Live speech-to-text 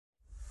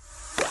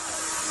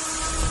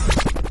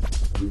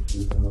This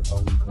is our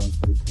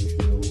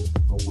Unconstitutional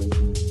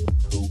Awakening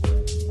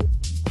program.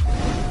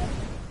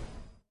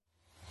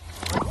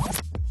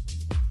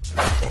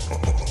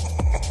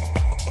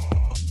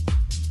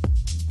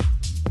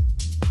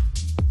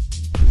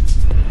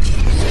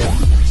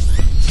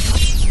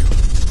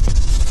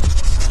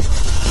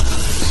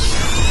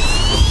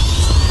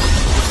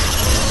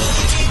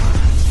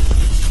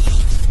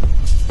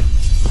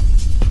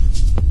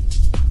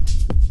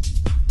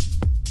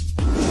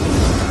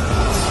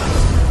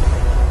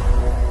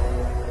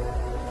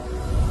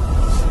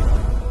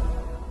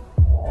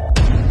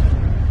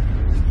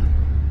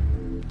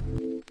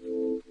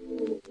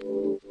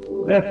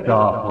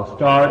 Liftoff will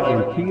start in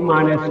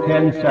T-minus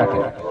 10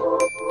 seconds.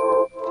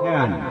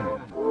 10,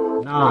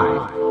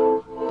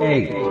 9,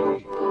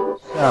 8,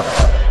 7,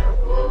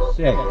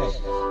 6,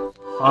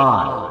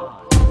 5,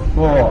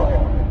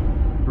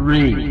 4,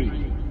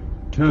 3,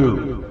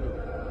 2,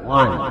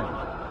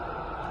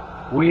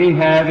 1. We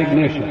have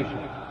ignition.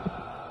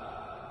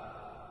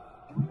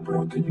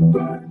 Brought to you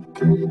by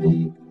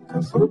KD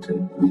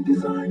Consulting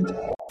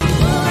Redesign.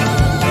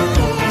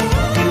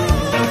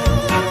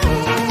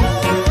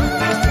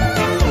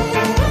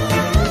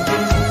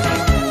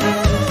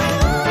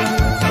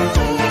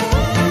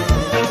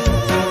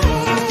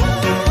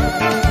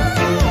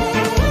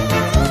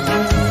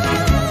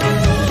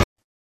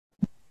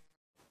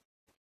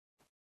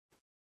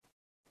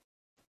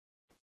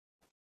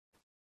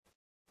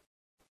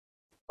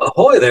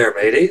 Ahoy there,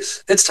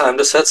 mateys. It's time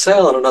to set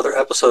sail on another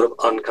episode of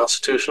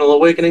Unconstitutional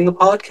Awakening, the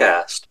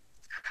podcast.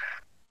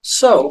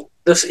 So,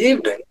 this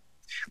evening,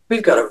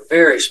 we've got a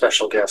very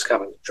special guest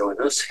coming to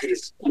join us.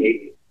 He's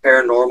a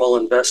paranormal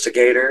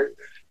investigator,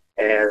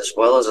 as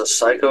well as a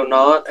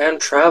psychonaut and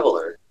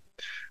traveler.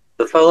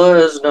 The fella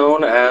is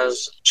known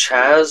as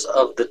Chaz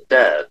of the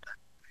Dead.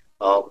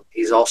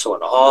 He's also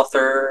an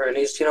author, and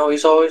he's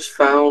always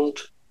found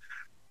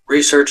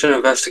research and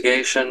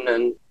investigation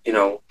and,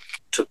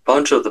 to a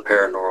bunch of the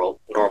paranormal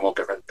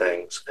different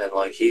things. And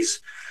like he's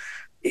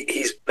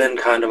been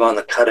kind of on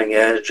the cutting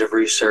edge of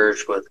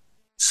research with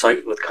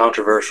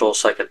controversial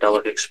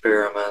psychedelic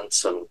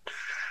experiments, and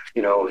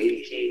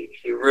he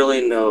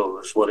really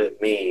knows what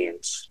it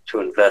means to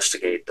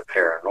investigate the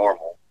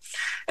paranormal.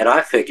 And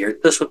I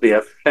figured this would be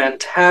a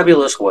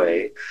fantabulous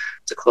way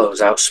to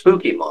close out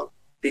Spooky Month,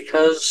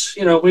 because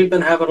we've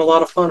been having a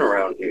lot of fun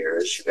around here,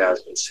 as you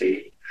guys can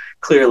see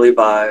clearly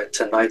by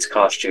tonight's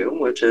costume,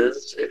 which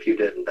is, if you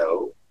didn't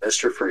know,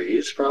 Mr.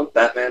 Freeze from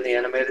Batman the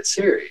Animated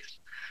Series.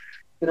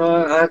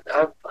 I've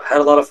had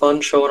a lot of fun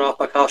showing off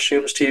my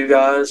costumes to you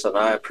guys, and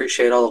I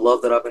appreciate all the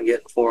love that I've been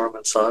getting for them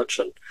and such.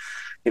 And,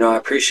 I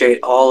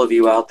appreciate all of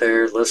you out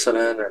there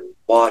listening and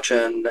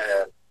watching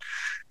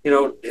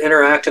and,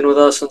 interacting with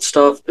us and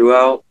stuff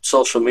throughout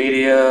social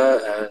media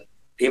and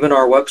even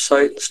our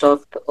website and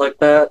stuff like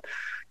that.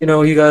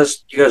 You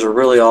guys are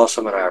really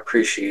awesome, and I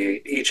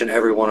appreciate each and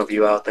every one of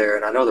you out there,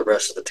 and I know the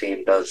rest of the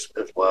team does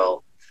as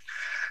well.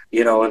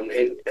 And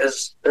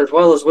as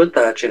well as with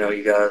that,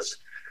 you guys,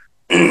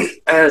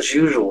 as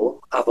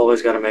usual, I've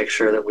always got to make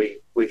sure that we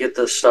get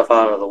this stuff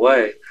out of the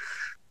way.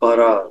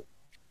 But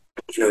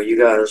you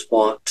guys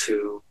want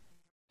to,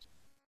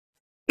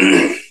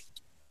 if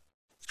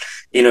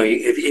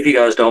you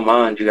guys don't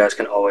mind, you guys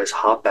can always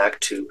hop back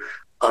to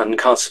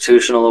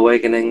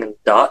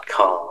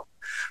unconstitutionalawakening.com.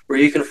 where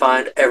you can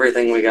find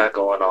everything we got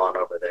going on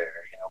over there.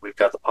 We've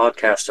got the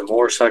podcast and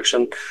more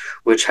section,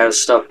 which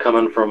has stuff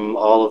coming from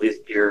all of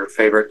your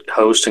favorite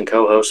hosts and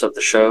co-hosts of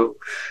the show,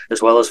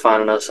 as well as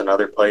finding us in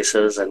other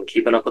places and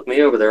keeping up with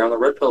me over there on the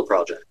Red Pill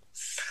Project.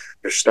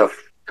 There's stuff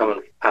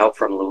coming out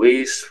from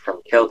Luis,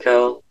 from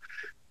Kel,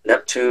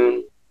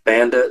 Neptune,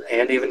 Bandit,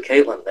 and even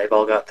Caitlin. They've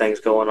all got things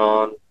going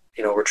on.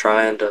 We're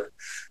trying to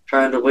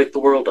wake the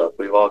world up.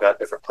 We've all got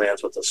different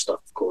plans with this stuff,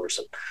 of course.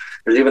 And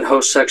there's even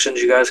host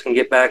sections. You guys can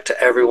get back to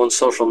everyone's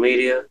social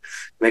media.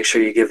 Make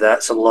sure you give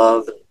that some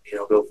love, and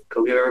go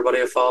give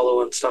everybody a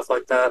follow and stuff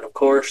like that. Of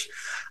course,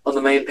 on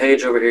the main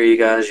page over here, you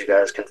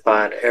guys can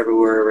find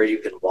everywhere where you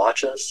can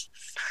watch us.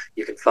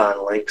 You can find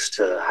links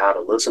to how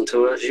to listen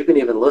to us. You can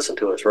even listen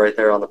to us right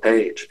there on the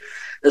page,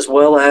 as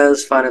well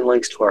as finding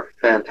links to our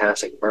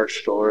fantastic merch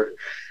store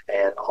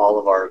and all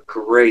of our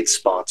great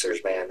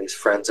sponsors, man. These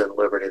friends in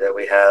Liberty that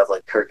we have,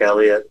 like Kirk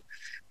Elliott,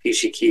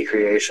 Peachy Key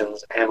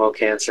Creations, Ammo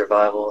Can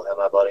Survival, and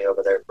my buddy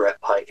over there,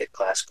 Brett Pike at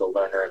Classical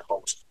Learner and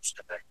Homeschools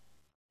Today.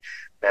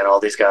 Man, all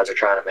these guys are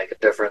trying to make a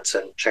difference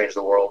and change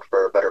the world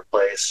for a better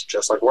place,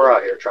 just like we're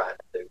out here trying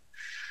to do.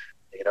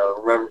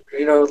 Remember,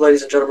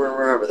 ladies and gentlemen,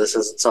 remember, this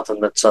isn't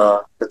something that's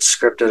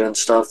scripted and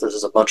stuff. This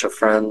is a bunch of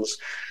friends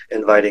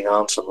inviting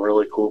on some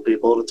really cool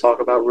people to talk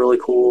about really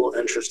cool,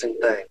 interesting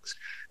things.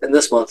 And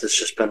this month has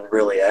just been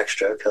really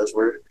extra because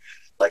we're,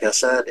 like I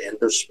said, in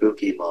the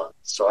Spooky Month.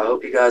 So I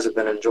hope you guys have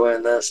been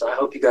enjoying this. I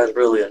hope you guys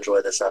really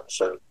enjoy this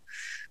episode.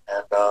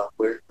 And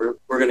we're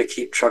going to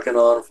keep trucking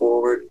on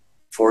forward.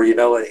 Before you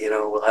know it,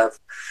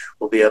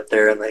 we'll be up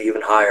there in the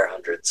even higher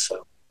hundreds.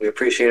 So we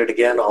appreciate it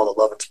again, all the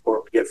love and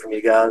support we get from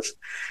you guys.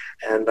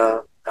 And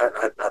I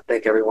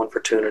thank everyone for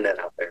tuning in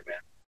out there,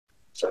 man.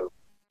 So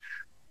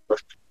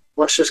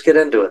let's just get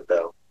into it,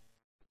 though.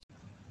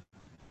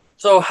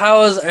 So,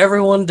 how is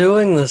everyone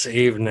doing this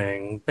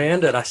evening?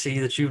 Bandit, I see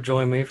that you've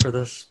joined me for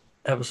this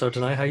episode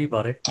tonight. How you,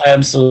 buddy?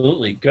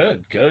 Absolutely.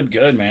 Good,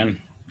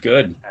 man.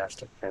 Good.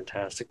 Fantastic,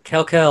 fantastic.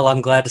 Kel,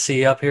 I'm glad to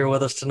see you up here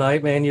with us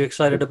tonight, man. You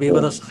excited to be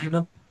with us this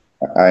evening?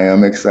 I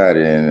am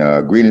excited,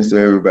 and greetings to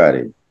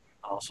everybody.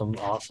 Awesome,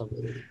 awesome.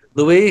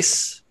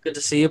 Luis, good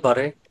to see you,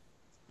 buddy.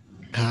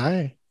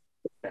 Hi.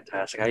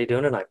 Fantastic. How you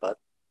doing tonight, bud?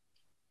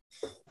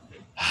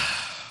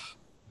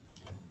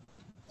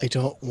 I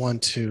don't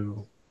want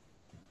to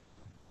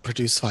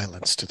produce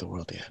violence to the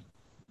world yet.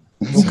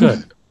 Well,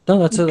 good.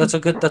 No, that's a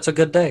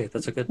good day.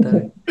 That's a good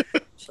day.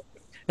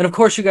 And of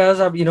course, you guys,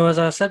 as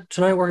I said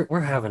tonight,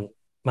 we're having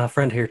my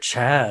friend here,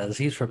 Chaz.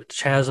 He's from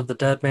Chaz of the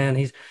Dead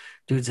Man.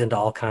 Dude's into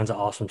all kinds of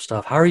awesome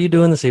stuff. How are you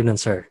doing this evening,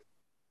 sir?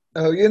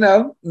 Oh,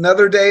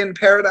 another day in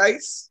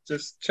paradise,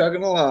 just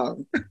chugging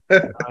along.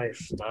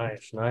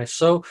 Nice.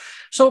 So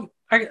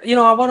I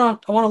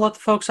wanna let the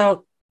folks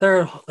out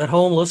there at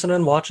home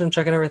listening, watching,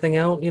 checking everything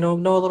out, know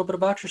a little bit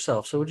about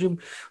yourself. So would you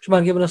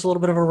mind giving us a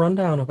little bit of a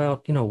rundown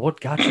about,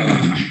 what got you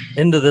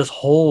into this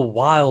whole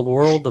wild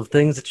world of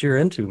things that you're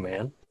into,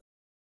 man?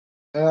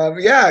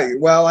 Yeah,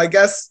 well, I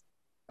guess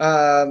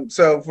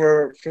so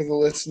for the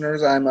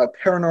listeners, I'm a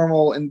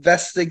paranormal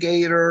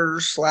investigator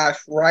slash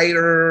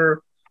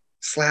writer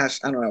slash,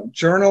 I don't know,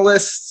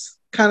 journalist.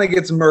 Kind of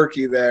gets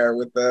murky there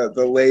with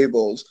the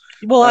labels.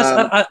 Well,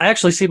 I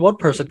actually see one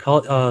person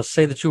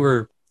say that you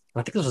were,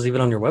 I think this was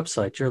even on your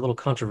website, you're a little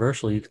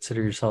controversial. You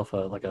consider yourself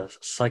like a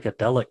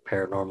psychedelic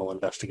paranormal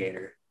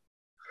investigator.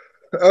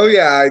 Oh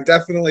yeah, I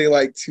definitely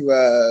like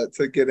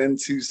to get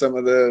into some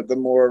of the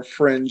more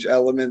fringe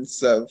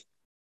elements of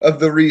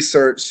the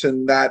research,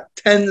 and that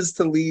tends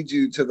to lead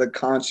you to the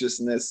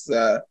consciousness.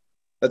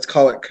 Let's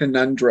call it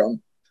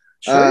conundrum.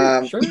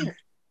 Sure.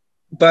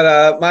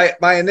 But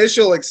my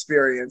initial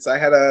experience, I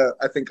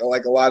think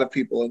like a lot of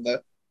people in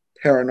the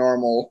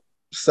paranormal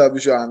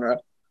subgenre,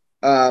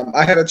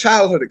 I had a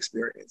childhood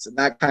experience, and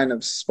that kind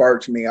of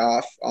sparked me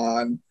off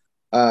on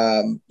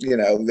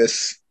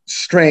this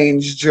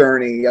strange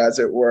journey, as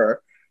it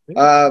were.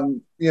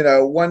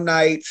 One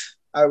night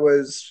I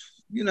was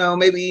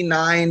maybe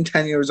 9,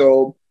 10 years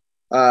old.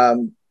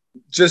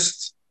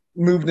 Just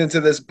moved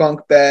into this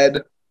bunk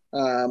bed.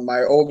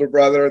 My older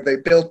brother, they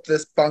built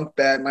this bunk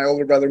bed. My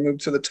older brother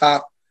moved to the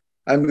top.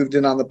 I moved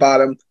in on the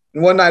bottom.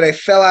 And one night I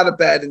fell out of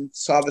bed and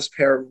saw this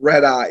pair of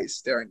red eyes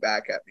staring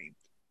back at me.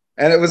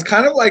 And it was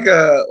kind of like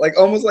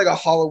almost like a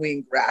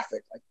Halloween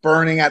graphic, like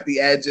burning at the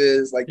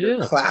edges, like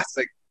your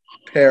classic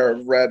pair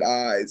of red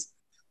eyes.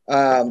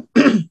 And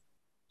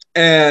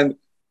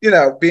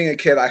being a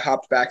kid, I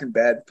hopped back in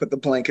bed, put the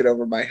blanket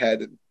over my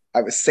head, and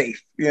I was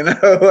safe.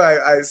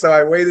 So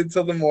I waited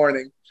till the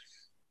morning.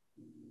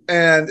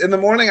 And in the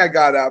morning I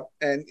got up,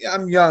 and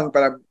I'm young,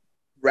 but I'm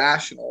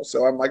rational.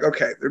 So I'm like,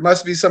 okay, there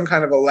must be some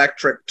kind of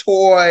electric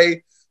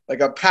toy, like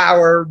a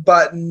power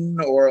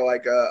button or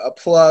like a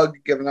plug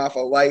giving off a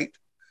light.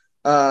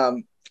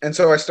 And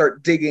so I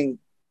start digging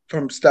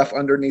from stuff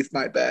underneath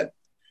my bed.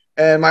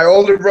 And my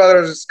older brother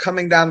is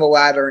coming down the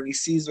ladder, and he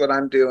sees what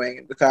I'm doing.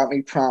 And without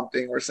me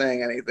prompting or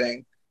saying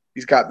anything,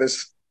 he's got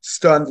this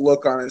stunned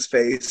look on his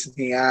face. And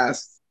he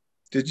asks,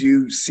 "Did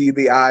you see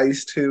the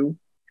eyes too?"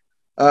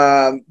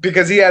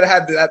 Because he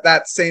had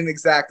that same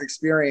exact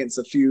experience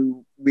a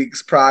few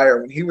weeks prior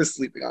when he was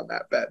sleeping on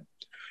that bed.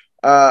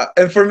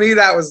 And for me,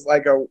 that was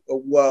like a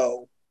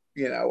whoa,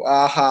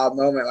 aha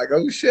moment. Like,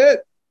 oh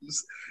shit,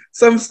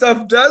 some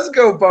stuff does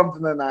go bump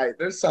in the night.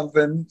 There's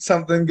something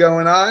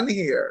going on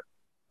here.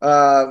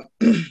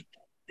 Even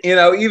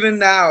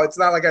now, it's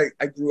not like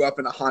I grew up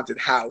in a haunted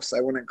house.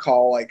 I wouldn't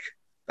call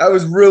that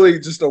was really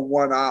just a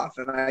one-off.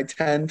 And I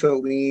tend to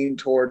lean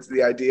towards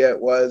the idea it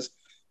was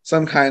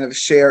some kind of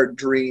shared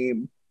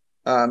dream,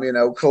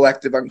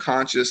 collective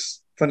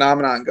unconscious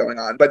phenomenon going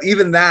on. But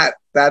even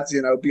that's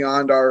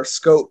beyond our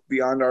scope,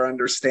 beyond our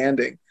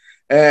understanding.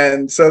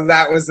 And so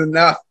that was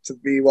enough to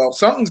be, well,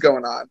 something's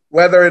going on,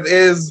 whether it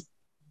is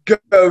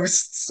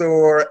ghosts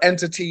or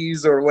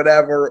entities or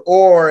whatever,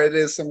 or it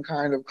is some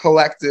kind of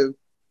collective,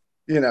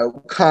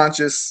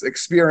 conscious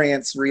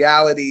experience.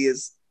 Reality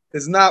is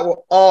not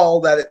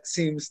all that it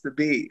seems to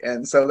be.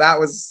 And so that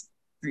was,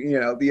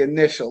 the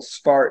initial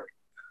spark.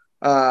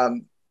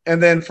 And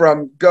then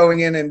from going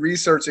in and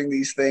researching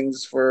these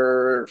things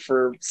for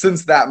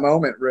since that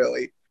moment,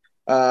 really,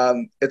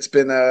 it's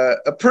been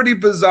a pretty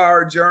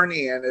bizarre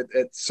journey, and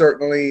it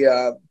certainly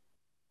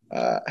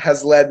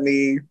has led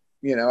me,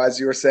 as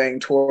you were saying,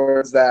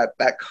 towards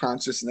that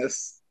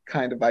consciousness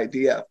kind of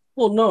idea.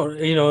 Well, no,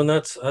 and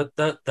that's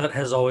that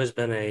has always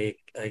been a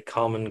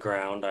common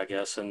ground, I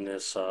guess, in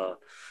this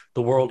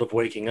the world of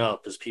waking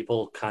up, is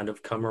people kind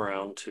of come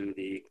around to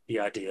the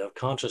idea of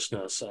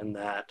consciousness, and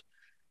that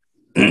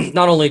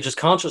not only just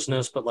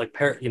consciousness, but like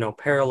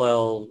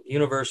parallel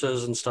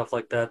universes and stuff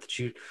like that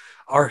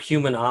our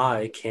human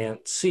eye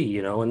can't see,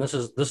 and this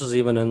is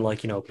even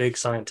in big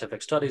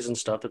scientific studies and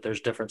stuff, that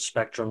there's different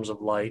spectrums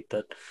of light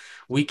that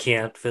we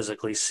can't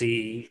physically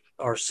see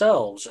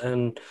ourselves.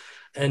 And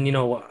And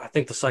I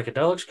think the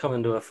psychedelics come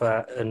into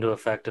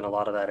effect in a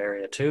lot of that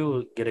area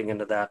too, getting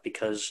into that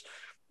because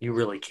you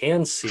really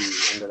can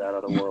see into that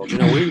other world.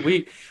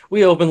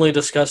 We openly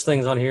discussed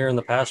things on here in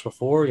the past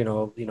before,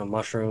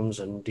 mushrooms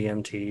and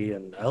DMT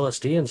and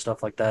LSD and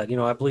stuff like that.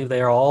 I believe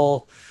they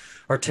are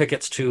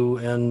tickets to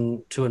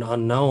an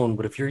unknown,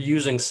 but if you're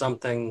using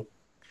something,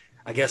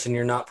 I guess, and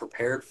you're not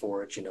prepared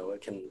for it,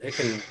 it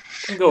can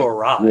go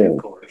awry, of Yeah.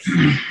 course.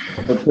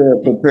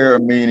 Prepare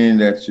meaning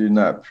that you're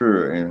not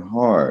pure in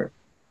heart,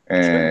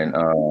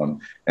 Sure.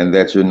 and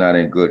that you're not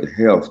in good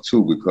health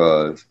too.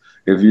 Because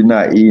if you're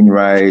not eating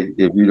right,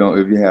 if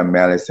you have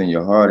malice in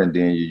your heart, and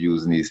then you're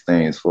using these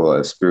things for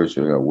a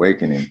spiritual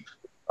awakening,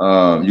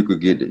 you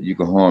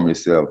could harm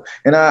yourself.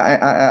 And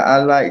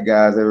I like,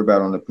 guys,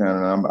 everybody on the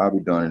panel. I'll be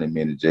done in a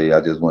minute, Jay.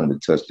 I just wanted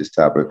to touch this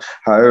topic.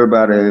 How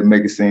everybody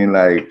make it seem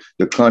like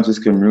the conscious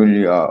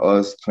community or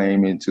us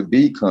claiming to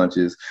be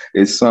conscious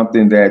is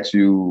something that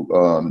you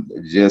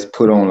just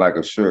put on like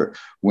a shirt.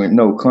 When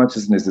no,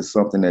 consciousness is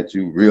something that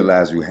you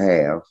realize you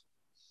have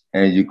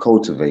and you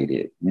cultivate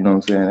it. You know what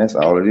I'm saying? That's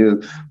all it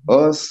is.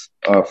 Us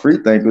free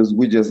thinkers,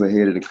 we just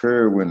ahead of the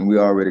curve when we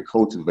already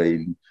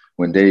cultivating,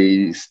 when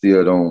they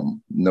still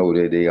don't know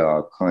that they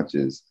are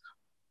conscious,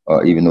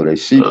 even though they're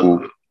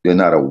sheeple, they're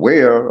not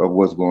aware of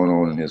what's going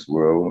on in this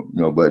world,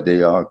 but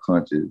they are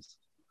conscious.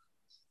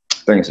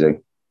 Thanks, Jay.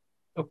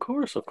 Of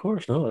course, of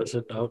course. No, that's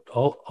it.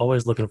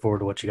 Always looking forward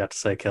to what you got to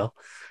say, Kel.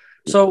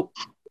 So,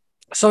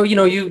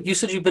 you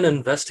said you've been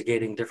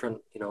investigating different,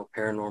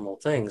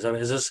 paranormal things. I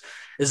mean, is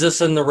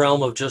this in the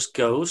realm of just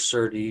ghosts,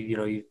 or do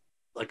you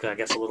like, I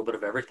guess, a little bit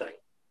of everything?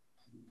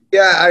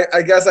 Yeah,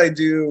 I guess I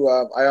do.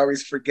 I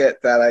always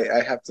forget that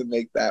I have to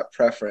make that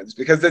preference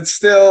because it's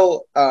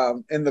still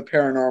in the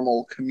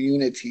paranormal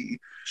community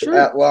Sure.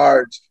 at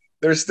large.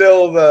 There's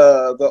still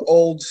the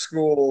old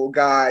school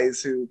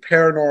guys who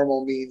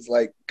paranormal means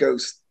like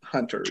ghost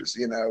hunters,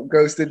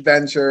 ghost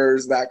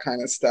adventures, that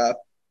kind of stuff.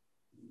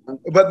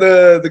 But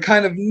the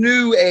kind of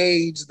new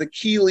age, the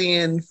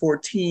Keelian,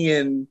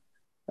 Fortean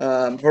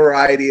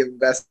variety of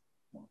investment,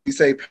 we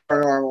say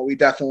paranormal, we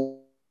definitely,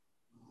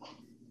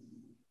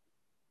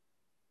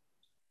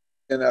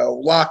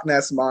 Loch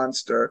Ness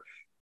monster,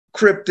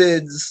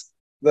 cryptids,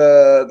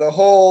 the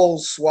whole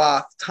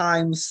swath,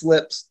 time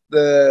slips,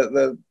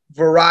 the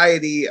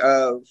variety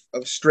of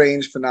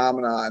strange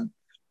phenomenon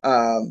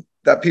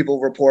that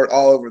people report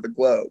all over the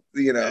globe.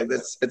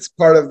 It's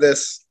part of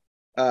this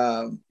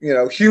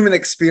human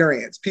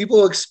experience.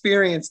 People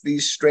experience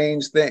these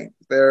strange things.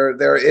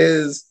 There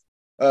is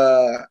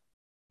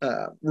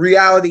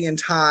reality and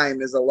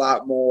time is a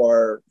lot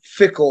more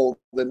fickle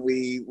than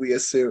we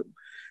assume.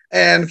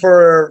 And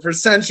for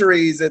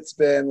centuries, it's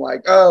been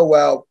like, oh,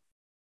 well,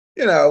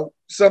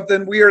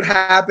 something weird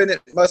happened.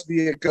 It must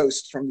be a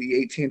ghost from the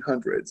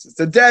 1800s. It's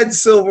a dead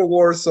Civil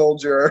War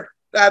soldier.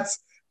 That's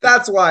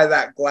why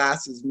that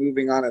glass is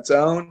moving on its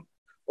own.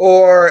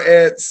 Or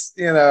it's,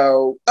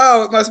 oh,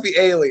 it must be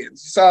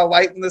aliens. You saw a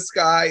light in the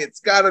sky.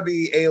 It's got to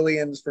be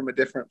aliens from a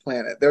different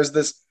planet.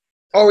 There's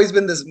always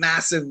been this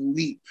massive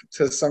leap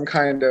to some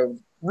kind of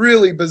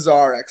really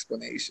bizarre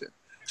explanation.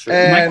 Sure.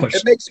 And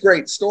it makes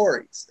great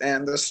stories.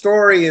 And the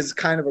story is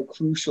kind of a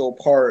crucial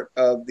part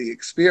of the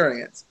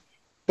experience.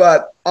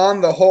 But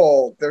on the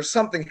whole, there's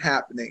something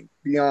happening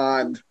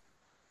beyond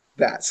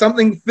that.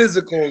 Something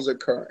physical is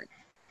occurring.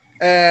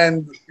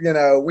 And,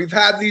 we've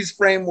had these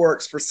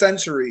frameworks for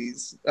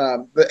centuries.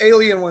 The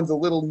alien one's a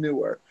little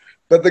newer,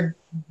 but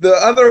the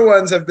other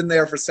ones have been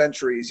there for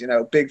centuries.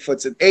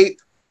 Bigfoot's an ape.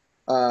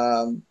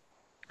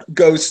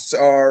 Ghosts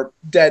are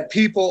dead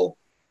people.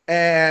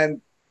 And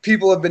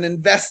people have been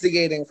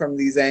investigating from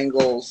these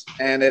angles,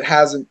 and it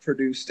hasn't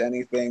produced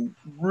anything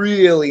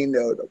really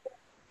notable.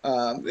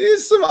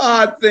 There's some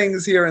odd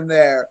things here and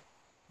there,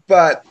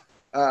 but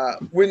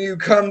when you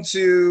come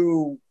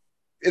to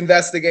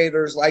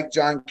investigators like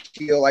John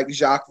Keel, like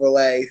Jacques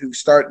Vallée, who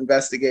start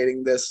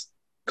investigating this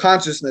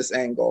consciousness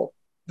angle,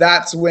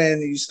 that's when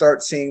you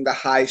start seeing the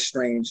high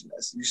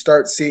strangeness. You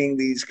start seeing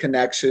these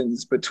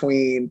connections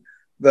between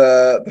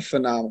the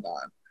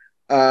phenomenon.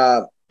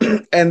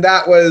 And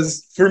that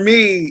was, for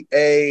me,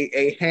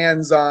 a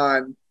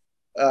hands-on,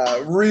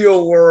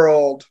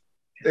 real-world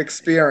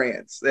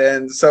experience.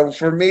 And so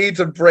for me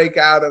to break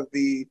out of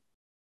the,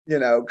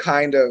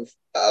 kind of,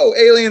 oh,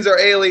 aliens are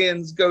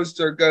aliens,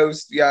 ghosts are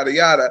ghosts, yada,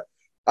 yada,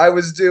 I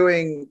was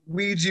doing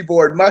Ouija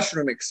board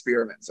mushroom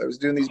experiments. I was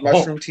doing these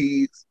mushroom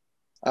teas,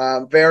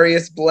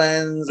 various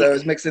blends. I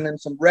was mixing in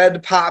some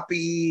red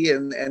poppy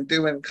and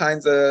doing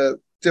kinds of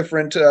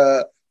different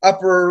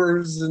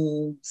uppers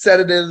and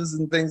sedatives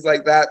and things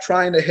like that,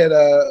 trying to hit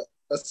a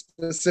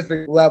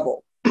specific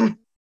level. Did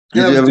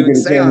you ever get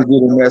a chance to do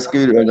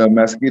the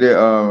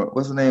mosquito?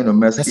 What's the name of the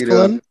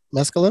mosquito?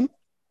 Mescaline?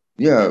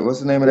 Yeah, what's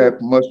the name of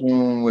that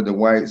mushroom with the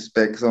white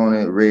specks on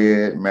it,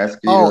 red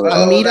mosquito? Oh,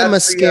 Amida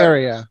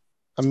muscaria.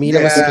 Amida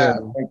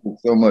muscaria. Thank you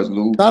so much,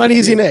 Lou. Not an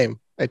easy name.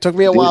 It took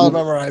me a while to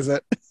memorize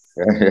it.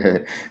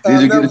 Did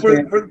you get a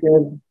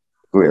chance?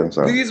 Go ahead, I'm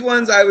sorry. These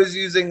ones I was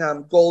using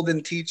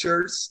golden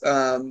teachers,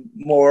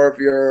 more of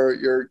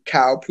your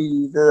cow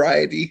poo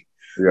variety.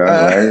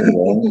 Yeah,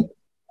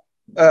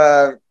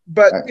 right.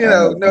 But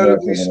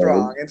notably I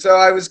strong. And so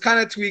I was kind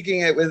of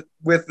tweaking it with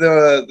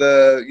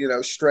the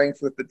strength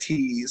with the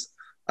T's.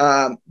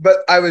 But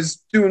I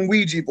was doing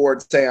Ouija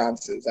board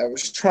seances. I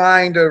was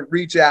trying to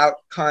reach out,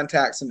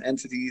 contact some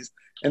entities.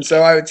 And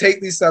so I would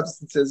take these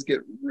substances,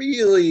 get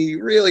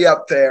really, really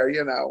up there,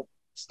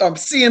 I'm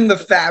seeing the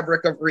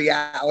fabric of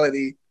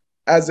reality,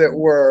 as it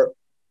were,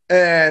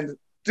 and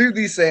do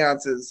these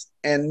seances,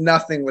 and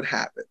nothing would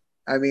happen.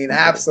 I mean,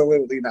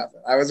 absolutely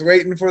nothing. I was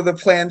waiting for the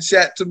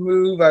planchette to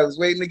move. I was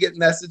waiting to get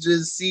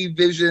messages, see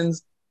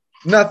visions.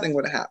 Nothing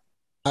would happen.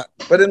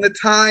 But in the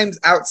times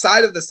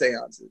outside of the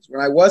seances,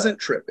 when I wasn't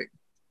tripping,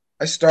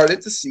 I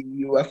started to see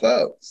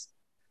UFOs.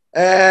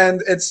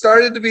 And it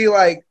started to be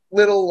like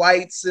little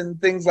lights and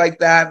things like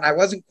that. And I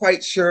wasn't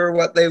quite sure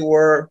what they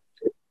were.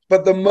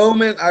 But the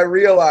moment I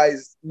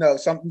realized, no,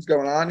 something's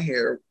going on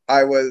here,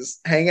 I was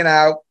hanging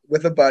out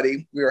with a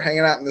buddy. We were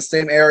hanging out in the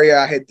same area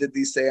I had did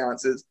these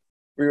seances.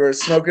 We were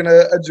smoking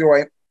a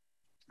joint.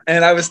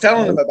 And I was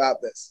telling him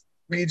about this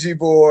Ouija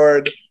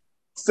board,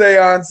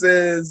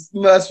 seances,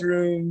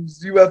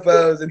 mushrooms,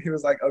 UFOs, and he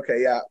was like,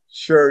 "Okay, yeah,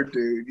 sure,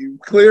 dude. You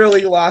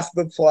clearly lost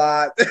the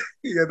plot.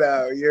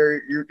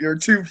 You're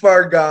too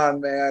far gone,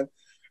 man."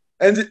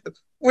 And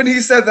when he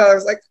said that, I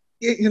was like,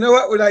 "You know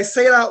what? When I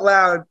say it out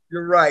loud,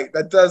 you're right.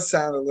 That does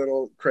sound a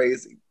little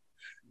crazy."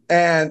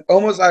 And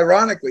almost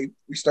ironically,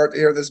 we start to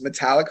hear this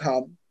metallic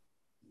hum,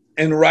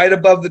 and right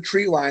above the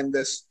tree line,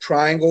 this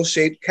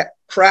triangle-shaped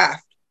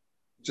craft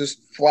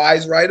just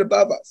flies right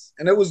above us.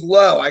 And it was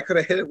low. I could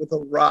have hit it with a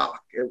rock.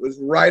 It was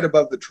right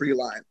above the tree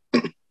line.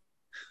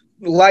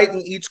 Light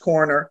in each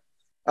corner.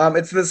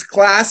 It's this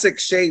classic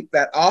shape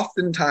that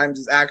oftentimes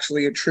is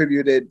actually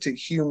attributed to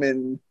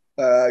human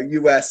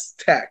U.S.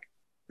 tech.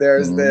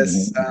 There's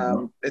this,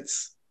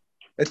 it's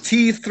a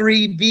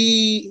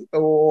T3B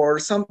or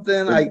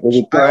something.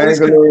 The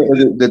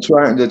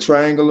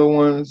triangular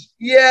ones?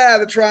 Yeah,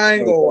 the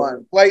triangle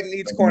one. Light in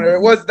each corner.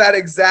 It was that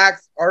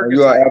exact archetype.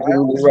 You are I absolutely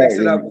always right. mix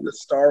it up with the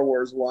Star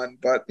Wars one,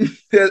 but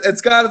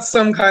it's got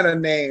some kind of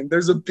name.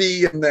 There's a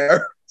B in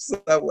there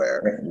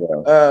somewhere.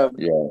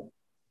 Yeah.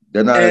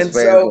 They're not as fast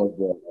as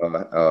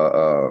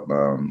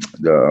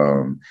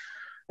the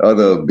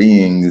other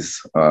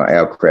beings,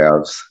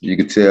 aircrafts. You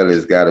could tell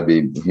it's got to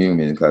be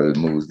human because it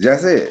moves.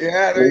 That's it.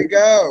 Yeah, there you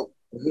go.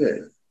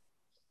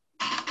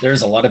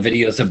 There's a lot of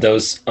videos of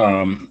those.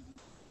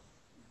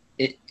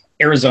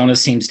 Arizona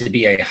seems to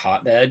be a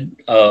hotbed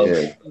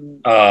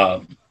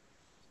of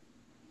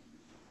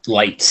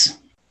lights.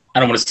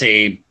 I don't want to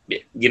say,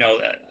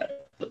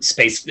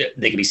 space.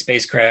 They could be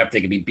spacecraft.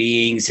 They could be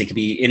beings. They could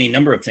be any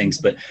number of things.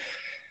 But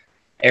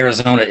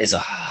Arizona is a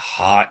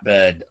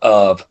hotbed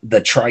of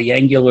the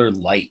triangular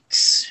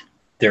lights.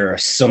 There are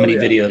so many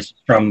videos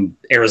from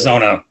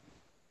Arizona.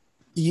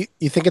 You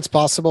think it's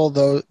possible,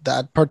 though,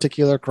 that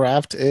particular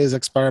craft is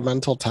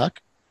experimental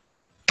tech?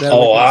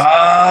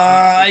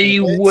 I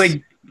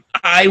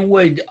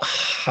would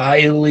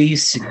highly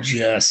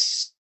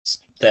suggest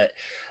that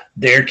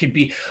there could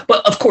be,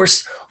 but of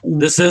course,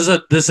 this is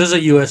a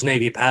U.S.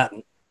 Navy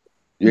patent.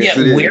 Yes,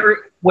 where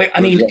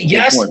I mean,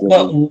 yes,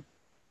 but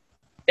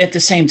at the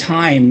same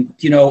time,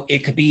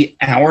 it could be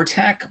our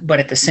tech, but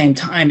at the same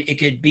time, it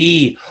could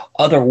be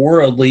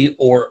otherworldly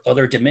or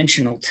other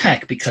dimensional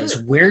tech. Because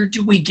where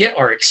do we get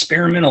the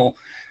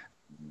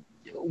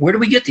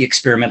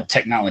experimental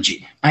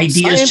technology?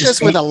 Ideas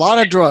scientists with a lot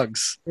of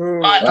drugs.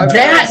 And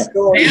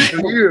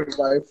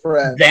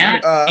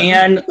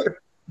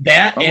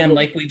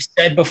like we've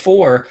said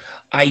before,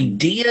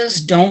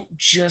 ideas don't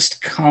just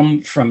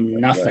come from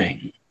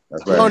nothing.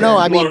 That's right. Oh no,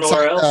 I mean,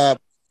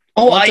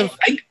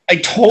 I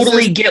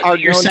totally get what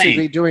you're saying.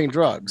 To be doing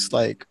drugs,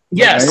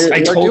 yes,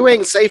 they're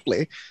doing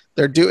safely.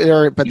 They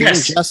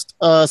ingest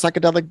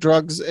psychedelic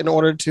drugs in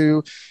order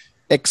to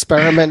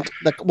experiment.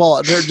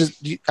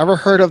 You ever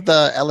heard of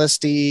the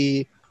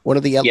LSD? One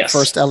of the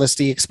first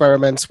LSD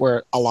experiments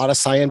where a lot of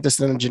scientists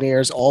and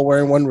engineers all were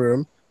in one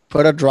room,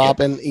 put a drop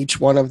in each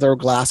one of their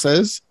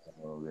glasses,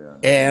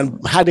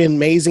 and had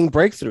amazing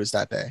breakthroughs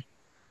that day.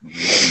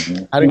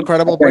 Had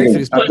incredible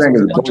breakthroughs.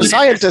 A bunch of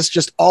scientists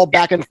just all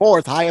back and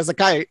forth, high as a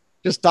kite,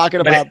 just talking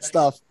about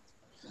stuff.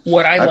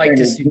 What I like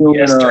to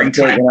suggest during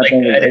times like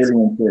that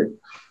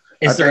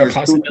is there a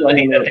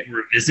possibility that they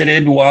were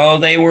visited while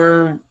they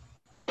were?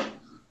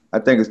 I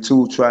think it's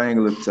two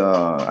triangular.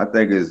 I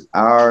think it's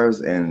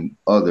ours and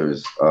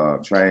others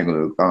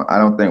triangular. I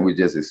don't think we're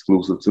just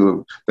exclusive to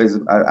it.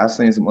 Basically, I've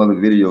seen some other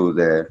videos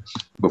that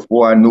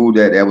before I knew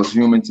that was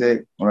human tech,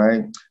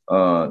 right?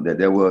 That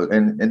there was,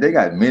 and they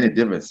got many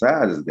different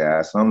sizes,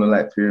 guys. Some look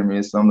like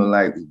pyramids, some look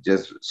like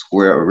just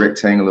square or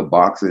rectangular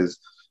boxes.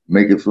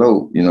 Make it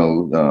float,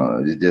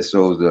 it just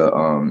shows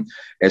the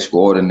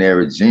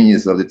extraordinary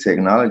genius of the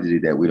technology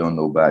that we don't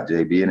know about,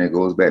 JB. And it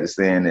goes back to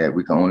saying that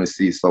we can only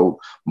see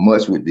so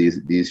much with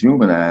these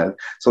human eyes.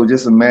 So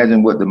just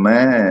imagine what the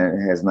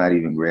mind has not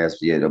even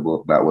grasped yet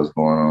about what's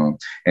going on.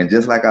 And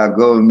just like our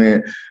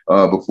government,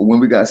 before when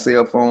we got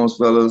cell phones,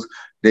 fellas,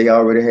 They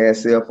already had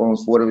cell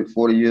phones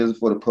 40 years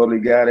before the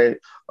public got it.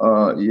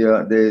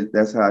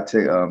 That's how I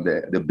take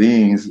the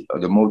beings,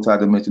 the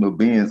multidimensional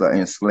beings are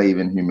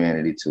enslaving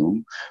humanity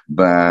too,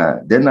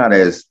 but they're not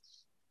as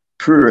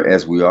pure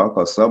as we are,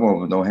 because some of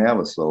them don't have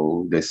a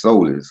soul. They're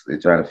soulless. They're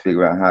trying to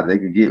figure out how they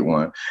can get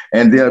one,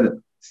 and they're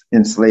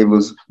enslave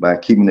us by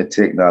keeping the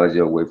technology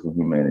away from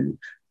humanity.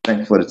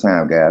 Thanks for the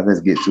time, guys.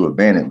 Let's get to it.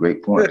 Bannon,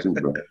 great point too,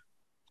 bro.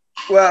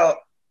 Well,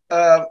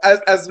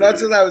 as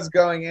much as I was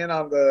going in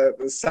on the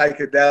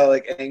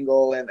psychedelic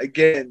angle, and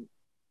again,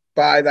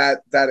 by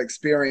that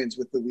experience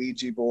with the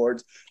Ouija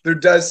boards, there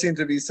does seem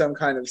to be some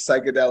kind of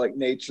psychedelic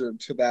nature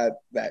to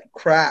that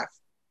craft.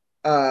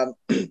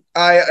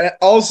 I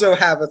also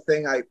have a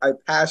thing I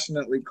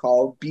passionately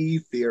call bee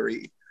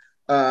theory.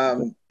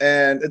 And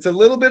it's a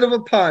little bit of a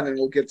pun, and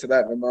we'll get to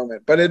that in a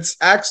moment, but it's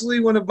actually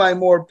one of my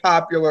more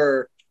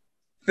popular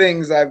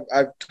things I've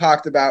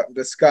talked about and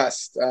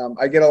discussed.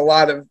 I get a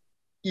lot of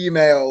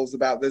emails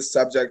about this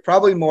subject,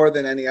 probably more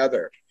than any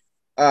other.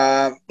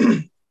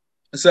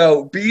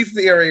 So bee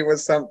theory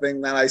was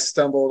something that I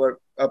stumbled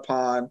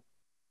upon.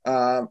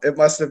 It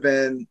must have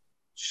been,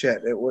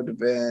 it would have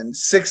been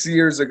 6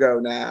 years ago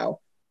now.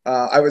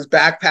 I was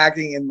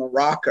backpacking in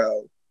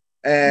Morocco,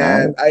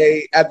 and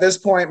at this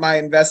point, my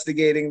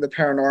investigating the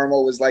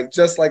paranormal was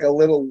just like a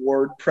little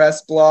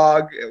WordPress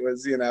blog. It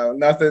was,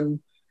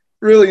 nothing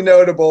really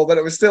notable, but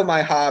it was still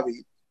my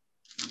hobby.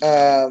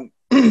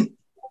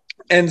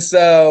 And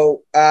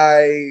so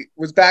I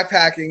was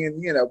backpacking,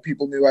 and,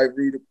 people knew I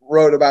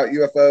wrote about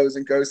UFOs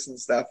and ghosts and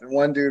stuff. And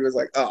one dude was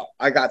like, "Oh,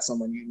 I got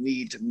someone you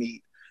need to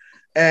meet."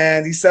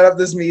 And he set up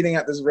this meeting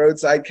at this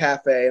roadside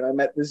cafe, and I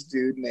met this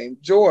dude named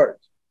George.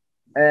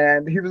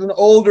 And he was an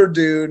older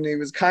dude, and he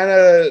was kind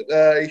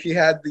of, he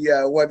had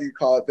the, what do you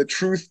call it? The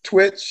truth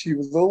twitch. He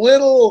was a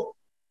little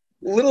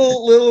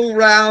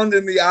round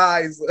in the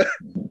eyes.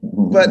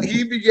 But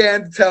he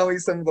began to tell me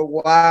some of the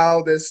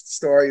wildest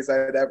stories I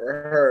had ever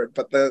heard.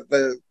 But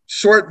the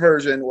short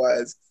version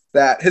was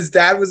that his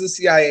dad was a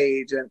CIA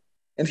agent,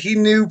 and he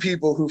knew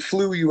people who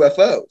flew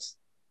UFOs.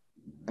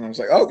 And I was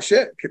like, "Oh,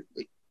 shit.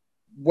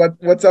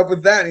 What's up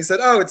with that?" And he said,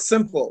 "Oh, it's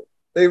simple.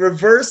 They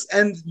reverse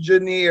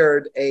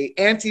engineered a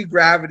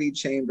anti-gravity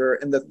chamber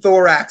in the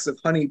thorax of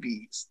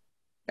honeybees.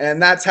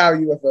 And that's how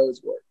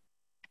UFOs work."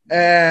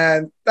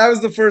 And that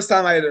was the first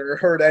time I had ever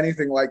heard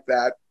anything like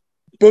that.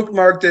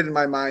 Bookmarked it in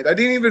my mind. I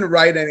didn't even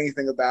write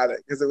anything about it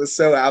because it was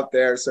so out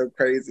there, so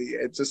crazy.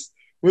 It just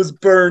was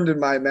burned in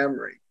my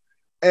memory.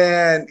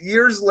 And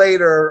years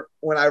later,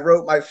 when I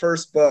wrote my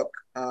first book,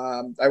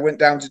 I went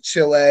down to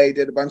Chile,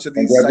 did a bunch of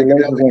these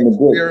psychedelic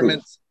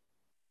experiments.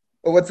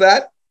 Oh, what's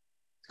that?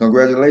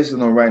 Congratulations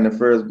on writing the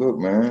first book,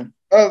 man.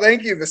 Oh,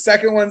 thank you. The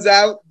second one's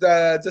out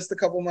just a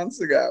couple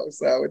months ago,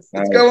 so it's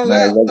going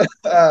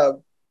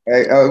well.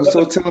 Hey,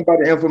 so tell them about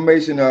the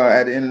information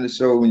at the end of the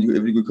show if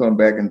you could come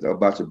back and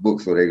about your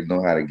book so they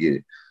know how to get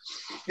it.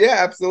 Yeah,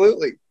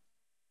 absolutely.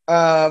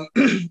 So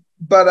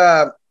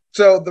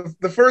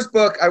the first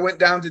book, I went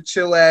down to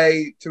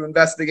Chile to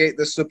investigate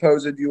the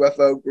supposed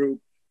UFO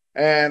group,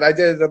 and I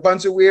did a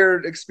bunch of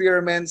weird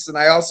experiments, and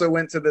I also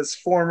went to this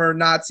former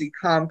Nazi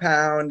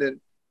compound,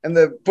 and in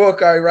the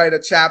book, I write a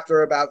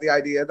chapter about the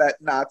idea that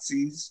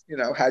Nazis,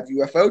 had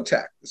UFO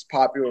tech, this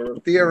popular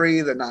theory,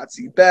 the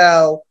Nazi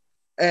bell.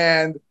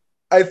 And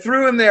I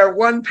threw in there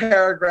one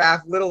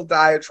paragraph, little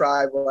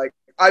diatribe, like,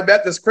 I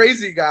met this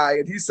crazy guy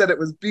and he said it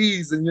was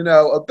bees. And,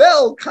 a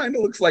bell kind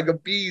of looks like a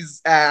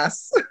bee's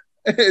ass.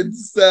 And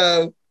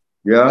so.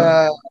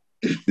 Yeah.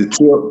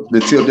 The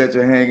tip that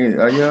you're hanging.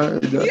 Yeah,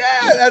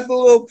 that's the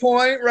little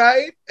point,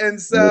 right? And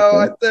so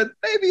I said,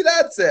 maybe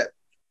that's it.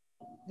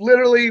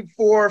 Literally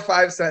 4 or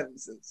 5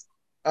 sentences.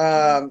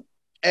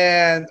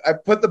 And I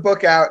put the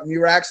book out, and you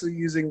were actually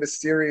using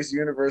Mysterious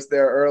Universe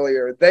there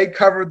earlier. They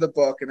covered the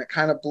book, and it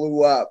kind of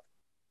blew up.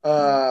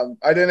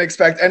 I didn't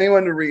expect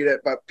anyone to read it,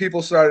 but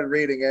people started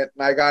reading it,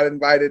 and I got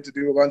invited to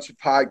do a bunch of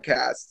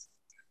podcasts.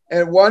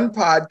 And one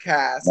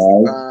podcast,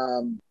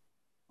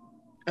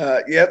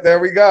 there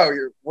we go.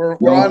 We're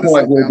on to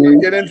something. I'm going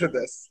to get into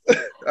this.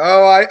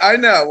 I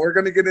know. We're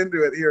going to get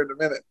into it here in a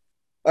minute.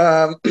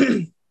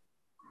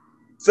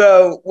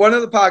 So one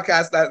of the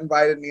podcasts that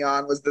invited me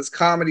on was this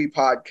comedy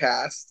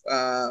podcast,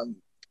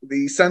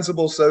 The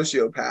Sensible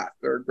Sociopath.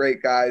 They're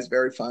great guys,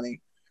 very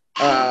funny.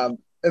 And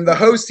the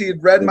host, he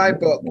had read my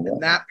book,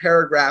 and that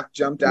paragraph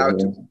jumped out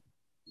to me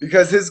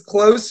because his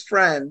close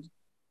friend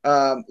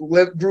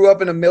grew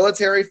up in a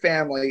military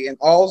family, and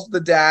all the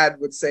dad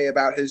would say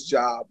about his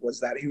job was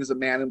that he was a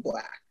man in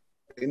black.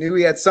 He knew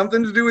he had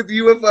something to do with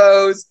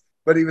UFOs,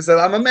 but he would say,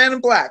 "I'm a man in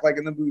black," like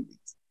in the movies.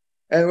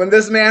 And when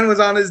this man was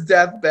on his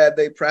deathbed,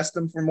 they pressed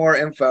him for more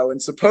info. And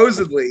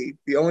supposedly,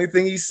 the only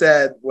thing he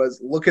said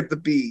was, "Look at the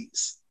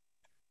bees."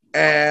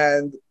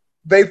 And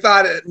they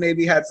thought it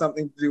maybe had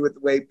something to do with the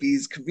way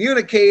bees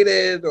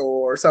communicated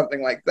or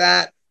something like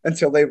that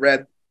until they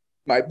read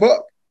my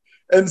book.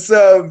 And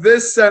so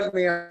this sent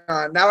me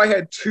on. Now I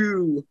had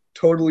 2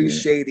 totally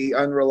shady,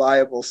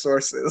 unreliable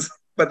sources,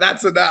 but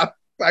that's enough.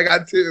 I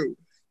got 2.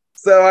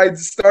 So I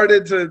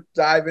started to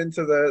dive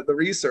into the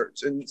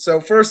research. And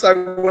so first I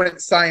went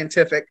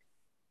scientific,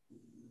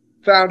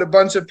 found a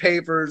bunch of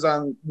papers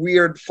on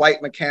weird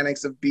flight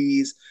mechanics of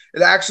bees.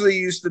 It actually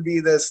used to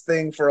be this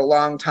thing for a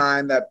long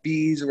time that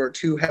bees were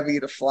too heavy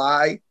to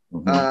fly.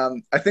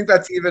 I think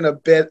that's even a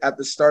bit at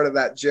the start of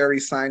that Jerry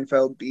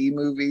Seinfeld bee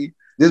movie.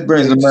 This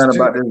brings to mind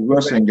about this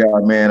Russian guy,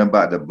 man,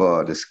 about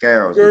the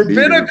scarabs.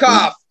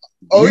 Gurbinikov.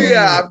 Oh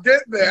yeah, I'm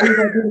getting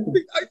there.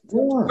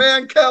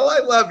 Man, Kel, I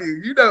love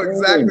you. You know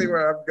exactly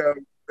where I'm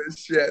going with this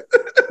shit.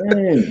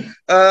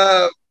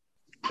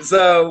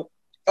 So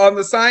on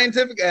the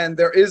scientific end,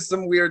 there is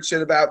some weird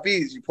shit about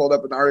bees. You pulled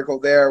up an article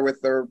there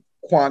with their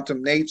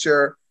quantum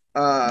nature.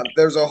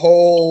 There's a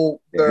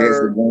whole,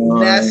 their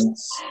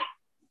nests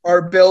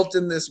are built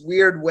in this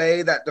weird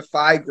way that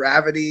defy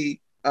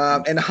gravity.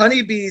 And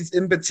honeybees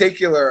in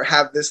particular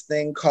have this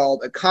thing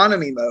called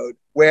economy mode,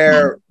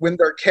 where when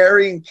they're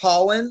carrying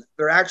pollen,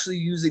 they're actually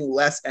using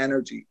less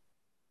energy,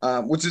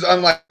 which is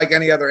unlike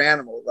any other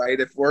animal, right?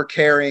 If we're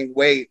carrying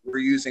weight, we're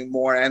using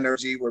more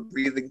energy, we're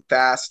breathing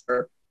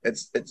faster.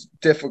 It's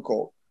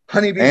difficult.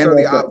 Honeybees are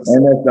the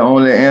opposite.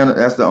 And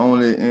that's the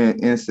only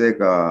insect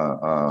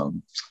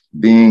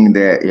being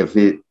that if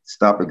it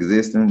stop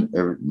existing,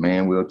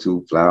 man will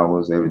too,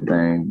 flowers,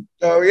 everything.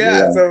 Oh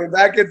yeah, so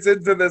that gets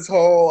into this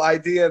whole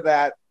idea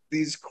that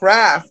these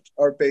craft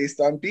are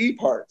based on bee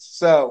parts.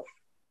 So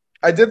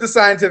I did the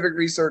scientific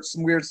research,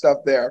 some weird stuff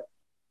there.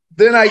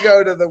 Then I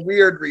go to the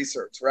weird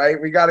research, right?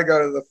 We got to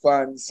go to the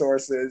fun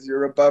sources,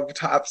 your above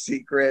top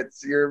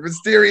secrets, your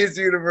mysterious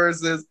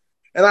universes.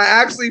 And I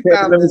actually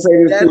found this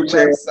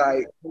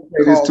website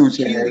called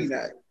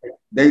KeelyNet.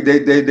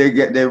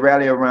 They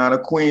rally around a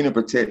queen and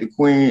protect the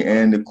queen,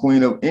 and the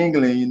Queen of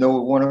England, you know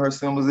what one of her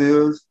symbols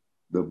is?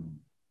 The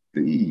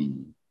bee.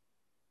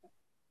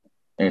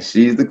 And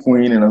she's the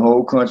queen, and the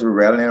whole country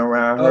rallying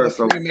around her. The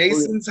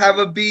Freemasons have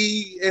a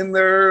bee in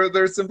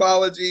their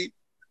symbology,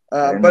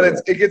 but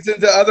it gets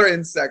into other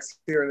insects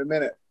here in a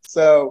minute.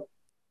 So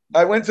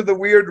I went to the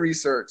weird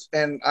research,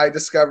 and I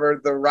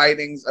discovered the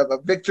writings of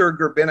a Viktor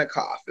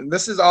Gurbinikov, and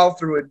this is all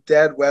through a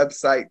dead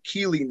website,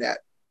 KeelyNet.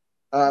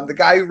 The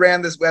guy who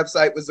ran this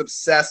website was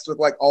obsessed with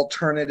like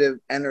alternative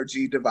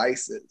energy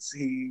devices.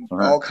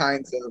 All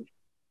kinds of,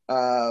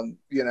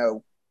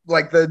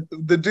 like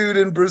the dude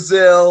in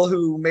Brazil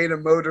who made a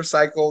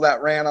motorcycle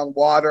that ran on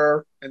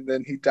water and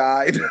then he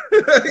died.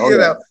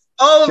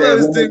 All of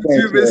those dudes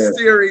who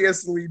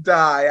mysteriously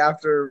die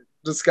after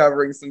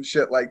discovering some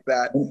shit like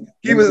that.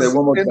 He was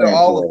into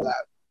all of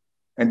that.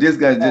 And this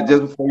guy,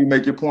 just before you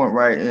make your point,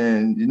 right?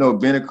 And you know,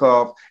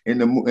 Benikoff in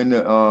the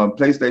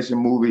PlayStation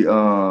movie,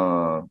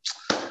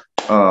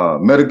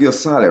 Metal Gear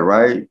Solid,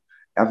 right?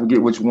 I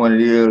forget which one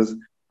it is.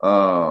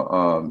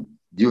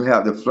 You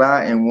have to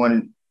fly in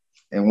one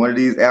of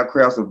these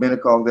aircrafts of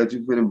Benikoff that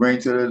you could bring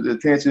to the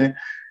attention.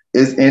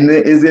 Is in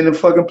the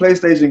fucking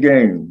PlayStation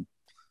game.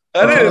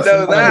 I didn't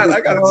know that.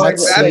 I gotta check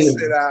that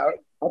shit out.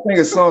 I think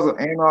it's Sons of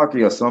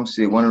Anarchy or some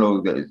shit. One of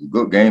those guys.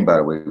 Good game, by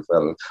the way,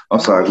 fellas. I'm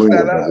sorry. Go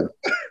ahead, brother.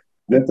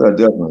 That's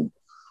definitely.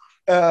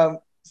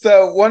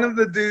 So one of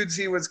the dudes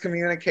he was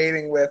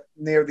communicating with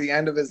near the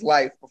end of his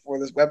life before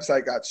this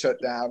website got shut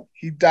down,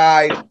 he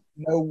died.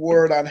 No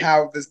word on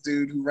how this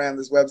dude who ran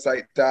this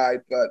website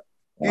died, but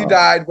he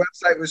died.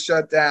 Website was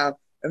shut down.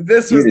 And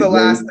this was the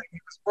last thing he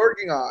was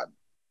working on.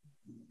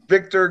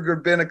 Viktor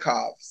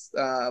Gurbiниkov's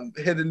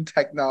hidden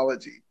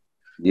technology.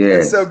 Yeah.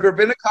 And so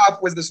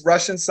Gurbinikov was this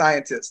Russian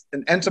scientist,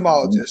 an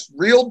entomologist,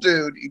 real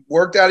dude. He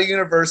worked out of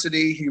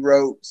university. He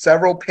wrote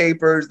several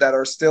papers that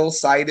are still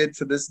cited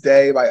to this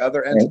day by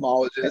other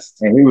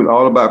entomologists. And he was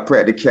all about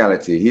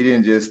practicality. He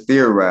didn't just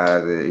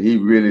theorize it. He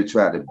really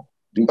tried to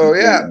do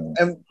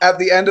And at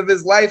the end of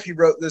his life, he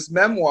wrote this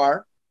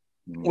memoir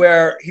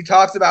where he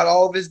talks about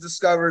all of his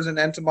discoveries in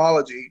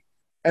entomology.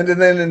 And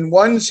then in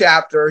one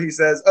chapter, he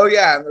says, oh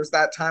yeah, and there's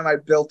that time I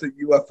built a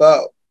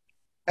UFO.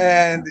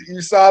 And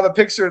you saw the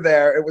picture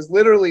there. It was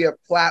literally a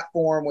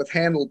platform with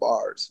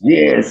handlebars.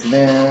 Yes,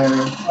 man.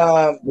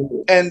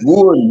 And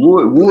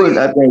wood.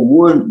 I think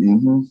wood.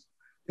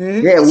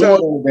 Yeah,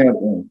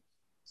 wood.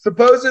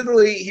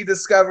 Supposedly, he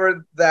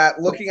discovered that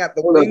looking at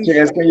the wings.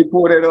 Can you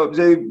pull that up,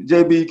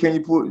 JB? Can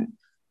you pull?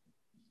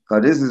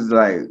 Because this is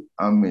like,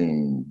 I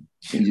mean.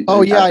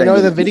 I know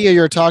the video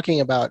you're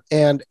talking about.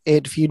 And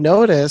if you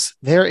notice,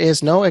 there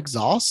is no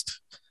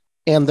exhaust,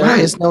 and there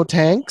is no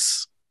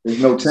tanks. There's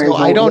no tanks. So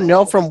I don't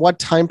know from what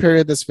time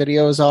period this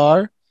videos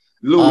are.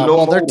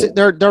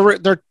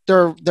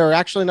 They're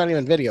actually not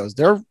even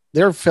videos.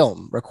 They're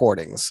film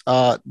recordings.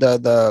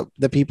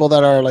 The people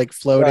that are like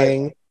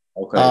floating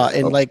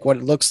in like what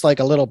looks like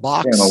a little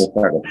box.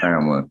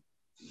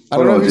 I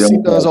don't know if you've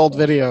seen those old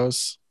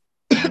videos.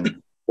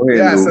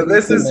 So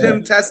this is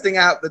him testing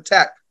out the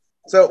tech.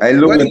 So hey,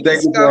 Lou,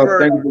 thank you for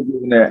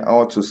giving that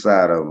alter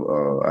side of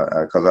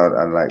because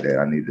I like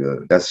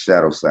that. That's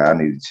shadow side. I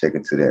need to check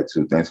into that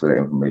too. Thanks for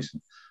that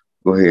information.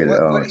 Go ahead.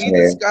 What he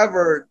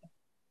discovered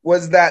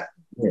was that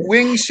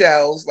wing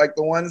shells, like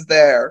the ones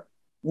there,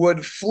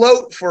 would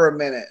float for a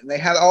minute, and they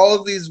had all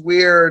of these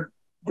weird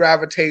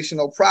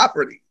gravitational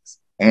properties.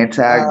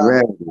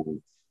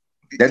 Anti-gravity.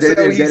 That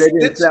they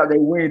didn't flap their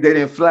wings, they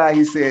didn't fly.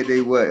 He said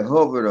they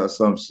hovered or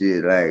some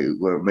shit, like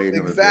what made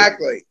him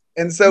exactly.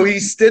 And so he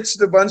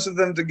stitched a bunch of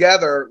them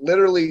together,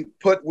 literally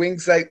put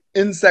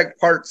insect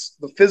parts,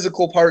 the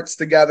physical parts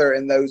together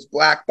in those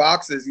black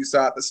boxes you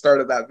saw at the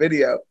start of that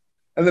video,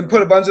 and then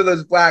put a bunch of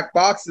those black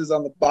boxes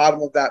on the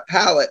bottom of that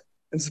pallet,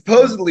 and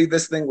supposedly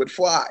this thing would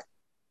fly.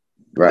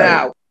 Right.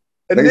 Now,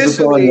 based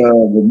initially,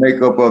 upon the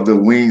makeup of the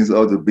wings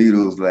of the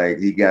beetles, like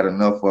he got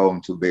enough of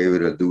them to be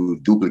able to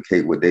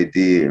duplicate what they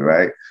did,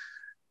 right?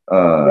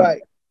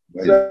 Right.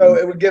 So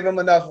it would give him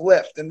enough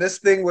lift, and this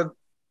thing would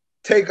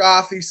take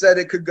off. He said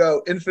it could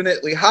go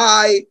infinitely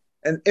high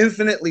and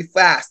infinitely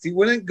fast. He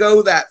wouldn't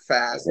go that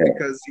fast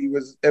because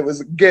it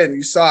was again,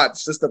 you saw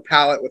it's just a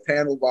pallet with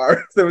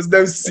handlebars. There was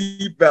no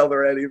seatbelt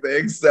or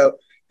anything. So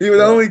he would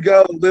only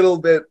go a little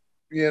bit,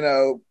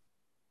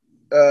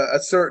 a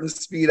certain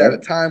speed at a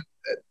time.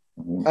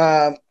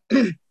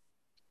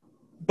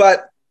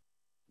 But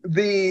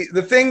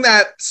the thing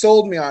that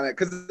sold me on it,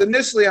 because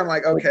initially I'm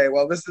like, okay,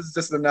 well, this is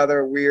just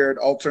another weird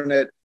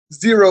alternate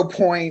 0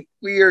 point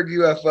weird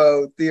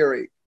UFO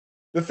theory.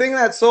 The thing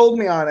that sold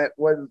me on it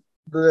was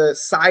the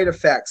side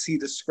effects he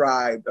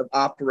described of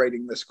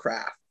operating this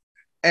craft.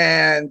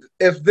 And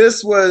if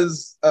this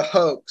was a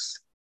hoax,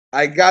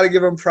 I got to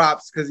give him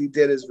props because he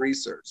did his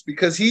research,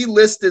 because he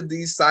listed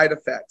these side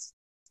effects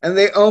and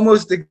they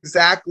almost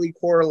exactly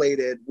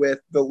correlated with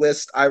the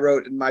list I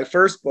wrote in my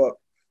first book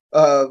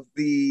of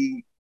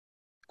the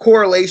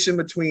correlation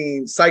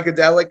between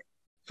psychedelic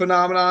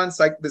phenomenon,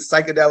 the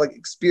psychedelic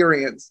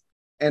experience,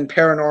 and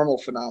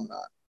paranormal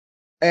phenomenon.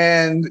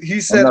 And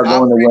he said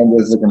operating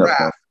this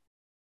craft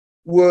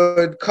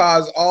would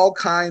cause all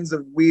kinds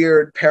of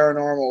weird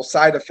paranormal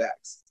side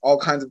effects, all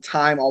kinds of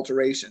time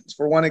alterations.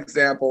 For one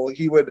example,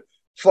 he would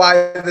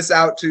fly this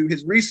out to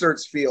his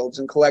research fields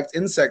and collect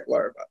insect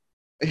larvae.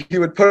 He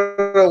would put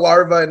a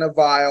larva in a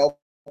vial,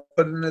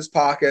 put it in his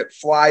pocket,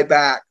 fly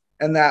back,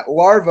 and that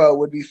larva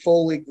would be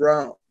fully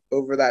grown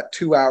over that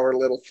 2-hour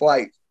little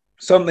flight,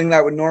 something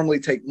that would normally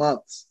take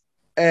months.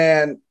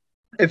 And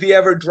if he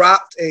ever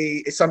dropped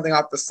something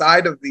off the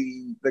side of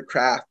the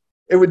craft,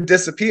 it would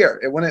disappear.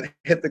 It wouldn't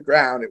hit the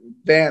ground. It would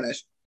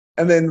vanish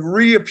and then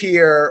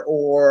reappear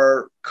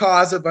or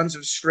cause a bunch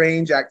of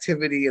strange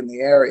activity in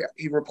the area.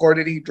 He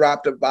reported he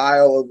dropped a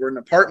vial over an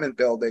apartment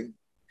building,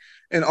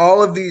 and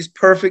all of these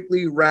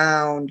perfectly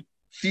round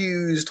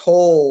fused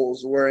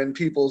holes were in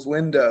people's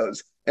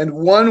windows. And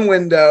one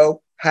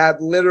window had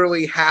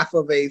literally half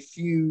of a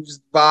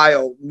fused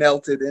vial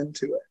melted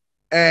into it.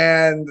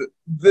 And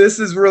this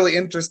is really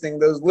interesting.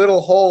 Those little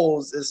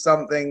holes is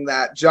something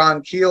that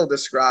John Keel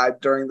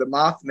described during the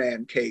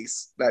Mothman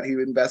case that he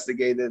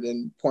investigated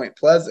in Point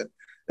Pleasant.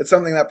 It's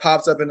something that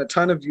pops up in a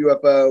ton of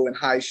UFO and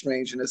high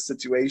strangeness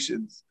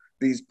situations,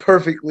 these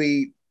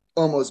perfectly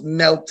almost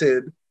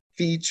melted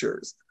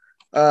features.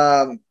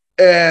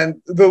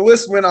 And the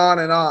list went on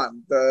and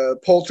on. The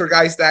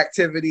poltergeist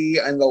activity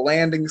and the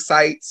landing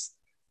sites.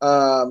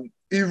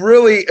 He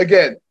really,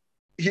 again,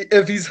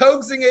 if he's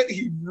hoaxing it,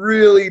 he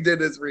really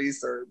did his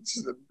research.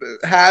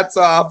 Hats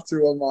off to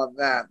him on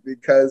that,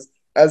 because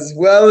as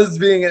well as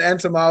being an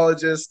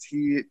entomologist,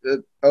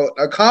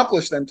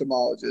 accomplished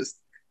entomologist,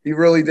 he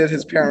really did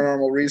his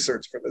paranormal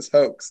research for this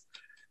hoax.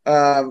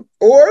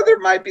 Or there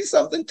might be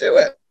something to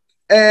it.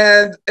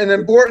 And an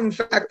important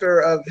factor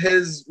of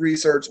his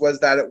research was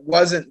that it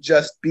wasn't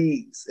just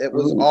bees. It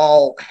was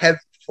all heavy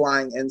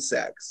flying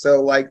insects.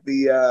 So like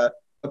the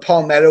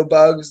palmetto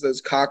bugs,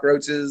 those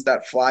cockroaches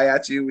that fly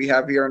at you, we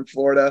have here in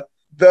Florida,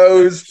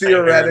 those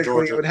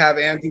theoretically would have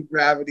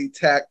anti-gravity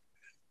tech,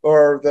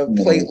 or the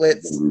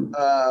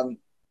platelets.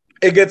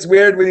 It gets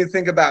weird when you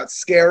think about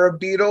scarab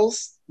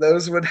beetles.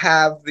 Those would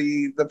have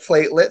the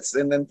platelets,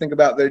 and then think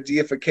about their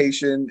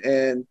deification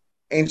in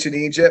ancient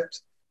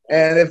Egypt.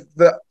 And if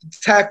the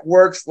tech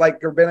works like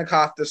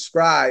Gorbachev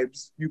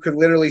describes, you could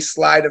literally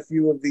slide a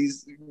few of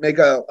these, make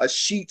a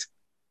sheet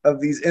of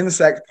these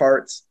insect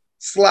parts,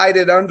 slide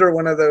it under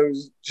one of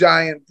those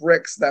giant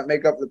bricks that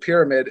make up the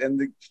pyramid, and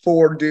the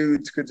 4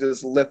 dudes could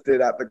just lift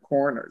it at the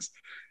corners.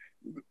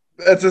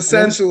 That's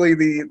essentially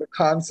the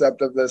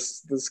concept of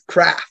this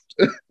craft.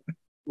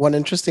 One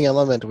interesting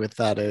element with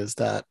that is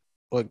that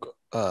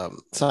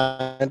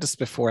scientists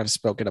before have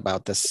spoken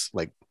about this,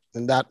 like,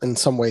 and that in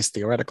some ways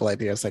theoretical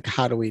ideas, like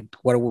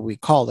what would we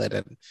call it?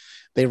 And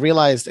they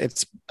realized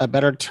it's a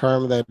better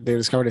term that they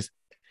discovered is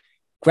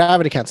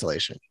gravity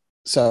cancellation.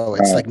 So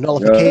it's like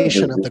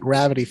nullification of the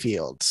gravity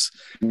fields,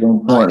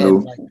 and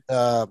like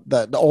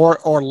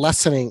or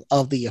lessening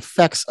of the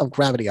effects of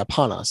gravity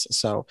upon us.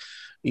 So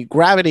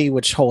gravity,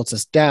 which holds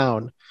us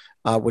down,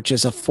 which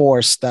is a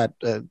force that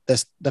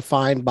is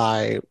defined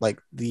by like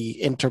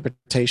the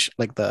interpretation,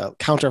 like the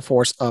counter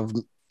force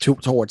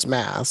towards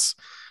mass,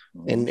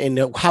 in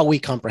how we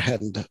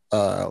comprehend,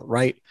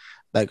 right,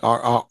 like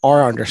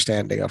our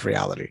understanding of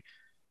reality.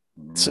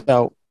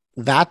 So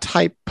that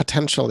type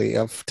potentially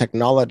of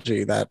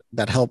technology that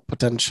helped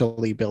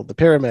potentially build the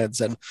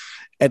pyramids and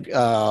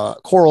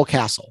Coral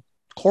Castle,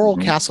 Coral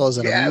Castle is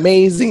an Yes.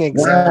 amazing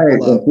example. Right,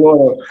 in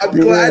Florida. I'm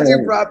glad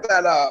you brought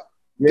that up.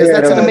 Because Yeah,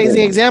 that's an that was-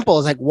 amazing example.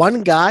 It's like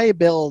one guy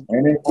built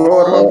And in all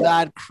Florida, of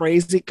that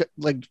crazy,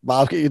 like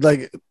Bob,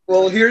 like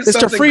Well, here's Mr.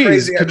 something Freeze.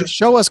 crazy. Could you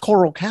show us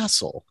Coral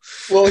Castle?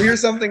 Well, here's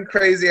something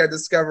crazy I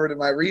discovered in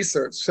my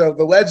research. So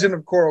the legend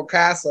of Coral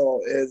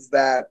Castle is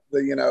that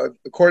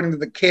according to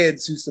the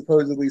kids who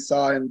supposedly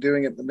saw him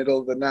doing it in the middle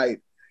of the night,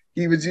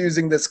 he was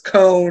using this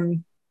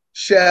cone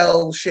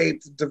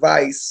shell-shaped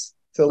device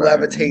to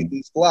levitate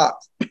these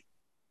blocks.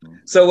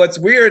 So what's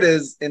weird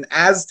is in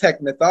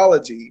Aztec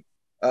mythology,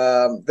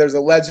 there's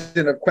a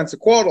legend of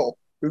Quetzalcoatl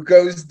who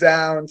goes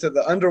down to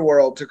the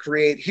underworld to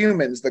create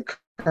humans, the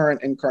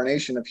current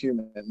incarnation of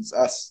humans,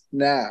 us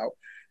now.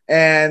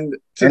 And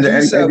to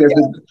do so,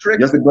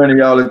 just to bring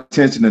y'all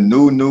attention, the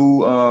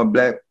new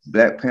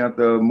Black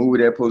Panther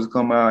movie that's supposed to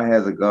come out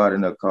has a god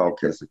in there called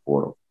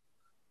Quetzalcoatl.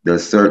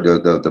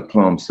 The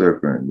plum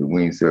serpent, the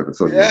winged serpent.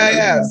 So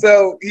yeah.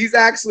 So he's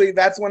actually,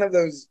 that's one of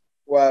those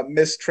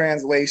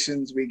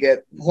mistranslations we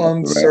get.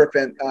 Plum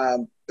serpent.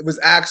 It was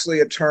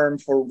actually a term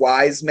for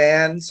wise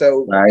man.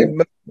 So in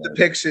most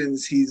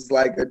depictions, he's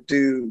like a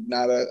dude,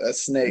 not a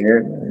snake.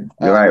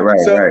 Right.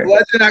 So the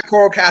legend at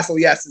Coral Castle,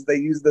 yes, is they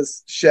use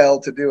this shell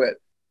to do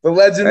it. The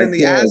legend in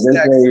the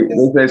Aztecs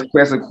they say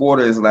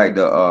Quetzalcoatl is like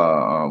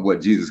the what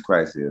Jesus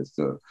Christ is.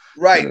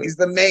 He's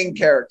the main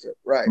character.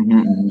 Right.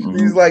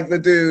 He's like the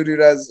dude who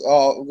does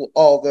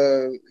all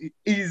the.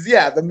 He's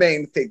the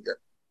main figure.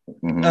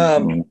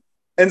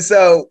 And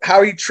so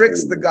how he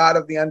tricks the god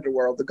of the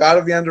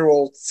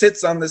underworld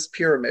sits on this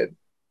pyramid,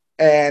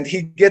 and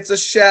he gets a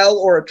shell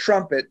or a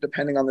trumpet,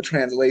 depending on the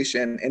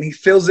translation, and he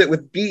fills it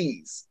with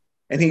bees.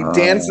 And he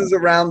dances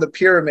around the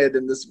pyramid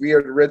in this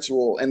weird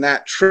ritual, and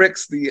that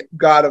tricks the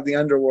god of the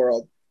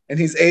underworld. And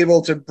he's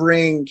able to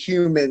bring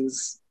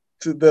humans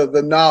to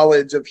the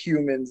knowledge of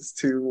humans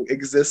to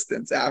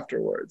existence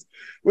afterwards,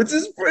 which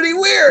is pretty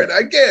weird.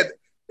 Again,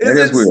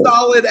 is it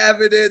solid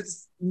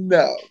evidence?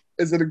 No.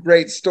 Is it a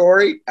great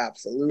story?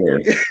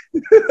 Absolutely.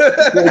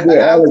 It could be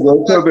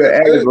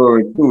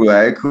allegory too.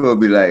 Like, it could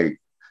be like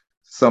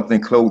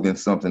something clothing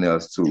something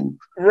else too.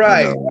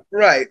 Right.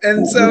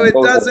 And so it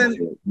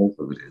doesn't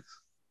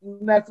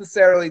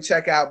necessarily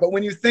check out. But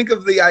when you think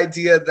of the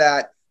idea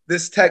that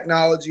this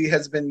technology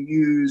has been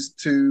used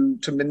to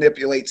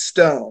manipulate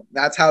stone,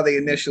 that's how they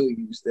initially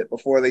used it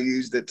before they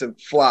used it to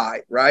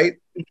fly, right?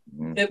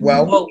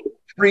 Well,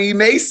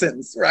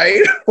 Freemasons,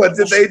 right? What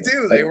did they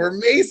do? They were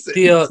Masons.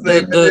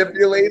 They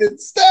manipulated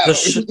stone.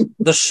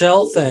 The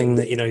shell thing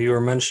that you were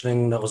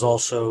mentioning, that was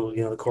also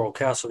the Coral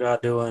Castle guy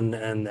doing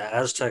and the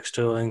Aztecs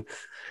doing.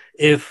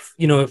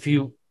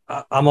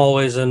 I'm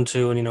always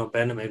into, and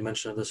Bennett made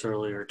mention of this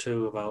earlier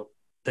too, about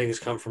things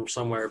come from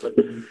somewhere, but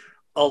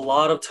a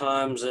lot of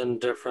times in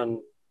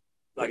different,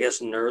 I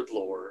guess, nerd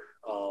lore,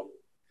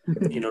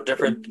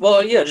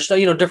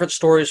 different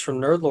stories from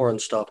nerd lore and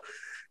stuff.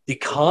 The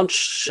conch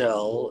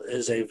shell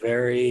is a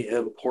very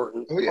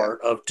important part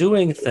of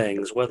doing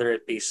things, whether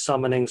it be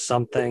summoning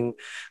something,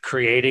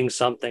 creating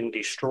something,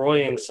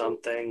 destroying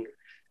something,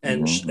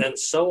 and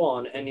so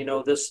on. And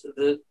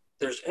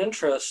there's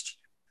interest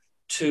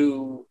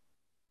to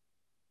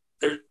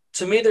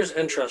me. There's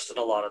interest in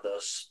a lot of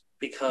this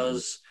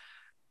because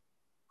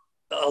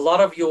a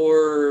lot of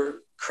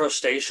your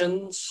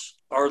crustaceans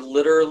are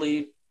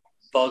literally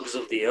bugs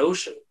of the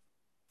ocean.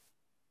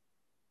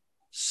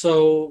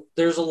 So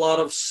there's a lot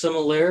of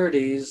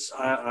similarities,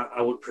 I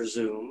would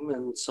presume,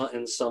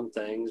 in some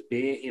things.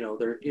 There's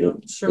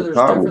differences.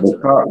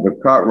 The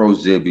cockroach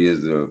jibby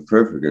is a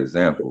perfect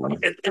example.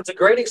 It's a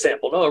great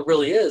example. No, it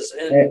really is,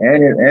 and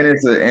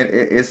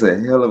it's a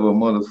hell of a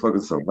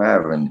motherfucking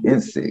surviving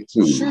insect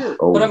too. Sure,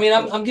 but I mean,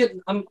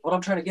 what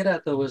I'm trying to get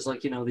at though is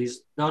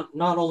these not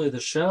only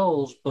the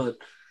shells, but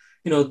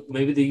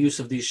maybe the use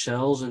of these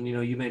shells, and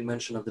you made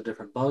mention of the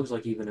different bugs,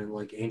 like even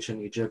in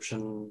ancient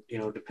Egyptian,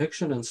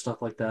 depiction and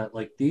stuff like that.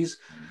 Like these,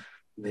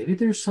 maybe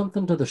there's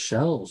something to the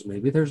shells.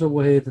 Maybe there's a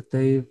way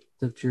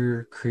that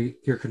you're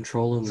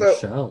controlling the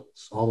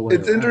shells all the way.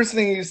 It's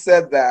interesting you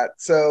said that.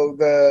 So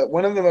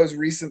one of the most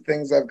recent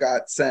things I've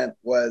got sent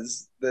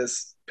was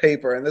this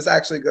paper, and this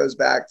actually goes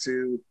back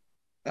to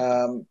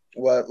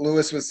what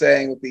Lewis was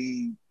saying with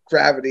the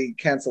gravity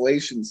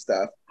cancellation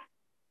stuff.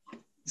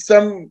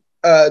 Some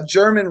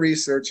German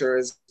researcher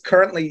is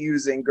currently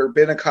using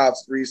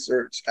Gerbinikov's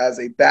research as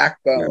a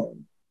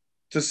backbone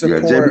to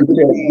support.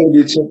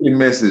 You check your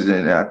message,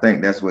 and I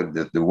think that's what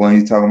the one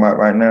he's talking about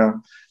right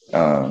now.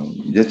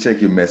 Just check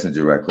your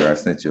messenger right quick. I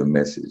sent you a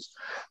message.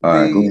 All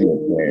right, go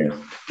ahead,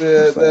 man.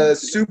 The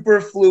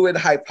superfluid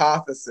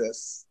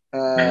hypothesis.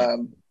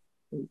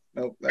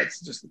 Nope,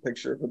 that's just a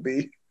picture of a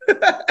bee.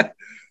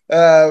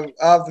 I'll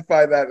have to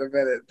find that in a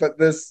minute. But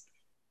this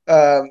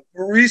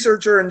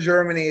researcher in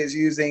Germany is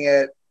using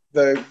it.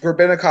 The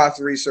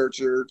Gerbinikov's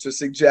researcher to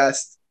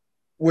suggest,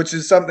 which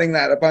is something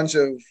that a bunch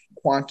of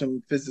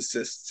quantum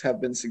physicists have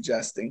been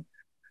suggesting,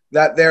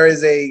 that there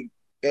is a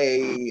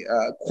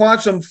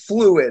quantum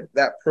fluid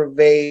that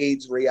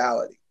pervades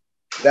reality.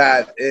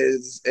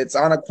 It's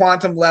on a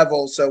quantum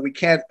level, so we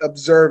can't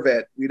observe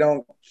it. We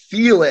don't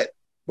feel it,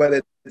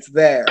 but it's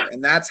there,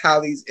 and that's how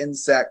these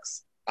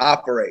insects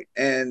operate.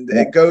 And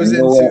it goes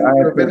into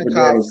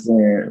Rabinikoff's.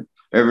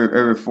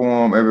 Every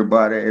form, every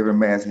body, every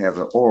mass has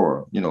an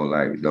aura,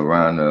 like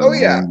around the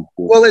moon.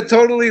 Well, it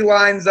totally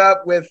lines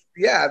up with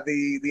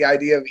the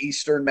idea of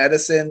Eastern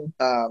medicine,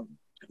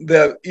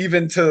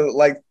 even to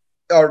like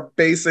our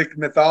basic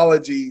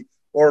mythology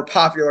or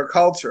popular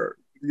culture,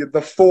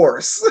 the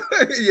force.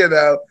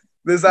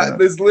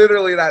 There's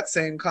literally that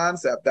same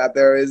concept, that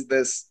there is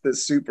this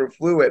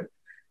superfluid.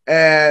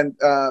 And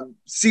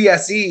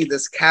CSE,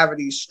 this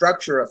cavity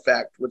structure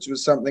effect, which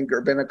was something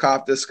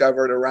Gerbinikoff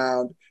discovered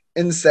around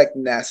insect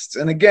nests.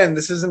 And again,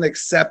 this is an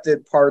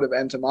accepted part of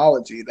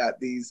entomology, that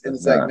these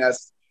insect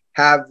nests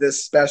have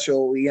this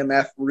special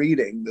EMF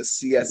reading, the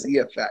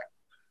CSE effect.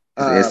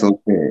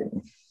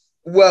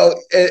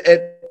 Well,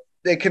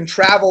 it can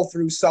travel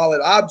through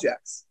solid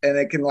objects, and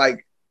it can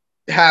like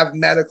have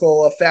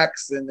medical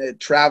effects, and it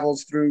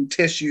travels through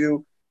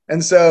tissue.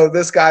 And so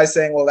this guy's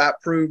saying, well,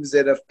 that proves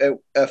it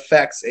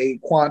affects a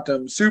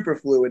quantum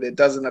superfluid. It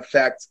doesn't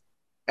affect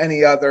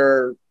any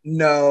other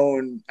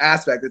known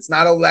aspect. It's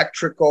not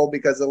electrical,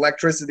 because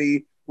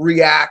electricity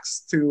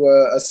reacts to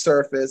a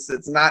surface.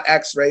 It's not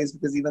X-rays,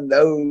 because even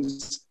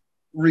those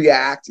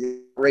react.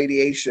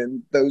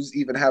 Radiation, those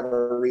even have a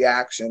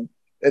reaction.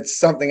 It's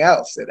something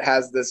else. It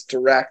has this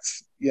direct,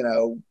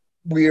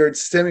 weird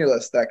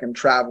stimulus that can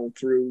travel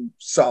through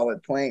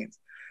solid planes.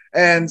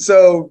 And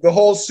so the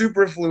whole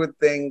superfluid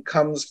thing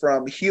comes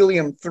from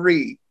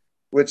helium-3,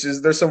 which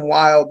is, there's some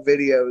wild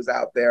videos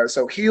out there.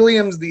 So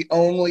helium's the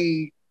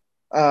only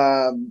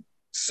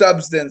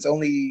substance,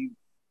 anti-gravity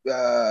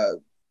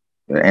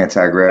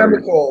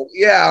chemical,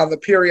 on the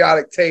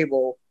periodic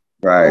table,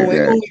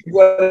 only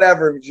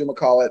whatever you might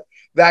call it,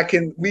 that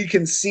we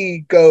can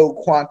see go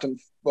quantum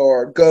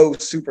or go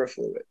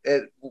superfluid.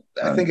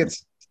 I think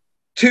it's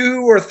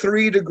 2 or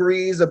 3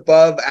 degrees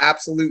above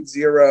absolute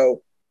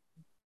zero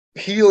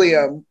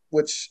helium,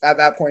 which at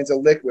that point is a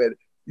liquid.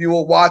 You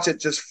will watch it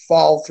just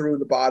fall through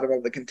the bottom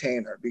of the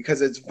container,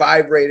 because it's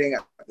vibrating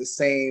at the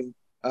same,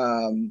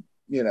 the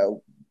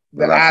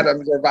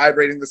atoms are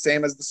vibrating the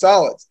same as the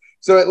solids.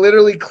 So it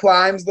literally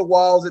climbs the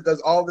walls. It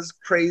does all this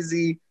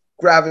crazy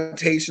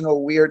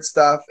gravitational weird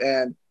stuff.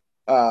 And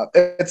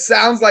it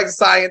sounds like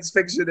science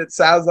fiction. It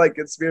sounds like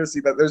conspiracy,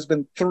 but there's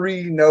been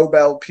 3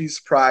 Nobel Peace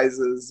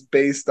Prizes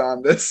based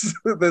on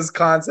this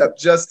concept,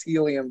 just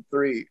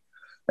helium-3.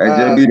 Hey,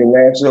 JB, the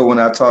last show when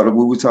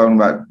we were talking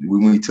about,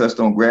 when we touched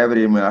on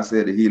gravity, I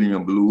said the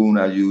helium balloon,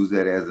 I use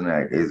that as an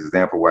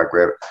example why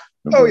gravity.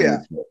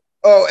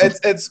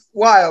 It's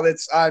wild.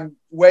 I'm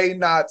way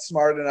not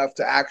smart enough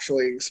to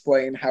actually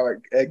explain how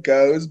it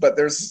goes, but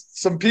there's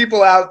some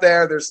people out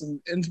there, there's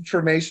some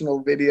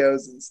informational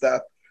videos and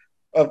stuff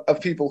of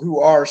people who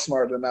are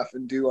smart enough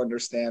and do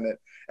understand it.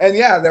 And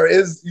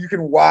you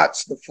can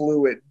watch the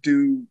fluid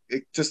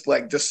just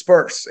like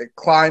disperse. It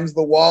climbs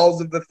the walls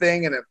of the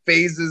thing, and it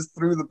phases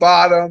through the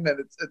bottom, and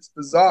it's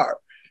bizarre.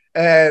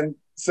 And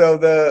so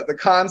the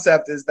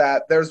concept is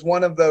that there's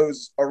one of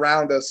those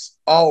around us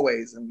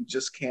always, and we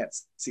just can't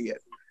see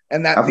it.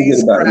 And that I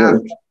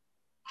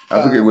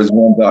forget which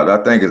one doctor,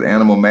 I think it's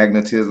animal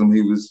magnetism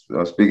he was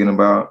speaking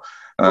about.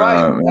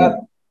 That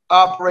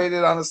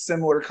operated on a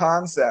similar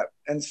concept.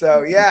 And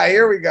so,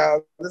 here we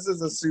go. This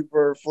is a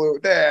super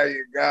fluid. There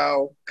you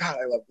go. God,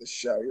 I love this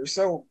show. You're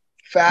so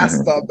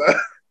fast on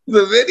the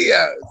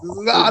videos. This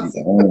is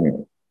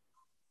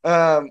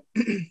awesome.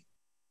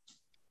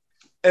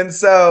 And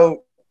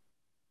so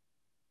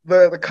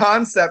the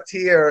concept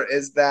here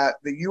is that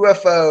the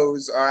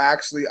UFOs are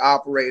actually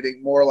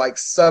operating more like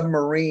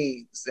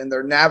submarines, and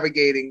they're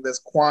navigating this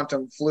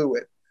quantum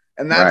fluid.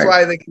 And that's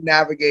why they can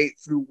navigate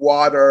through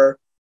water,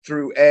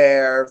 through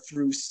air,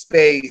 through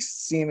space,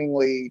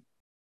 seemingly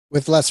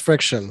with less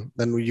friction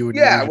than you would.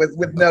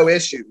 With no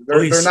issue.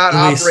 They're not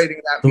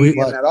operating that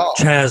medium at all.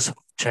 Chaz,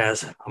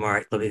 I'm all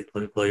right. Let me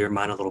blow your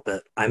mind a little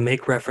bit. I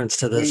make reference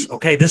to this.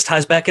 Okay, this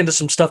ties back into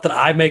some stuff that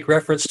I make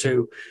reference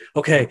to.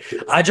 Okay,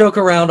 I joke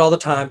around all the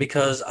time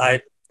because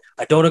I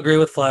don't agree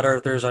with flat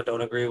earthers. I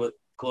don't agree with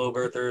globe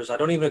earthers. I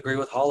don't even agree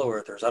with hollow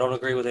earthers. I don't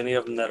agree with any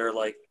of them that are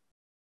like,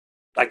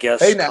 I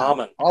guess,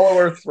 common. Hollow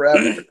earth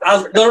forever.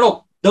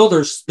 No.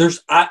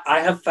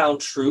 I have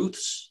found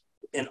truths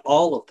in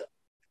all of them.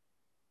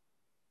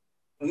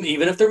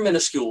 Even if they're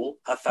minuscule,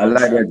 I've found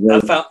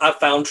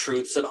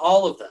truths in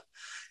all of them.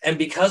 And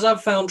because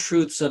I've found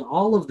truths in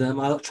all of them,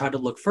 I'll try to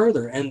look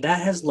further. And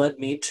that has led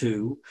me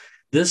to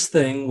this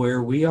thing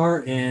where we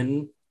are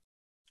in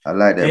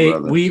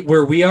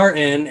where we are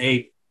in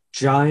a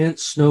giant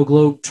snow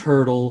globe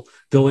turtle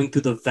going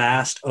through the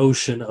vast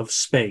ocean of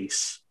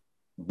space.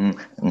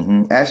 Mm-hmm.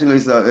 Mm-hmm. Actually,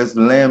 it's a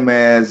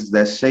landmass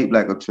that's shaped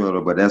like a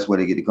turtle, but that's where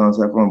they get the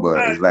concept from.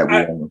 But it's like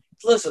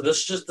listen,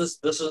 this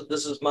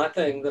is my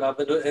thing that I've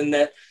been doing, and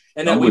that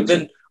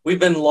we've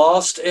been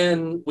lost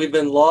in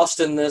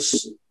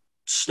this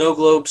snow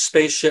globe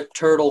spaceship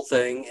turtle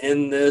thing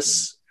in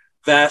this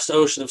vast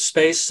ocean of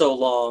space so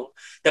long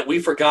that we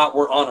forgot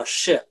we're on a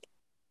ship.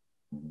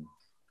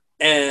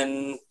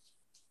 And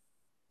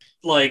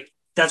like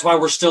that's why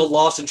we're still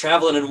lost and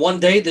traveling. And one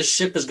day this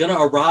ship is going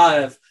to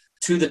arrive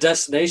to the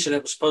destination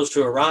it was supposed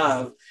to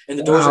arrive, and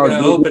the doors are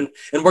going to open,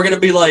 and we're going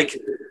to be like,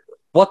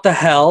 "What the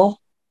hell?"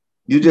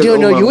 You just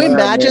you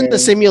imagine the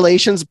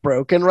simulation's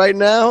broken right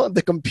now.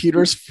 The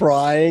computer's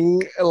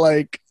frying.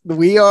 Like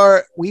we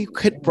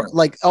could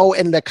like,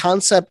 and the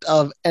concept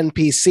of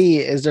NPC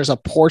is there's a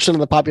portion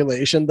of the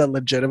population that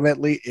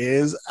legitimately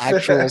is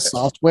actual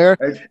software,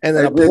 and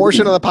then a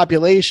portion of the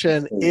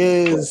population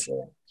is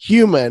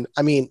human.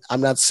 I mean,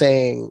 I'm not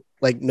saying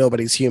like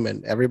nobody's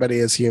human. Everybody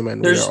is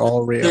human. We're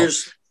all real.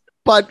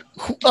 But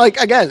like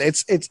again,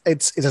 it's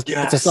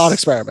a thought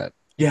experiment.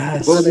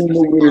 Yes. What was the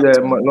movie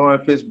that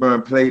Lauren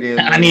Fishburne played in?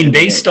 I mean,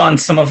 based on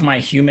some of my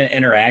human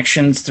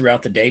interactions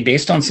throughout the day,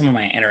 based on some of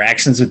my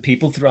interactions with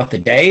people throughout the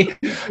day,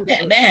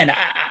 man,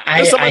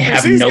 I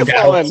have no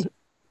doubt.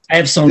 I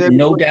have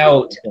no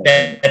doubt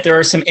that there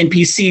are some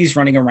NPCs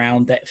running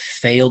around that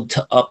failed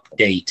to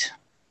update.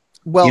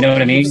 Well, you know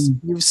what I mean?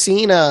 You've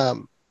seen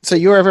so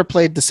you ever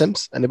played The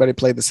Sims? Anybody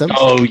played The Sims?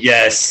 Oh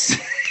yes.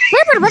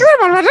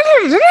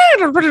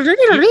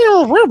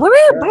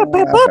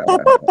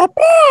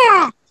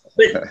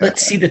 But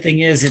see, the thing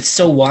is, it's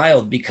so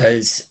wild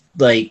because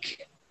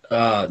like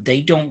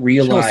they don't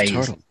realize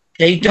that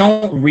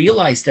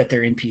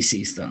they're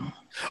NPCs though.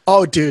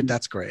 Oh, dude,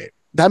 that's great.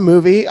 That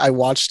movie, I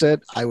watched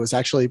it. I was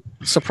actually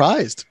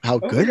surprised how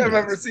good. I don't think I've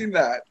ever seen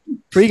that.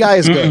 Free Guy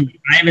is good.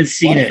 I haven't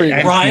seen it.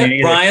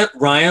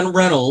 Ryan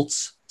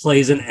Reynolds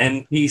plays an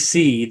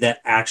NPC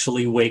that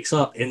actually wakes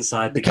up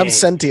inside the game. Becomes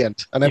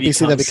sentient. An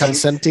NPC that becomes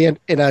sentient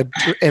in a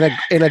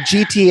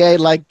GTA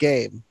like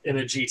game. In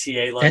a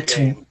GTA like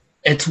game.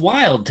 It's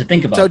wild to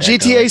think about. So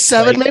GTA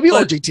 7 maybe,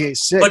 or GTA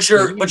 6. But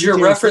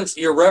your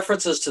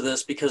references to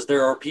this, because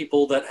there are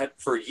people that had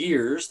for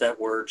years that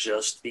were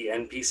just the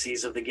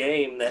NPCs of the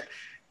game that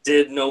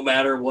did no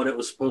matter what it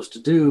was supposed to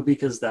do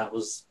because that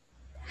was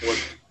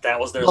their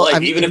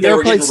life. Even if they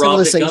were getting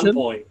robbed at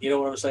gunpoint. You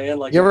know what I'm saying?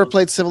 Like, you ever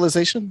played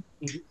Civilization?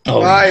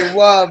 Oh, I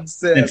love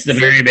Civ. Since the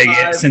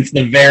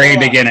very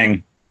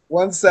beginning.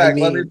 One sec,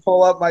 let me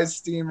pull up my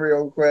Steam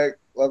real quick.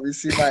 Let me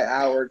see my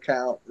hour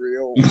count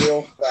real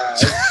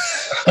fast.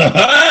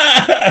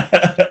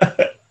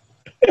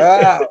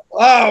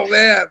 Oh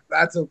man,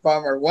 that's a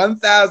bummer.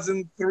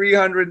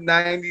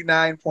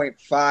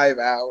 1,399.5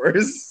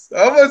 hours.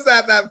 Almost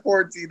at that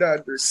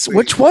 1,400. Please.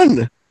 Which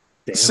one?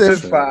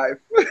 Civ 5.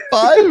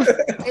 5?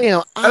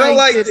 Damn, I don't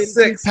like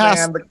 6,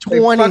 man. They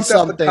fucked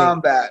up the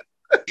combat.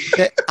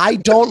 I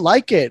don't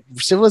like it.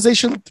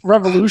 Civilization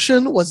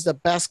Revolution was the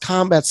best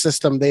combat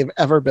system they've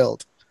ever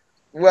built.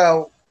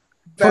 Well,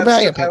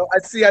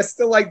 I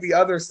still like the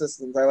other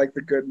systems. I like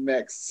the good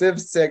mix. Civ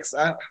 6,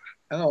 I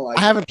don't like.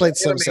 I haven't played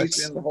Civ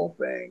 6. The whole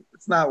thing,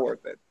 it's not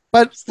worth it.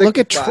 But look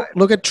at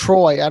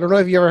Troy. I don't know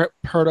if you ever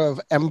heard of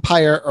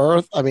Empire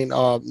Earth. I mean,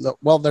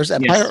 there's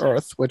Empire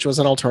Earth, which was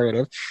an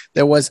alternative.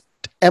 There was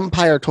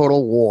Empire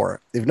Total War.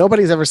 If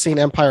nobody's ever seen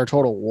Empire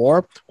Total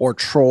War or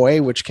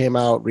Troy, which came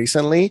out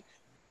recently,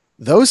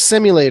 those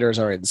simulators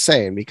are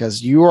insane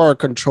because you are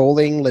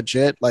controlling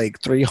legit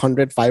like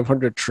 300,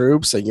 500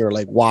 troops and you're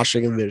like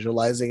watching and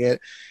visualizing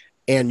it.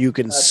 And you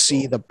can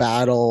see the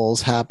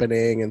battles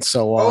happening and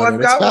so on. Oh,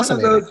 I've got one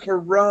of those for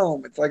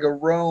Rome. It's like a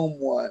Rome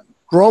one.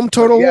 Rome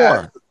Total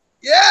War.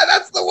 Yeah,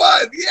 that's the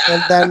one.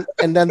 Yeah.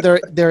 And then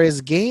there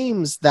is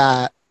games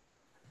that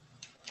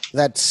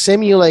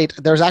simulate.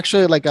 There's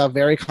actually like a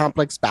very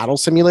complex battle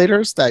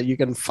simulators that you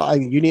can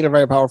find. You need a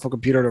very powerful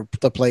computer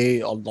to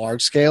play on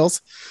large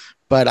scales.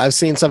 But I've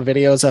seen some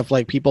videos of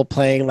like people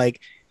playing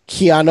like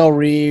Keanu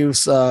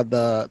Reeves,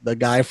 the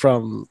guy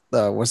from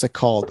what's it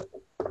called?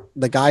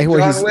 The guy who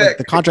he's like,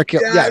 the contract kill.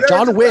 Yeah,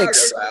 John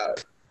Wicks.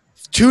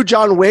 2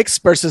 John Wicks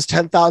versus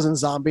 10,000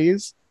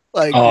 zombies.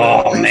 Like,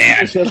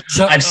 man,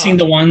 I've seen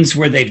the ones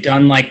where they've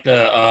done like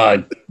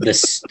the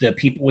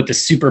people with the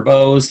super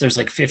bows. There's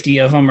like 50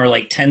 of them, or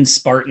like 10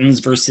 Spartans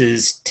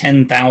versus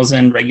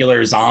 10,000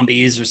 regular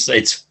zombies.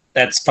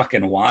 That's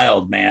fucking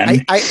wild,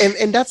 man.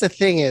 And that's the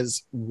thing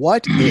is,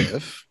 what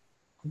if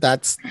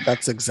that's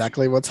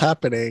exactly what's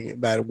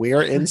happening? That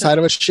we're inside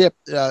of a ship.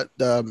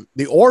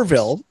 The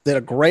Orville did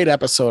a great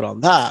episode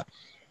on that,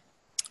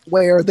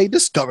 where they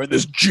discover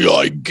this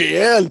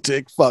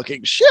gigantic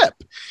fucking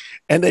ship,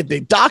 and they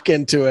dock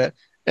into it,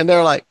 and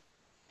they're like,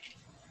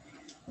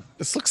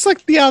 "This looks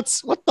like the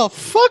outs. What the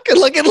fuck?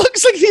 Like it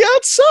looks like the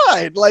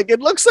outside. Like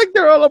it looks like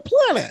they're on a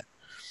planet."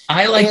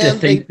 I like to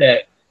think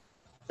that.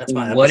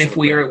 What if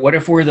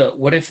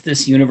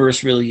this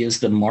universe really is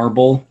the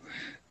marble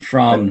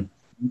from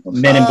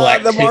Men in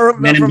Black?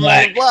 Men in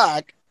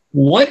Black.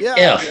 What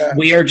if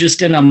we are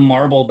just in a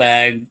marble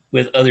bag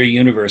with other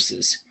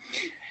universes?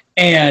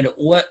 And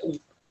what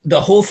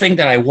the whole thing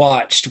that I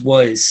watched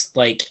was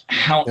like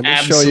how. Let me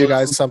show you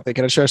guys something.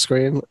 Can I share a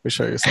screen? Let me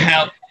show you something.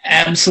 How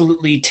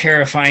absolutely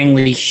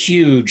terrifyingly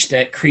huge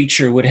that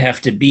creature would have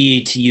to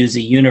be to use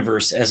a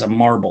universe as a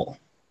marble.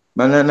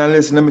 Now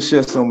listen, let me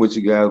share something with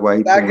you guys.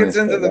 That gets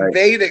into the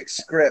Vedic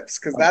scripts,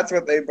 because that's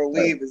what they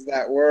believe is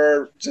that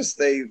we're just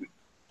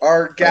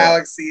our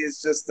galaxy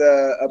is just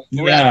a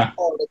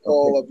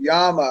particle of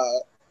Yama,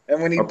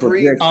 And when he A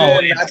breathes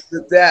projection. in, that's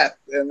the death.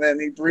 And then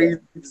he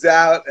breathes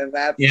out, and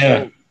that's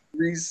the On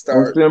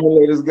restart.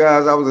 simulators,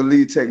 guys, I was a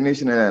lead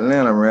technician in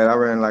Atlanta, man. I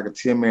ran like a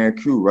 10-man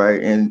crew,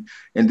 right? And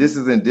this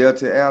is in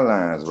Delta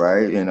Airlines,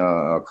 right? In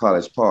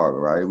College Park,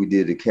 right? We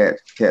did the Cat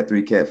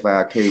 3, Cat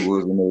 5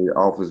 cables in the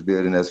office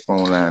building, that's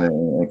phone line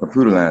and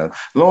computer line.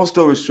 Long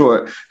story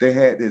short, they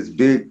had this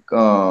big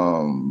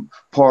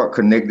park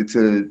connected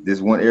to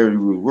this one area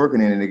we were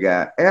working in, and they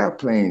got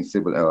pilot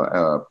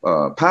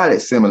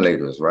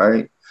simulators,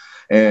 right?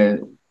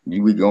 And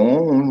we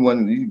go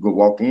on, you go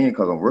walk in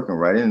because I'm working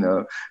right in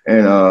there.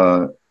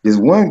 And this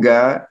one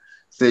guy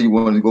said, "You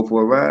wanted to go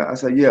for a ride?" I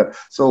said, "Yeah."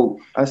 So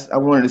I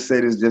wanted to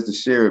say this just to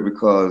share it,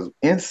 because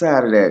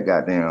inside of that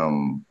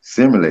goddamn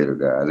simulator,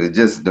 guys, it's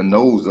just the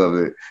nose of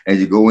it. And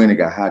you go in, it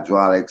got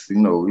hydraulics,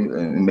 you know,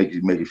 and make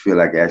you feel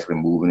like you're actually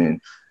moving.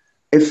 And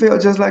it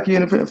felt just like you're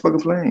in a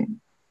fucking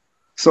plane.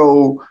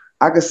 So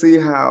I can see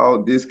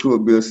how this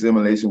could be a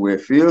simulation where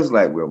it feels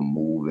like we're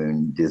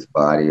moving this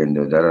body and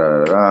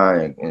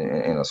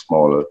in a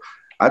smaller.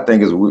 I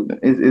think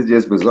it's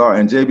just bizarre.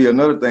 And JB,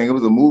 another thing, it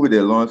was a movie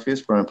that Lawrence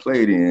Fishburne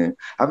played in.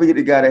 I forget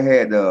the guy that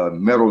had the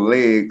metal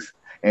legs.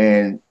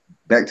 And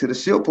back to the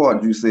ship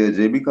part you said,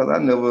 JB,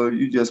 because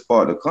you just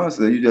sparked the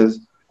concept.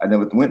 I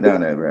never went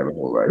down that rabbit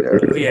hole right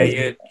there.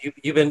 Yeah,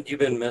 you've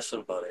been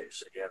missing, buddy.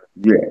 So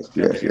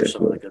Yes.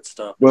 some of the good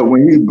stuff. But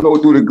when he go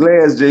through the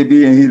glass,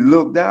 JB, and he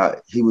looked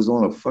out, he was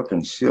on a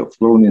fucking ship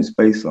floating in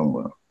space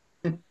somewhere.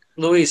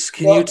 Luis,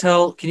 can you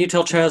tell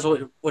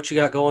Chaz what you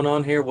got going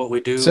on here? What we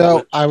do?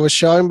 So I was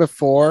showing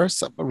before,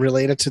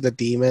 related to the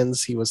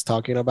demons he was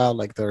talking about,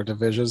 like their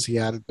divisions he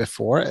had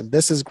before, and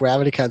this is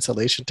gravity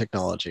cancellation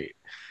technology.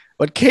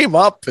 What came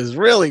up is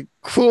really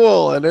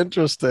cool and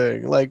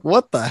interesting. Like,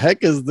 what the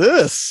heck is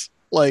this?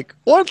 Like,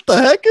 what the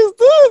heck is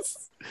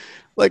this?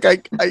 Like,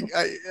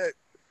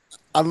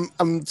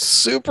 I'm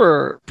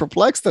super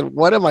perplexed at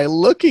what am I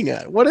looking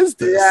at? What is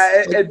this?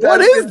 Yeah, like, it does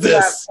what is get to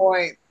this? that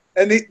point.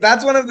 And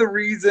that's one of the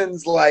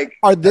reasons, like,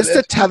 are this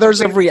the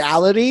tethers of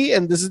reality?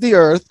 And this is the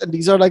Earth, and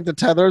these are like the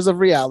tethers of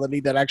reality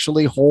that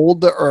actually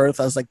hold the Earth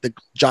as like the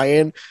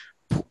giant,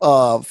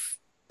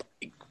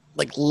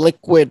 like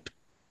liquid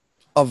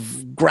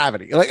of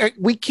gravity. Like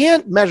we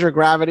can't measure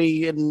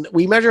gravity, and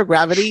we measure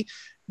gravity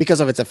because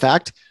of its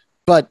effect,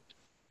 but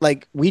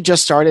like we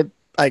just started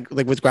like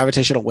with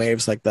gravitational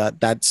waves, like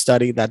that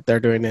study that they're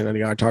doing in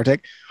the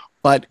Antarctic.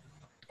 But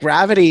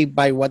gravity,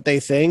 by what they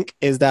think,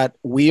 is that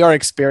we are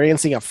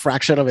experiencing a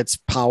fraction of its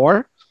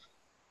power,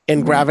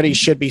 and gravity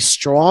should be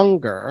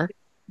stronger,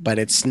 but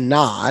it's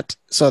not.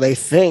 So they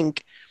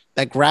think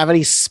that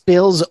gravity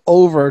spills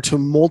over to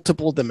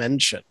multiple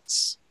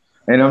dimensions.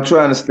 And I'm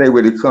trying to stay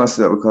with the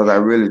concept because I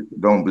really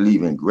don't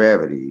believe in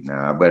gravity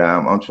now. But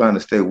I'm trying to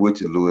stay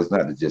with you, Louis,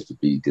 not to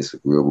be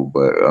disagreeable,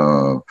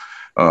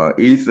 but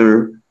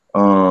ether.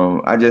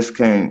 I just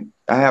can't.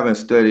 I haven't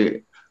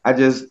studied. I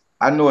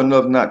know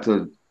enough not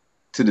to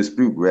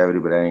dispute gravity,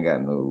 but I ain't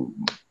got no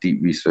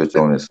deep research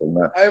on it.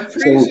 So I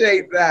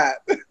appreciate that,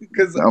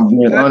 because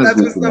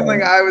that's what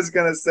something I was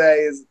gonna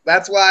say is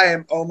that's why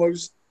I'm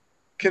almost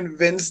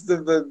convinced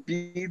of the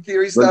B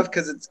theory stuff,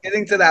 because it's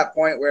getting to that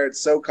point where it's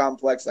so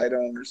complex I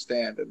don't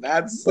understand, and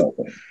that's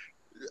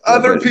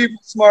other people,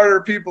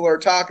 smarter people, are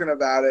talking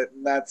about it,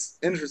 and that's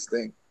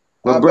interesting.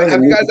 But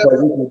have you guys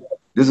ever?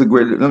 This is a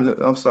great.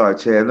 I'm sorry,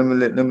 Chad. Let me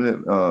let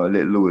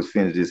Louis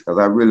finish this, because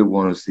I really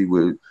want to see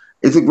what.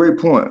 It's a great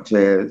point,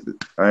 Chad.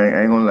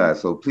 I ain't gonna lie.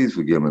 So please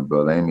forgive me,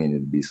 brother. I ain't mean it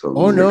to be so.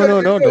 Oh, no,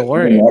 don't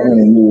worry.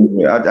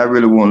 I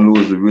really want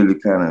Louis to really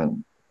kind of.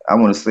 I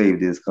want to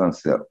save this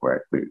concept right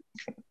quick.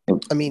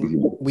 I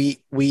mean, we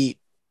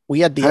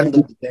at the end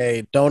of the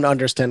day don't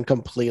understand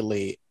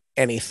completely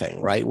anything,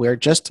 right? We are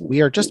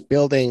just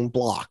building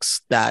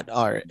blocks that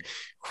are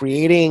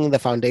creating the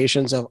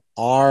foundations of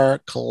our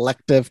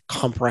collective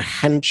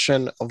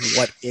comprehension of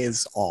what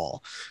is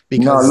all.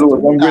 Because no,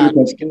 Louis, I'm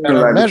really concerned,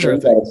 like, measure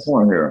things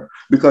here,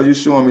 because you're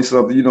showing me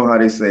something. You know how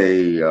they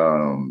say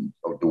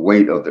the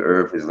weight of the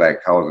Earth is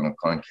like causing a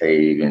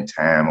concave in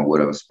time or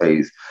whatever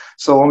space.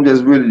 So I'm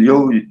just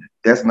really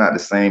that's not the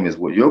same as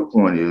what your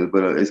point is,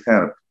 but it's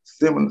kind of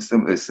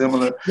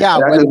similar. Yeah,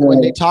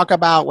 when they talk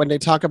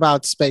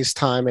about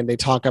space-time, and they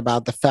talk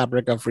about the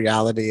fabric of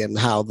reality, and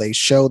how they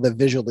show the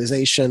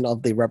visualization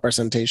of the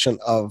representation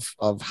of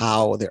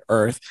how the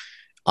Earth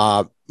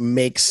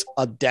makes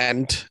a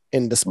dent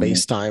in the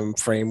space-time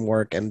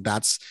framework, and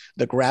that's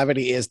the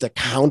gravity is the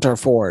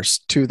counterforce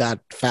to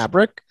that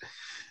fabric.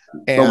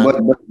 And but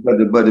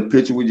the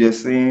picture we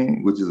just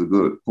seen, which is a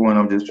good point,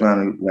 I'm just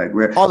trying to like.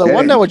 The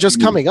one that was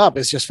just coming up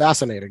is just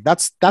fascinating.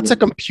 That's a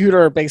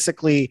computer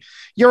basically.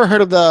 You ever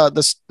heard of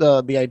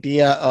the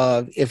idea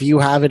of if you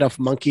have enough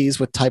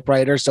monkeys with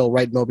typewriters, they'll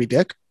write Moby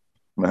Dick?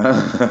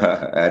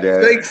 I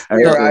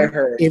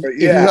heard.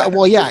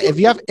 If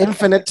you have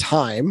infinite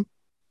time,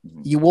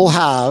 you will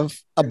have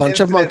a bunch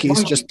of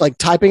monkeys just like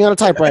typing on a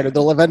typewriter.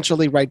 They'll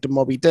eventually write the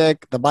Moby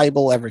Dick, the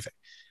Bible, everything.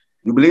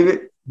 You believe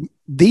it?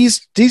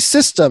 These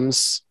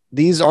systems,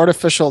 these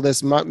artificial,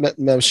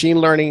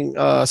 machine learning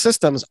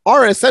systems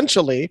are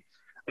essentially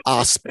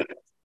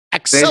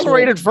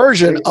accelerated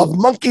version of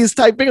monkeys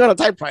typing on a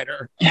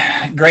typewriter.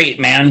 Great,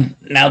 man.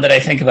 Now that I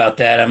think about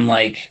that, I'm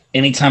like,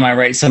 anytime I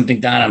write something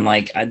down, I'm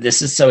like,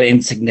 this is so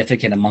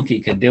insignificant. A monkey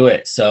could do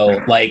it.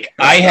 So, like,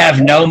 I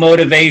have no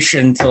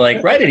motivation to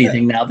like write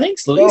anything now.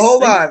 Thanks, Luis. Well,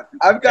 hold on.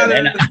 I've got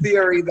a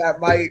theory that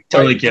might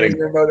Totally bring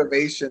your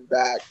motivation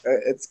back.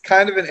 It's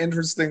kind of an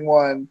interesting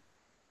one.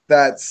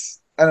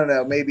 That's, I don't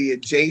know, maybe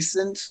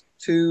adjacent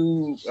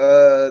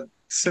to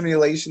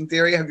simulation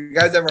theory. Have you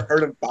guys ever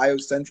heard of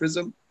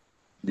biocentrism?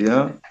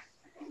 Yeah.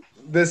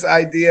 This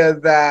idea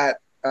that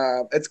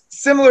it's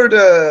similar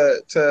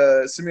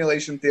to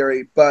simulation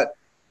theory, but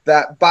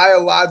that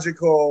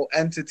biological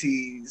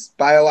entities,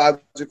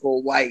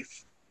 biological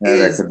life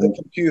is the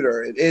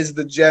computer. It is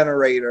the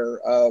generator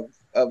of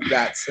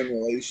that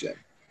simulation.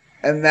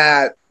 And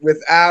that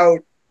without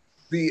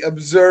the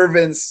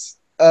observance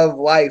of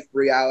life,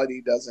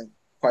 reality doesn't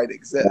quite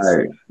exist.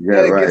 Right.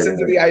 Yeah, and it gets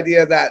into the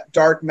idea that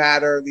dark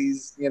matter,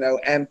 these,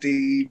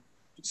 empty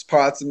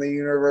spots in the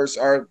universe,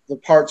 are the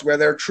parts where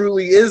there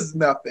truly is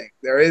nothing.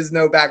 There is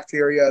no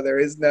bacteria. There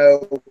is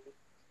no,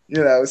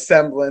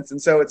 semblance.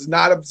 And so it's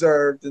not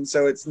observed. And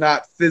so it's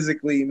not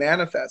physically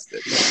manifested.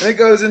 And it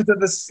goes into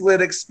the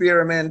slit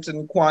experiment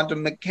and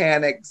quantum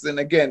mechanics. And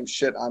again,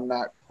 shit, I'm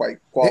not quite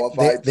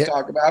qualified to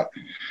talk about.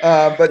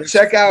 But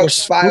check out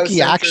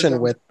spooky action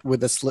with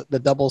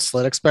the double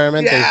slit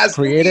experiment. Yeah, they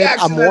created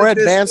a more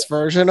advanced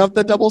version of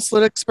the double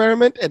slit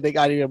experiment, and they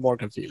got even more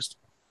confused.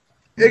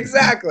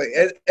 Exactly.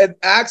 And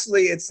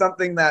actually, it's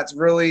something that's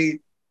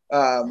really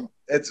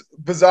it's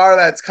bizarre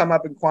that it's come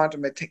up in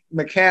quantum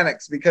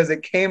mechanics, because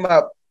it came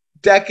up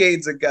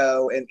decades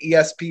ago in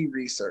ESP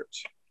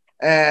research.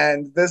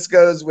 And this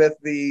goes with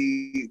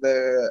the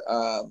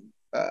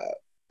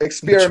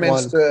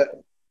experiments to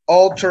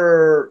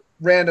alter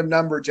random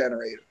number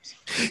generators.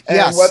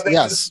 And what they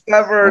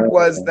discovered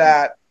was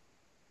that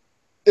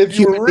if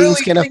you human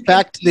beings can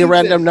affect the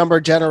random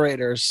number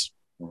generators.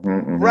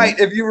 Right.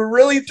 If you were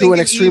really thinking to an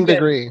extreme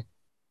degree.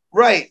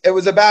 Right. It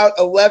was about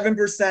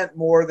 11%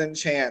 more than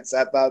chance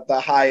at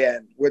the high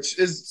end, which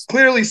is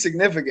clearly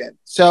significant.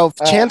 So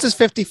chance is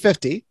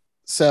 50-50.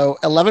 So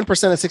 11%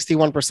 is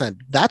 61%.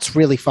 That's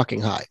really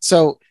fucking high.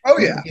 So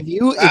if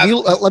you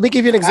let me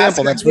give you an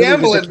example. That's really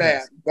gambling,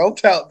 man. Don't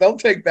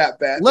take that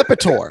bet.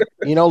 Lipitor.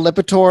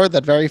 Lipitor,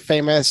 that very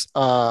famous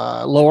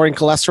lowering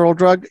cholesterol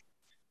drug.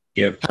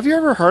 Yep. Have you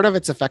ever heard of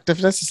its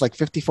effectiveness? It's like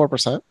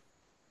 54%.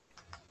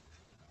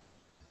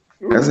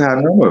 That's how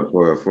I know it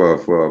for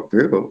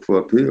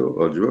a pill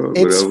or drug.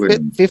 It's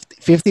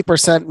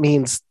 50%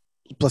 means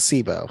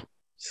placebo.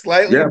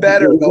 Slightly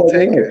better, they'll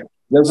take it.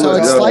 So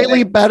it's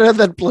slightly better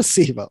than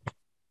placebo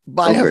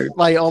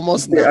by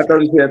almost nothing. I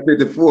thought you said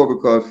 54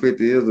 because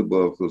 50 is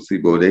above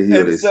placebo. They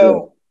hear this.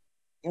 So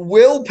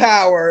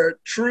willpower,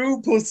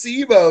 true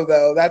placebo,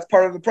 though, that's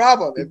part of the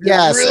problem. If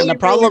and the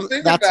problem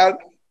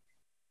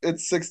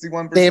it's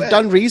 61%. They've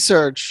done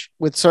research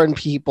with certain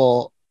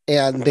people,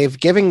 and they've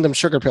given them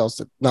sugar pills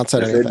to not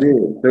said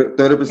anything.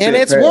 30%, and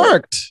it's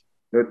worked.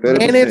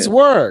 30%. And it's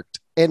worked.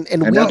 And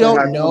we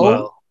don't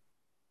know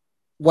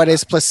what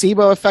is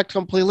placebo effect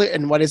completely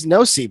and what is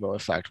nocebo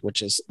effect,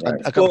 which is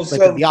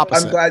the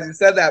opposite. I'm glad you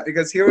said that,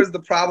 because here was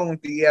the problem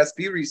with the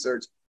ESP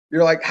research.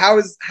 You're like,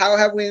 how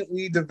have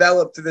we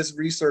developed this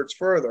research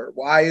further?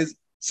 Why is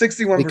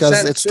 61%?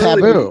 Because it's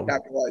taboo.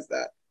 Capitalize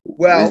that.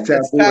 Well,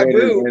 it's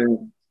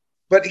taboo.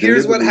 But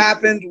here's what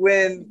happened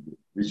when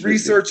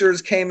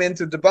researchers came in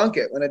to debunk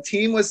it. When a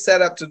team was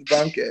set up to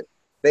debunk it,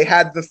 they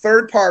had the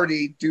third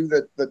party do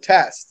the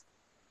test,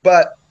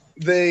 but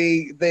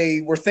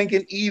they were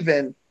thinking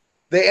even.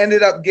 They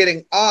ended up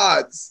getting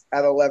odds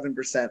at 11%.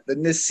 The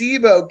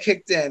nocebo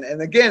kicked in.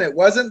 And again, it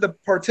wasn't the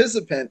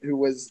participant who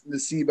was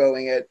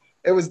noceboing it.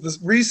 It was the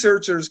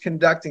researchers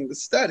conducting the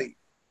study.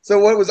 So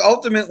what was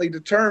ultimately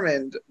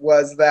determined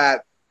was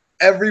that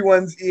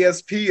everyone's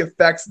ESP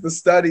affects the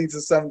study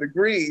to some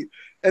degree.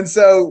 And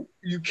so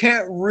you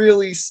can't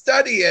really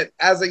study it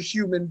as a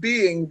human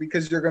being,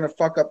 because you're going to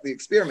fuck up the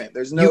experiment.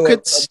 There's no. You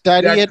could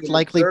study it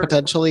likely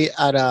potentially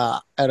at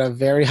a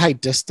very high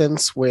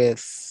distance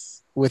with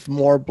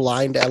more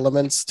blind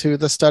elements to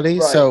the study.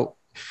 Right. So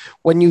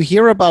when you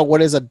hear about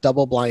what is a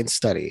double blind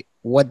study,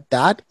 what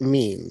that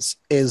means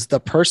is the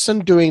person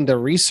doing the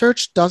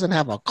research doesn't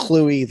have a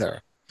clue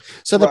either.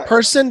 So the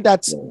person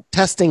that's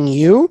testing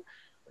you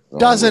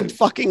doesn't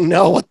fucking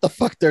know what the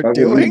fuck they're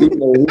doing.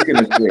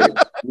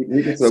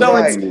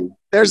 So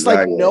there's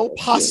like no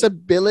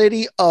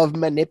possibility of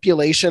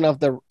manipulation of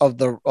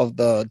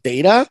the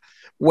data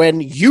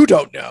when you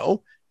don't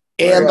know.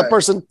 And the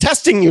person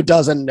testing you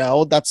doesn't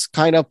know. That's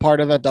kind of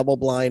part of a double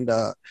blind.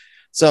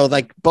 So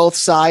like both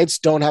sides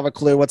don't have a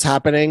clue what's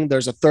happening.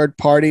 There's a third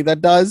party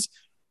that does.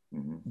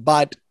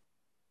 But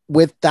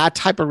with that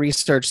type of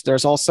research,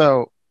 there's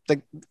also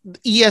the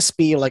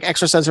ESP, like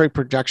extrasensory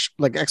projection,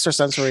 like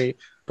extrasensory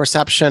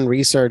perception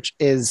research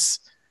is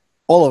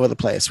all over the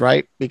place,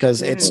 right?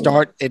 Because it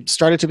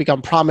started to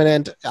become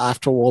prominent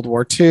after World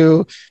War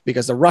II,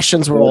 because the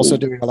Russians were also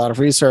doing a lot of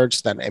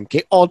research. Then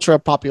MK Ultra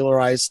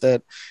popularized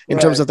it in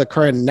terms of the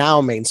current now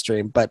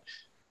mainstream. But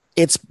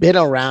it's been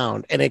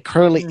around and it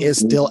currently is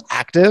still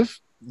active.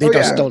 They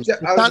just don't.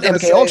 It's not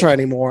MK Ultra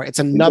anymore. It's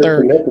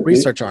another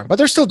research arm, but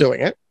they're still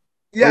doing it.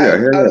 Yeah,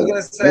 I was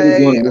gonna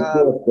say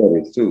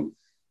too.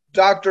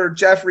 Dr.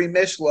 Jeffrey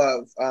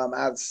Mishlove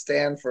out of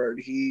Stanford.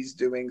 He's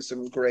doing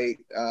some great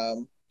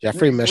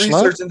Jeffrey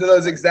Mishlove research into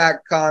those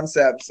exact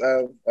concepts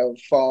of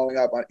following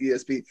up on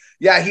ESP.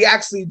 Yeah, he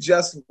actually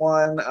just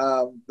won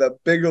the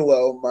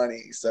Bigelow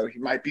money, so he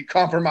might be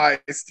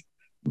compromised.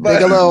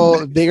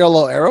 Bigelow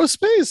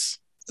Aerospace.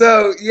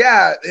 So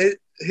yeah,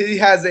 he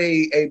has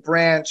a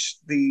branch,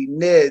 the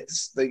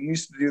NIDS, that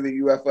used to do the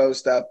UFO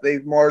stuff.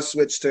 They've more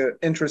switched to,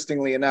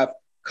 interestingly enough,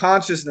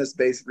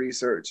 consciousness-based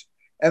research.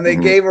 And they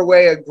gave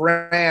away a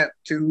grant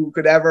to who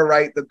could ever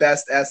write the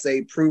best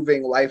essay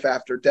proving life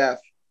after death.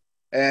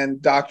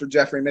 And Dr.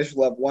 Jeffrey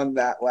Mishlove won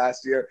that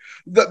last year.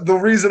 The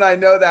reason I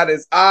know that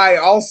is I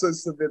also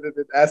submitted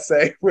an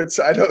essay, which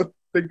I don't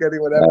think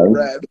anyone ever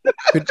read.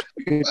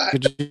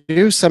 Could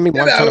you send me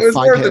more? It was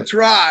worth a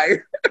try.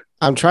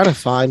 I'm trying to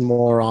find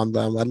more on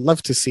them. I'd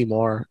love to see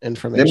more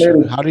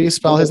information. How do you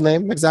spell his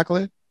name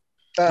exactly?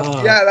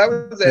 Yeah, that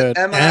was it.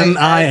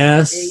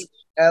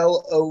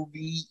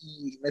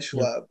 MISHLOVE.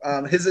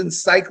 Mishlove. His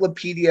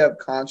Encyclopedia of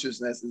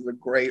Consciousness is a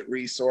great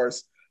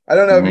resource. I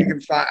don't know if you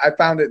can find. I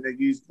found it in a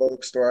used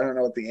bookstore. I don't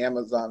know what the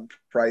Amazon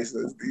price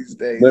is these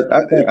days. But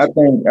I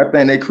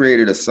think they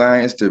created a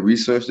science to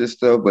research this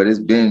stuff. But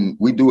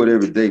we do it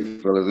every day,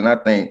 fellas. And I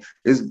think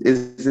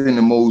it's in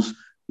the most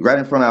right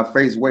in front of our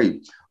face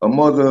way. A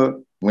mother,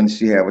 when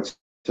she have a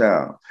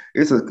child,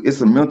 it's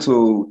a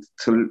mental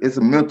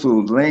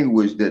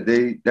language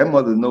that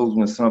mother knows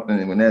when something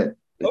and when that.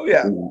 Oh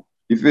yeah.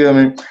 You feel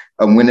me?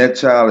 When that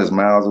child is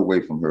miles away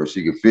from her,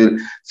 she can feel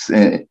it.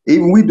 And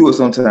even we do it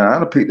sometimes.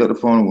 I picked up the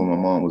phone when my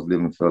mom was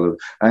living, fellas.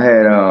 I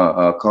had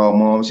called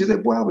mom. She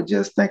said, "Boy, I was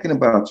just thinking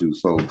about you."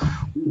 So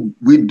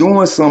we're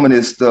doing some of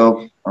this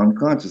stuff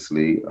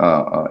unconsciously.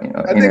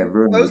 I think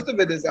most of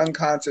it is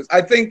unconscious.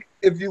 I think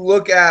if you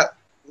look at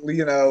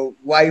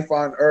life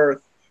on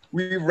Earth,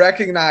 we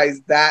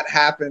recognize that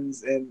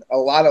happens in a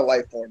lot of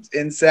life forms.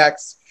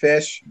 Insects,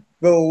 fish,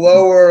 the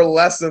lower,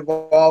 less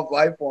evolved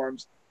life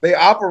forms. They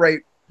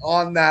operate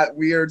on that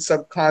weird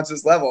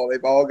subconscious level.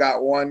 They've all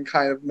got one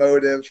kind of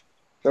motive.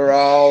 They're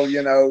all,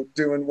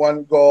 doing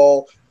one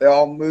goal. They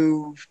all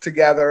move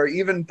together.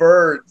 Even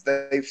birds,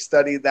 they've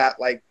studied that,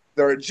 like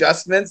their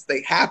adjustments,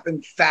 they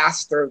happen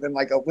faster than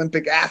like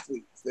Olympic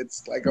athletes.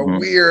 It's like a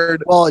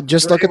weird. Well,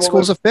 just look at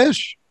schools of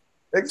fish.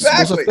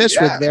 Exactly. Schools of fish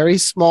with very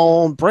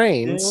small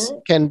brains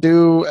can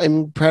do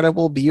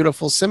incredible,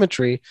 beautiful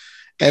symmetry.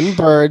 And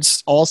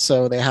birds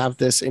also, they have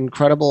this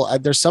incredible,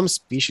 there's some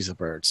species of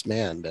birds,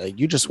 man,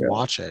 you just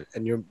watch it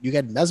and you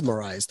get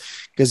mesmerized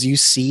because you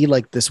see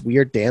like this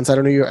weird dance. I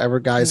don't know if you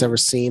guys ever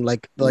seen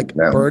like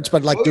birds,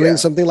 but like doing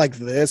something like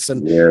this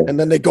and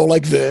then they go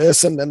like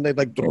this and then they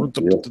like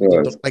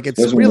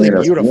it's really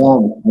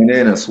beautiful. When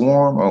they're in a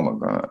swarm, oh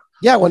my God.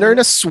 Yeah, when they're in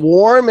a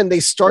swarm and they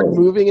start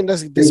moving into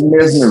this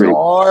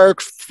bizarre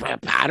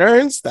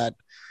patterns that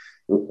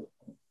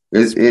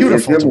it's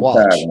beautiful to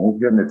watch.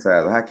 It's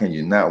hypnotizing. How can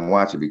you not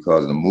watch it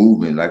because of the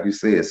movement, like you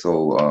said?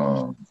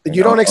 So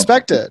you don't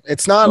expect it.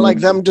 It's not like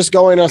them just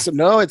going us.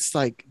 No, it's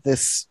like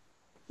this.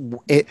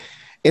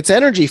 It's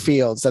energy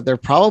fields that they're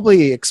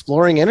probably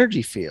exploring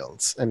energy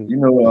fields, and we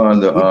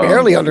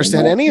barely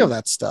understand any of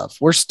that stuff.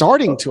 We're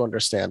starting to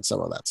understand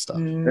some of that stuff.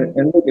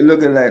 And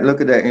look at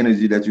that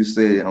energy that you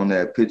say on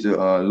that picture,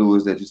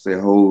 Lewis, that you say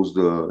holds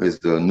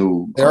the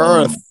new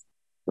Earth.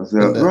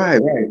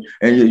 Right.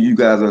 And you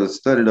guys are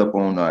studied up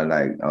on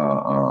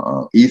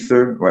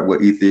ether, right?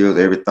 What ether is.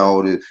 Every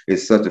thought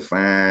is such a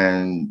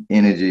fine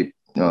energy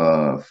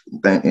thing,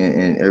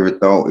 and every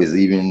thought is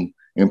even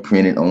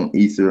imprinted on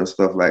ether and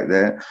stuff like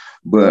that.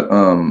 But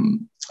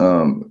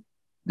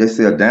they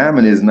say a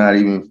diamond is not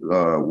even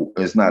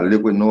it's not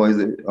liquid nor is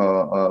it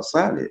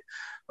solid.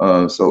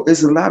 So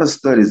it's a lot of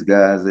studies,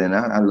 guys, and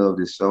I love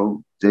this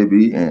show.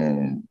 JB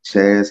and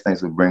Chaz,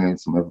 thanks for bringing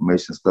some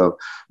information stuff.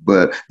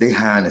 But they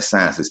high in the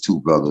sciences too,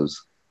 brothers.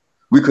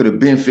 We could have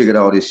been figured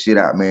all this shit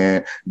out,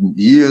 man,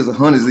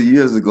 hundreds of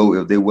years ago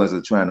if they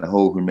wasn't trying to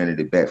hold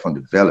humanity back from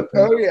developing.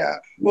 Oh yeah.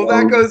 Well,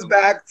 that goes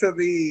back to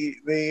the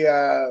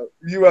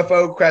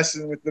UFO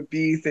question with the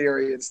bee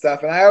theory and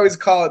stuff. And I always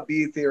call it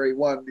bee theory,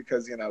 one,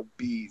 because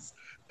bees,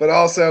 but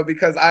also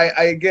because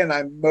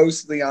I'm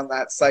mostly on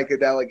that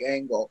psychedelic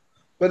angle.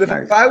 But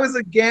if I was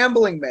a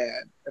gambling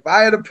man, if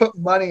I had to put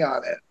money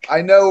on it,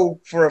 I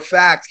know for a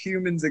fact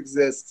humans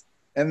exist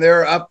and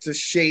they're up to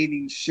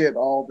shady shit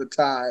all the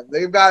time.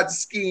 They've got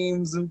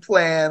schemes and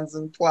plans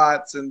and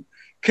plots and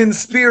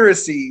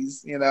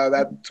conspiracies.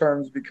 That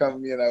term's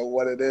become,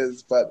 what it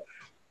is, but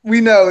we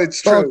know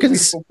it's true.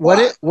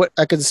 What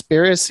a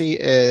conspiracy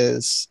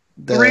is?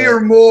 Three or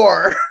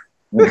more.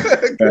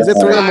 Is it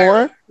three or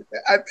more?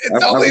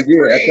 It's only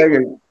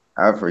three.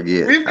 I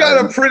forget. We've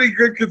got a pretty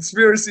good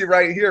conspiracy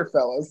right here,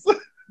 fellas.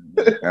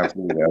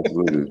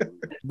 Absolutely.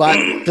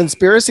 But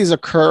conspiracies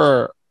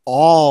occur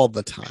all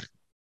the time.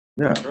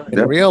 Yeah.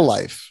 In real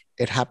life,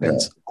 it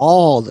happens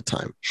all the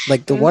time.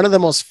 Like one of the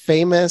most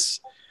famous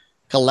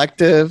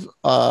collective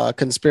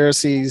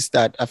conspiracies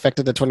that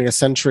affected the 20th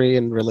century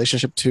in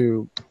relationship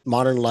to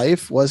modern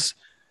life was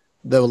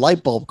the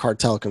light bulb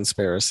cartel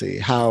conspiracy.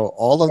 How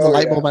all of the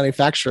light bulb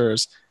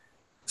manufacturers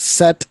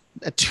set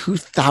a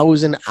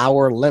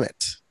 2,000-hour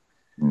limit.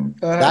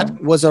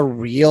 That was a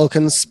real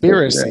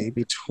conspiracy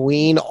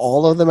between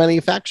all of the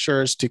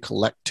manufacturers to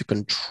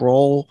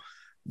control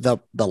the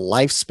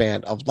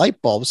lifespan of light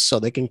bulbs so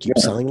they can keep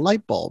selling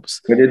light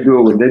bulbs. But they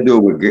do it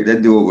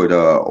with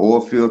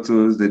oil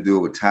filters. They do it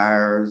with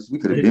tires. We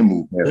could have been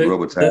moved past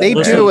rubber tires. They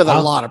do it with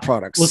a lot of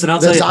products. Listen, I'll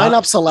tell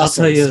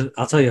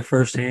you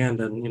firsthand,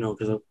 and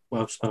because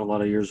I've spent a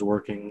lot of years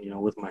working,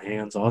 with my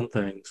hands on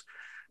things.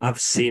 I've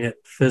seen it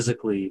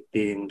physically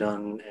being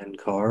done in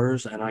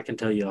cars, and I can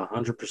tell you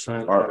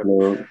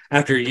 100%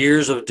 after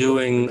years of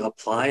doing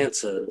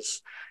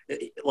appliances,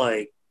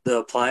 like the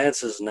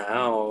appliances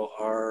now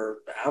are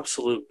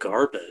absolute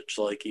garbage.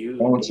 Like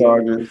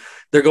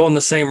they're going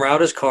the same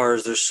route as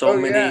cars. There's so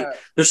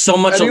there's so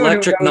much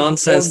electric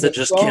nonsense that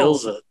just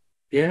kills it.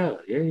 Yeah.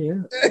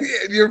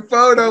 Your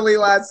phone only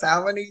lasts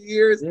how many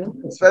years? Yeah.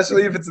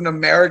 Especially if it's an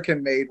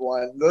American-made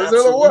one. Those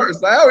are the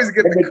worst. I always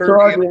get the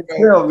Korean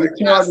phone.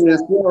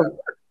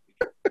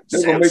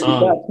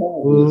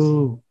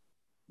 Samsung.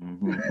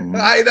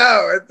 I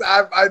know.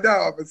 I know.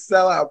 I'm a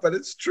sellout, but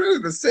it's true.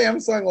 The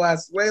Samsung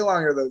lasts way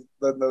longer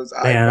than those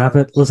iPhones. Man,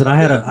 I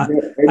had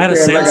a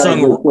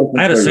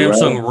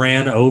Samsung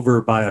ran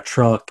over by a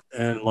truck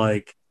and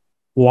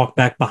walked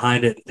back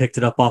behind it and picked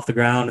it up off the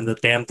ground, and the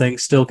damn thing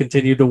still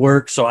continued to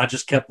work. So I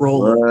just kept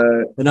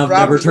rolling, and I've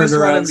never turned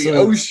around in the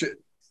ocean.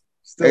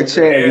 Hey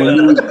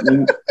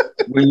Chad,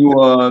 when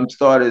you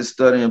started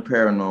studying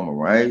paranormal,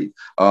 right?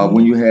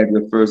 When you had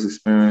your first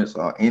experience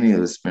or any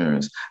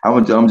experience,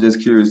 I'm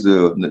just curious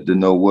to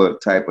know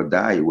what type of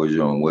diet was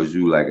you on. Was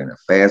you like in a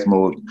fast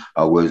mode,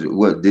 or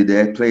what did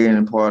that play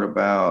any part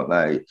about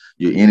like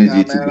your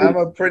energy? Man, I'm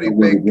a pretty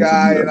big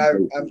guy,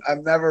 and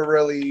I'm never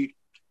really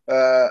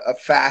a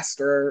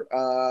faster.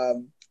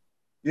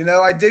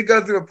 I did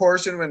go through a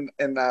portion when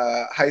in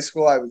high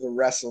school I was a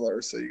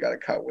wrestler, so you got to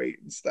cut weight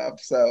and stuff.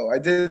 So I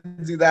did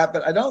do that,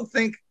 but I don't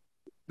think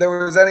there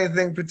was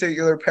anything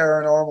particular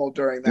paranormal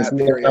during that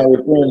period. I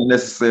wasn't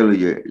necessarily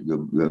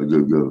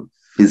your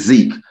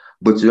physique,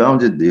 but your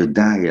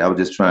diet. I was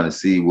just trying to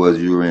see,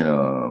 was you in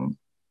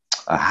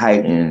a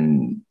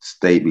heightened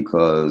state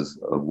because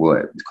of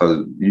what?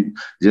 Because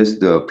just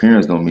the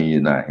appearance don't mean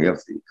you're not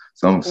healthy.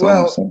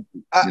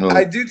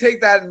 I do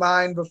take that in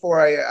mind before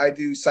I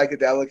do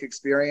psychedelic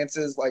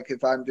experiences. Like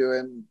if I'm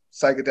doing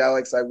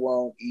psychedelics, I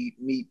won't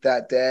eat meat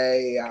that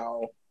day. I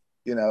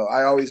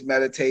always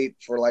meditate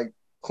for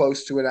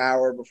close to an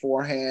hour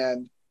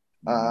beforehand.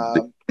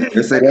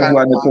 They say that's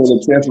why Nikola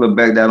Tesla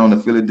backed out on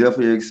the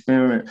Philadelphia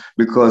experiment,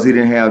 because he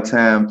didn't have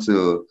time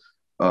to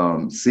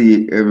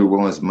see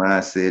everyone's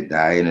mindset,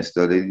 diet, and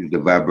study the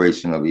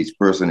vibration of each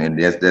person.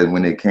 And that's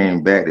when they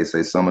came back, they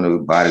say some of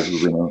those bodies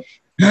was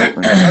I've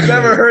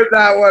never heard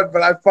that one,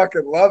 but I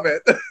fucking love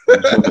it.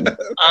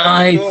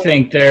 I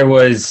think there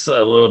was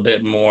a little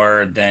bit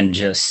more than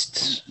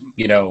just,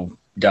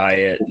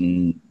 diet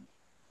and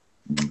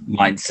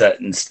mindset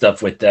and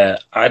stuff with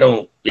that.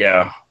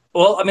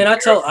 Well, I mean, I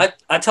tell a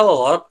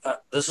lot of,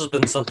 this has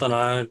been something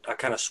I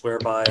kind of swear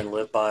by and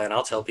live by, and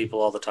I'll tell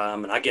people all the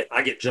time, and I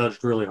get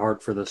judged really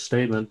hard for this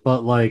statement,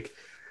 but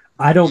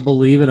I don't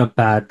believe in a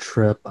bad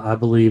trip. I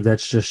believe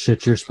that's just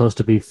shit you're supposed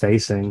to be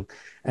facing.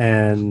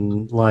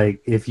 And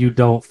if you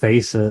don't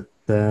face it,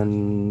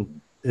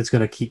 then it's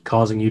going to keep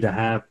causing you to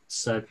have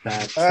said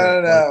bad trip. I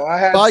don't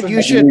know. But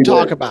you should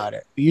talk about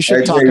it. You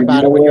should talk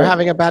about it. When you're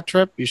having a bad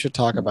trip, you should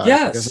talk about it.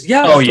 Yes.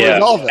 Oh, yeah.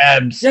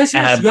 Yes, you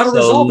got to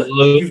resolve it.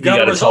 You've got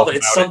to resolve it.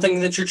 It's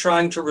something that you're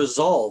trying to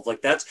resolve.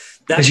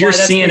 That's because you're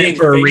seeing it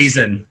for a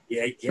reason.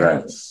 Yeah,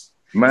 yes.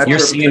 You're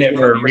seeing it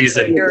for a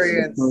reason.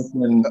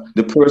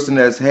 The person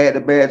that's had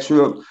a bad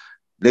trip,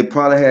 they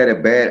probably had a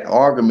bad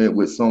argument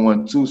with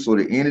someone too, so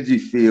the energy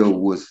field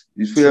was,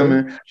 you feel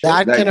me?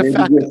 That can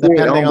affect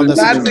depending on the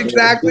situation. That's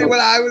exactly what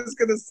I was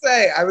going to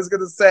say. I was going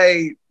to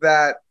say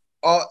that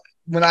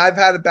when I've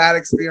had bad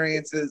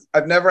experiences,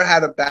 I've never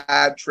had a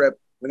bad trip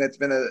when it's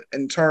been an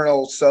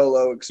internal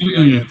solo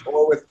experience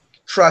or with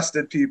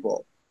trusted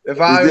people. If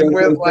I'm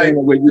with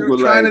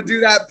trying to do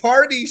that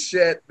party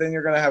shit, then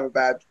you're going to have a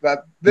bad,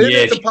 then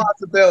it's a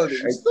possibility.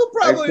 You still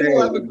probably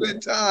will have a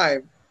good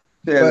time.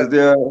 Yeah,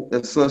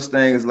 there's such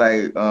things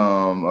like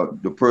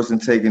the person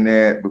taking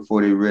that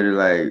before they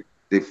ready,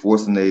 they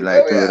forcing they're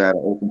it out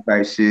of open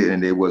type shit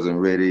and they wasn't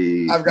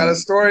ready. I've got a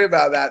story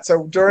about that.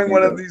 So during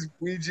one of these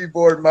Ouija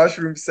board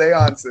mushroom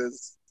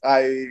seances,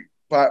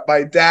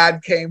 my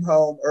dad came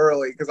home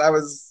early because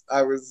this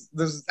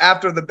was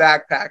after the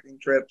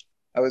backpacking trip.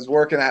 I was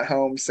working at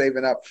home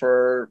saving up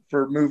for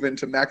moving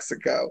to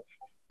Mexico,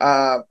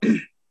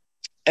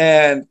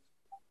 and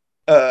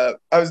I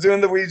was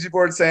doing the Ouija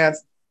board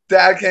seance.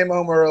 Dad came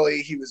home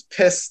early. He was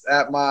pissed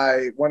at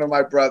one of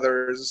my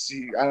brothers.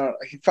 He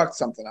fucked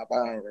something up. I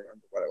don't remember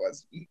what it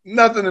was.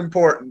 Nothing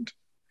important,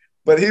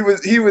 but he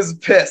was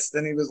pissed,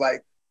 and he was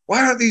like,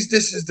 why aren't these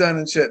dishes done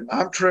and shit? And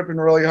I'm tripping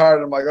really hard.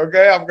 I'm like,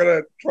 okay, I'm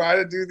gonna try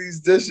to do these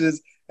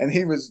dishes. And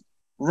he was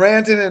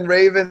ranting and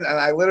raving, and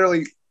I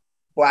literally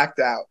blacked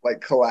out,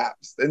 like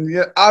collapsed.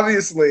 And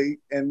obviously,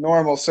 in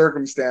normal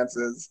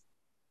circumstances,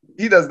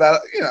 he does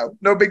that,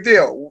 no big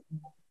deal.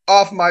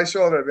 Off my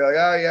shoulder, be like,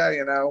 oh yeah,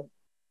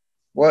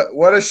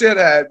 what a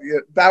shithead.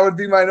 That would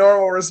be my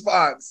normal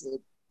response.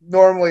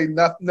 Normally,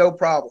 no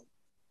problem.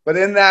 But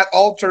in that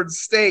altered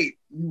state,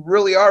 you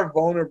really are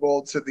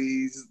vulnerable to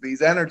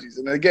these energies.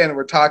 And again,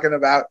 we're talking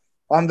about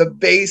on the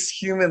base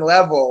human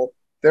level,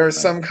 there's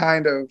some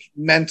kind of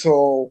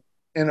mental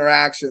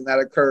interaction that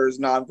occurs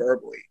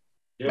non-verbally.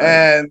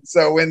 Yeah. And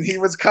so when he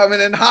was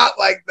coming in hot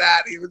like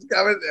that,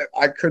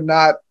 I could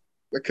not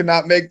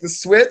make the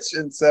switch.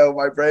 And so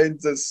my brain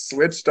just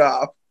switched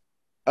off.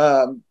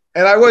 And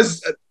I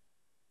was,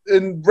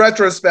 in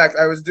retrospect,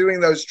 I was doing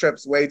those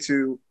trips way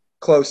too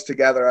close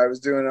together. I was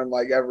doing them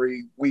like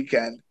every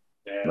weekend.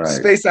 Right.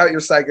 Space out your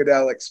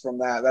psychedelics from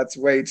that. That's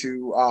way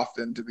too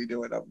often to be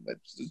doing them.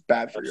 It's just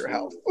bad for your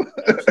health.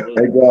 Hey guys,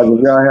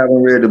 if y'all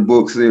haven't read the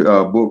book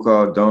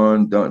called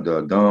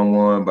the Dawn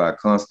one by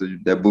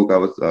Constance, that book I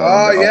was.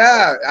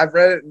 Yeah, I've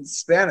read it in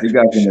Spanish. You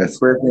got some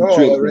expression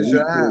trips,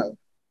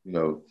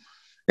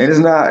 and it's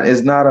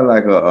not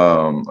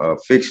a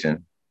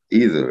fiction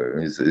either.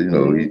 It's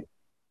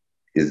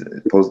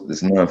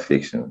it's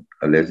nonfiction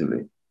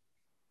allegedly.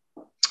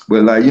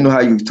 But like,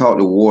 how you talk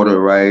to water,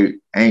 right?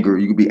 Anger,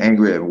 you could be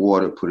angry at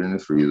water, put it in the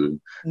freezer.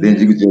 Mm-hmm. Then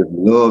you could just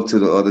love to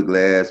the other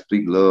glass,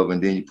 speak love,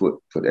 and then you put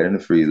that in the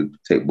freezer.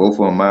 Take both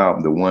of them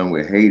out. The one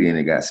with hate in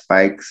it got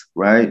spikes,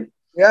 right?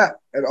 Yeah,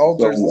 it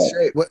alters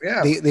the shape.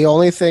 Yeah. The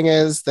only thing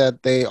is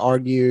that they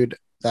argued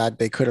that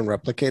they couldn't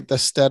replicate the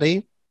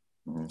study.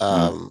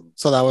 Mm-hmm.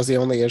 So that was the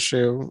only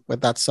issue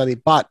with that study.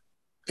 But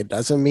it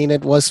doesn't mean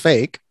it was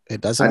fake.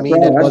 It doesn't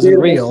mean it wasn't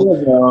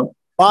real.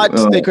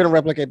 But they couldn't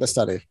replicate the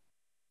study.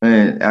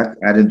 And I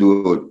didn't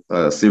do it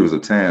a series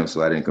of times,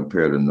 so I didn't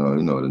compare the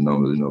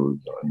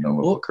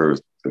number of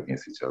curves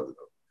against each other.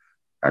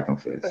 I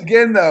confess.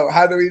 Again, though,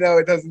 how do we know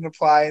it doesn't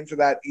apply into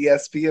that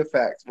ESP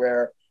effect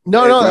where?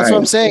 No, that's what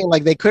I'm saying.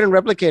 Like they couldn't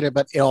replicate it,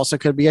 but it also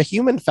could be a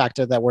human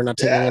factor that we're not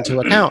taking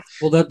into account.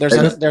 Well, there's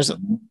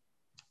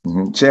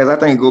Chaz, I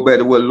think go back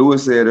to what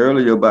Lewis said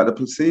earlier about the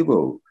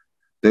placebo.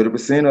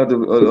 30% of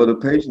the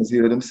patients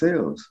heal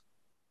themselves.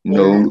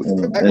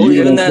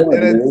 Even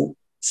that.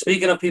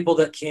 Speaking of people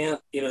that can't,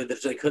 that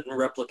they couldn't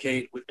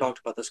replicate, we've talked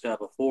about this guy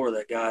before,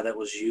 that guy that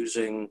was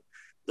using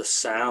the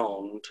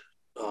sound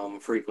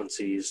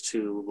frequencies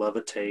to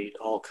levitate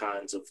all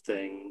kinds of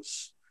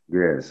things.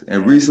 Yes.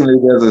 And recently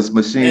there's a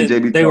machine,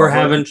 JB. They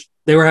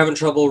were having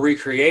trouble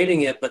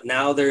recreating it, but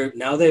now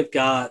they've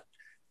got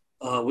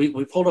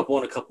we pulled up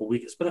one a couple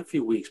weeks. It's been a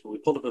few weeks, but we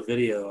pulled up a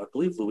video. I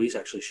believe Luis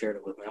actually shared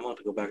it with me. I'm going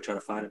to go back and try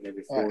to find it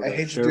maybe. I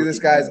hate to do this,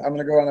 guys. I'm going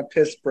to go on a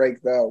piss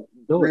break though,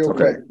 real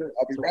quick.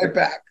 I'll be right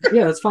back.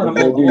 Yeah, that's fine. I'm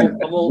going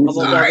to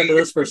dive into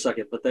this for a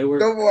second, but they were.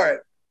 Go for it.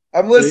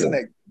 I'm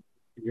listening.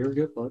 You're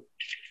good, bud.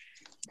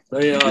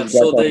 He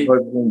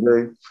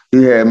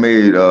had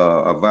made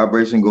a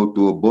vibration go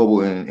through a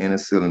bubble in a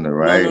cylinder,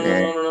 right?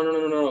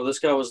 No. This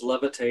guy was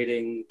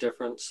levitating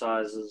different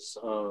sizes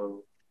of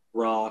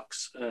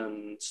rocks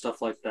and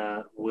stuff like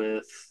that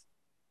with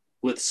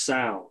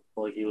sound.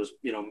 Like he was,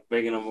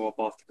 making them up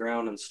off the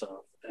ground and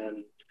stuff.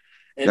 And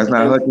that's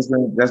not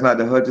Hutchinson. That's not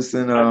the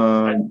Hutchinson.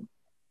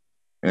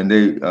 And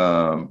they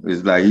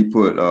it's like he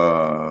put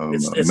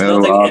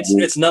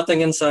it's nothing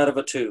inside of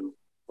a tube.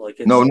 Like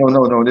no.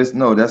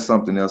 That's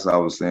something else I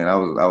was saying. I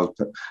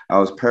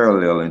was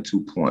paralleling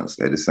 2 points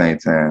at the same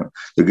time.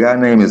 The guy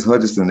name is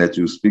Hutchinson that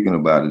you were speaking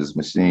about in this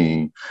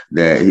machine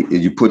that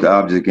you put the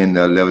object in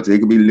the levitate. It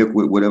could be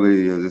liquid, whatever it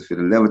is, if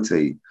it'll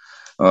levitate.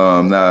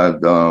 What I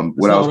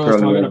was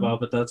talking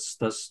about, but that's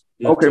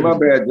okay. My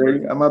bad, Jay.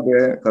 My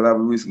bad, because I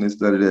recently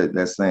studied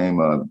that same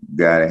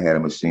guy that had a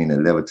machine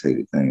that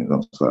levitated things.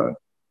 I'm sorry.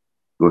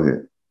 Go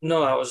ahead.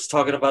 No, I was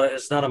talking about it.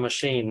 It's not a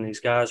machine. These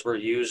guys were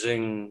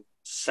using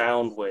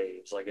sound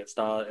waves. Like it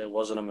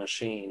wasn't a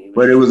machine.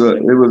 But it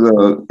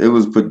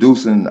was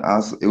producing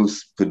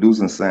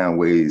sound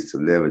waves to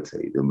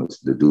levitate.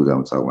 The dude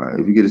I'm talking about.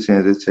 If you get a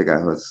chance, just check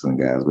out Hudson,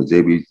 guys. But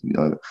JB,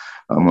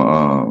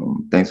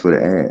 thanks for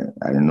the ad.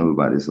 I didn't know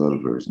about this other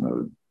version of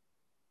it.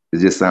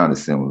 It just sounded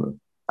similar.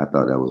 I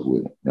thought that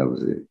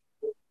was it.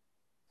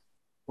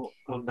 Well,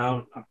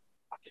 now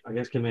I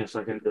guess give me a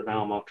second, because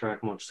now I'm off track.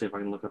 I'm going to see if I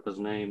can look up his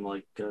name.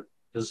 Like,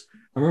 because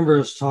I remember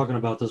us talking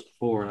about this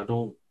before, and I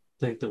don't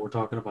think that we're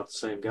talking about the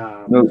same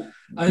guy. No,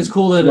 it's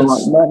cool that it's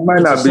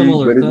a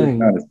similar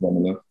thing.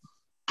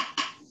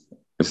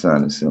 It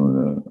sounded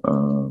similar.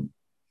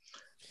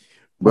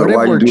 But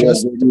why you do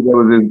that, there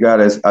was this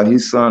guy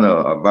he's sent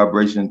a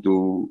vibration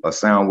through a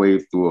sound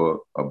wave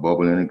through a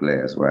bubble in a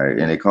glass, right?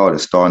 And they call it a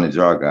star in the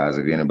jar, guys,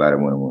 if anybody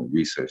want to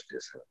research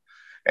this.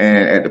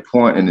 And at the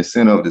point in the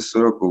center of the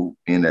circle,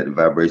 in that the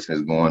vibration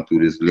is going through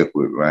this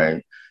liquid,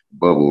 right?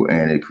 Bubble,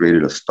 and it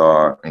created a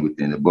star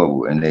within the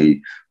bubble, and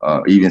they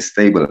even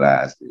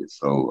stabilized it.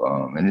 So,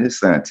 and it's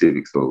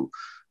scientific. So,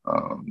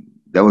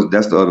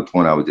 that's the other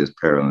point I was just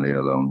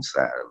parallel on the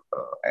side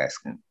of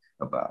asking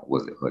about.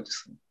 Was it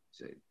Hutchinson?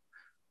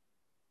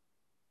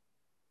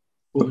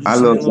 I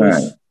love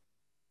time.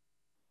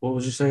 What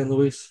was you saying,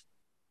 Luis?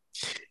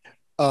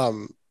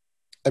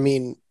 I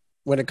mean,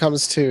 when it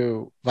comes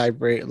to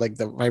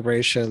the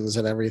vibrations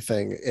and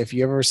everything, if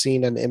you ever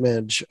seen an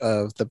image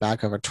of the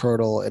back of a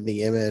turtle and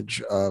the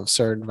image of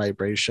certain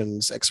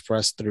vibrations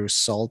expressed through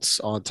salts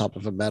on top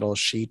of a metal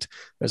sheet,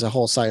 there's a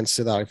whole science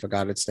to that. I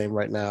forgot its name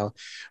right now.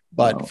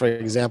 But for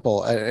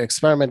example, an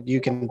experiment you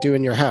can do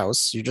in your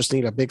house, you just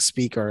need a big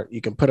speaker. You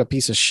can put a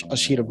piece of a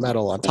sheet of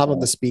metal on top of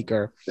the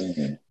speaker,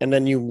 and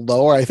then you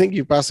lower. I think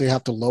you basically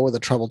have to lower the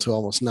treble to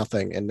almost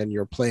nothing, and then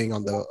you're playing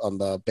on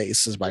the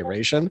bass's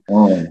vibration,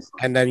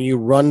 and then you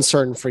run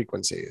certain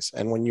frequencies.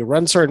 And when you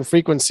run certain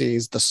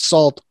frequencies, the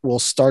salt will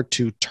start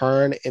to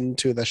turn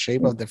into the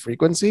shape of the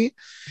frequency.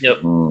 Yep.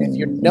 If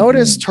you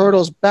notice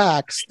turtles'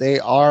 backs,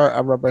 they are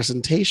a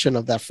representation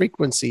of that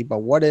frequency. But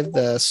what if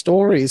the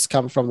stories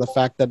come from the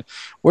fact that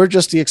we're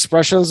just the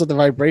expressions of the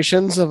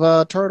vibrations of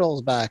a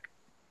turtle's back?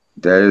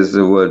 That's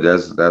what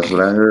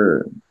I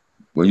heard.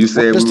 When you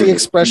say just the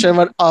expression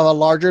of a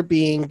larger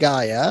being,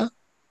 Gaia,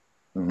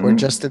 we're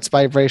just its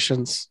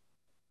vibrations.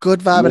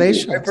 Good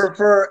vibrations. I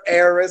prefer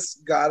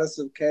Eris, goddess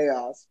of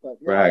chaos. But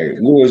right.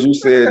 Louis, you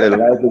said that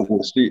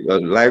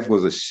life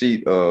was a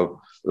sheet of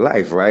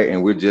life, right?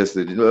 And we're just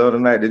the other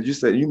night. Did you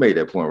say you made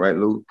that point, right,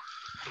 Lou?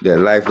 That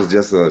life was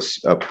just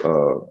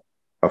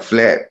a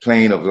flat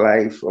plane of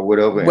life or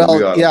whatever.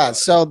 Well, yeah.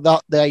 So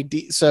the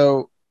idea.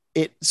 So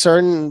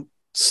certain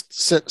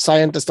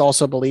scientists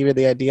also believe in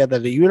the idea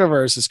that the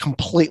universe is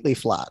completely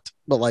flat,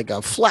 but like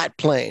a flat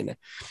plane,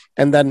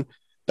 and then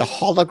the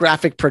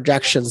holographic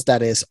projections,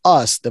 that is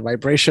us, the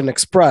vibration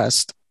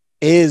expressed,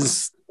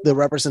 is the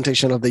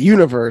representation of the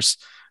universe,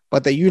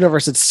 but the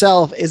universe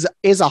itself is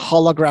a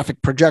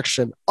holographic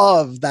projection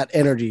of that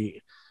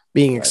energy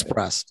being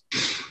expressed.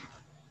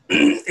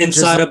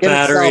 Inside a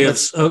battery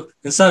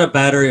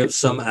of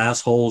some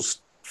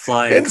assholes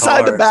flying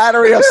inside the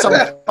battery of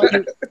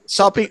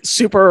some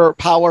super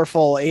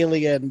powerful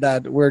alien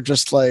that we're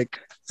just like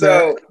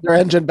their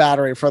engine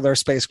battery for their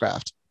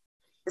spacecraft.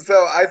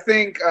 So I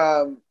think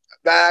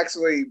that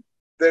actually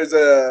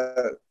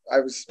I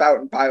was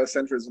spouting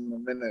biocentrism a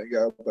minute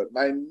ago, but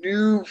my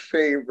new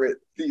favorite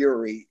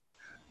theory,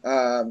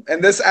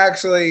 and this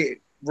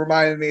actually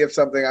reminded me of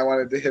something I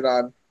wanted to hit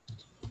on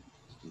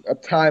a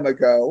time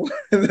ago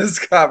in this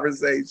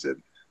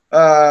conversation,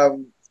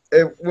 when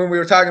we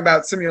were talking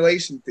about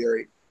simulation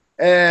theory,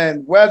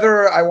 and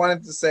whether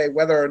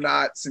or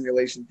not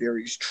simulation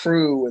theory is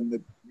true in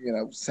the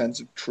sense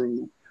of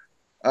true.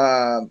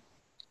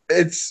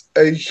 It's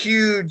a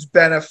huge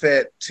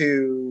benefit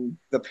to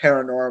the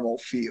paranormal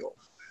field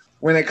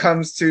when it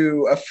comes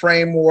to a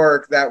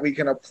framework that we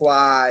can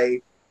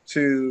apply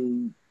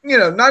to,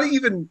 not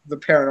even the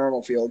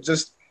paranormal field,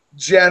 just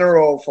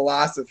general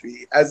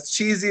philosophy. As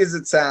cheesy as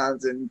it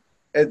sounds, and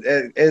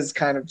it is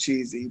kind of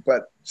cheesy,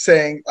 but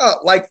saying,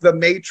 like the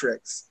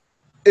Matrix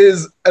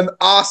is an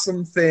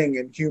awesome thing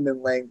in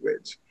human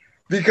language.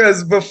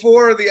 Because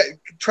before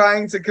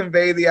trying to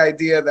convey the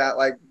idea that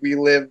like we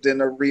lived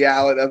in a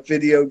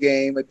video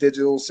game, a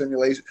digital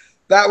simulation,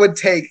 that would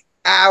take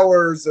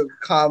hours of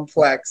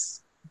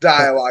complex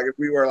dialogue if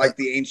we were like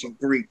the ancient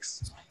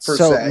Greeks, per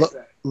se.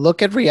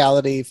 Look at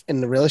reality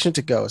in relation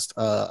to Ghost.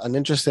 An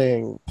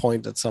interesting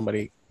point that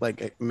somebody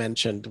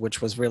mentioned,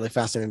 which was really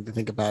fascinating to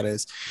think about,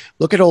 is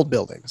look at old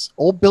buildings.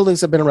 Old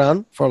buildings have been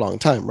around for a long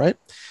time, right?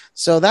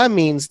 So that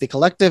means the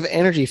collective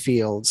energy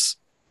fields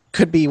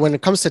could be, when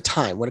it comes to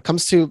time, when it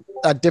comes to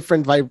a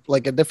different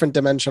a different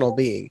dimensional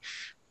being,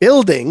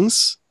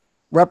 buildings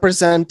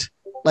represent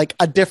like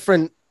a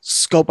different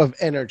scope of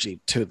energy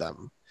to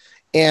them.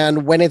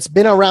 And when it's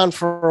been around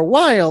for a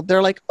while,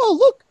 they're like, oh,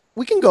 look,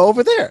 we can go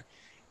over there.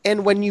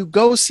 And when you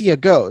go see a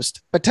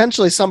ghost,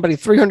 potentially somebody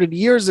 300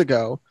 years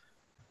ago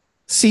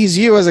sees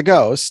you as a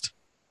ghost,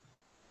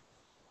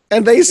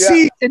 and they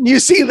see, and you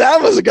see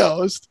them as a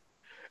ghost,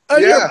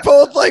 and you're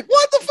both like,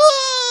 what the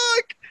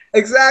fuck?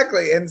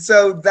 Exactly. And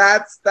so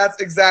that's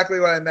exactly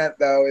what I meant,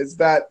 though, is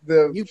that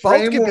you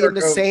both could be in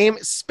the same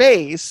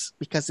space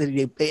because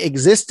it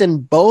exists in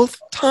both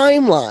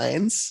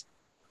timelines,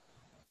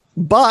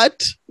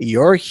 but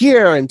you're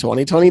here in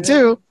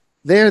 2022,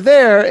 they're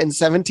there in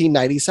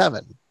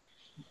 1797.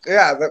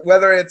 Yeah, but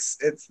whether it's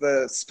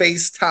the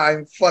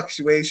space-time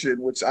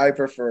fluctuation, which I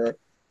prefer,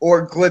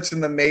 or glitch in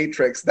the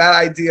Matrix, that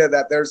idea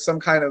that there's some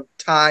kind of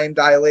time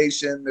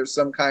dilation, there's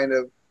some kind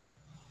of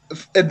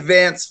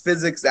advanced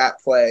physics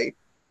at play,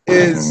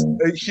 is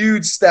a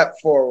huge step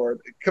forward.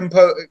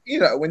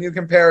 When you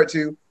compare it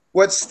to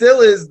what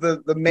still is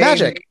the main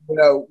magic.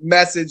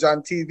 Message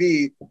on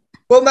TV.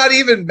 Well, not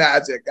even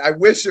magic. I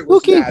wish it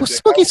was magic.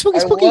 Spooky.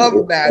 I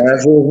love magic.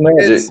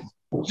 It's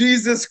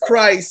Jesus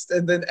Christ,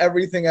 and then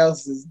everything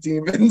else is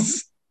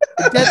demons.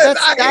 That's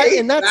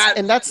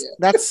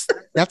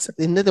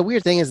the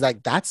weird thing is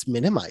like that's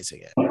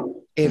minimizing it.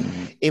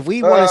 If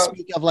we want to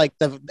speak of like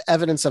the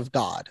evidence of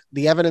God,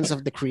 the evidence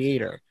of the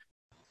Creator,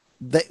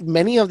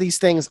 many of these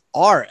things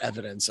are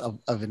evidence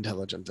of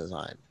intelligent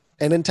design.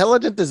 And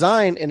intelligent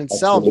design in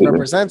itself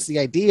represents the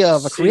idea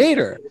of a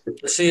creator.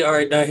 See, all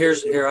right, now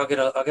I'll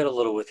get a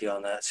little with you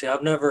on that. See,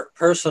 I've never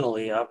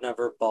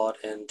bought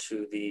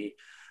into the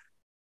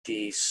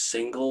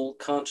single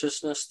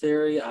consciousness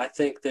theory. I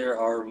think there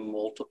are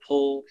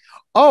multiple.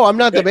 Oh, I'm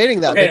not debating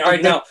that. Okay, all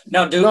right,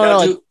 now do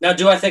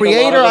I think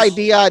creator a lot of us,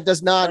 idea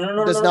does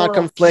not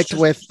conflict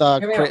with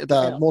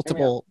the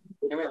multiple.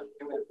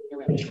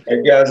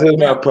 Hey guys, here's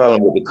my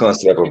problem with the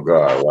concept of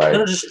God, right?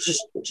 No,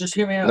 just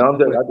hear me out. No, I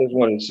just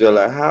want to show,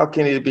 like, how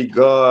can it be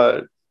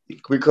God?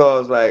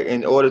 Because, like,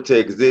 in order to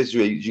exist,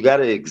 you got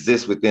to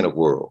exist within a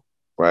world,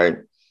 right?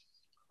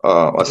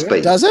 A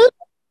space. Does it?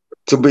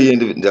 To be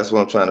individual. That's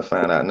what I'm trying to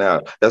find out now.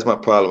 That's my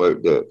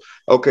problem with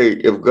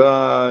if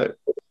God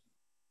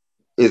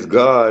is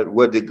God,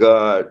 what did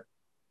God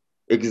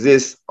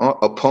exist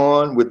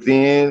upon,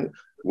 within?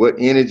 What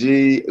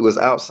energy was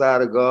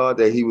outside of God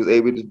that he was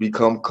able to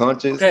become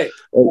conscious? Okay.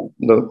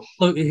 No.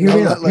 Look,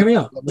 hear me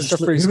out. Mr.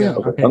 Freescale.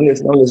 Okay. I'm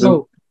listening.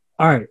 So,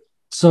 all right.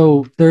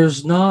 So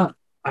I've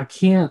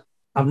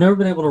never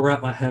been able to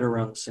wrap my head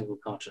around the single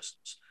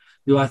consciousness.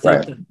 Do I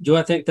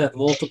think that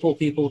multiple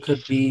people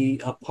could be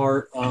a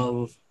part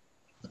of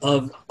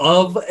a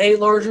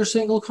larger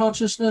single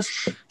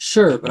consciousness?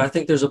 Sure, but I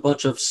think there's a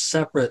bunch of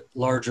separate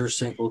larger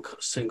single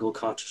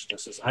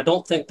consciousnesses. I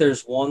don't think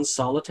there's one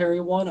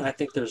solitary one. I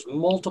think there's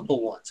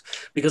multiple ones,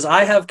 because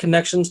I have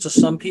connections to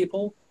some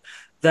people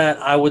that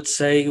I would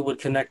say would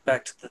connect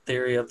back to the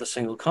theory of the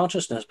single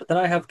consciousness, but then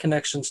I have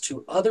connections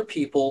to other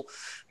people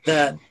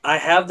that I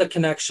have the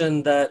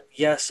connection that,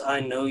 yes, I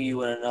know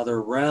you in another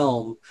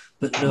realm,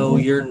 but no,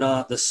 you're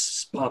not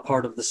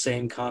part of the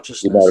same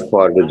consciousness. You're not a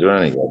part of the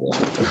journey.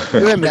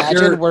 Can you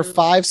imagine we're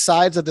 5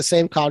 sides of the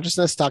same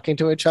consciousness talking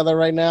to each other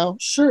right now?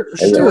 Sure.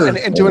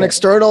 And to an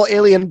external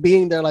alien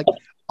being, they're like,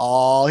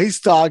 oh, he's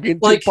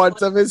talking to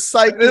parts of his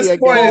psyche This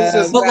point again. is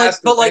just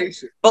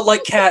but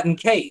like Kat and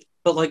Kate,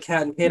 I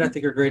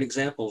think are great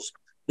examples.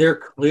 They're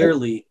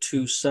clearly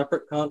 2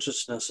 separate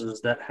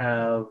consciousnesses that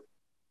have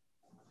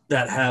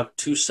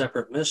 2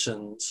 separate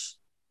missions.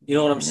 You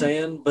know what I'm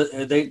saying? But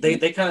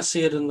they kind of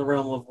see it in the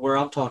realm of where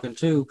I'm talking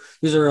to.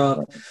 These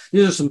are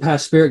some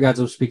past spirit guides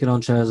I'm speaking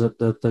on, Chaz,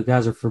 that the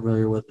guys are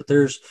familiar with. But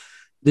there's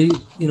very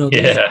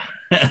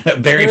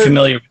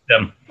familiar with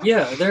them.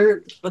 Yeah,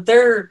 they're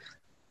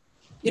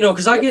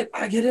because I get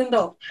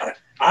into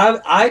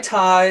I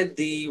tied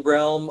the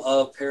realm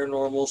of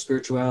paranormal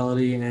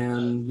spirituality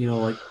and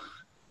like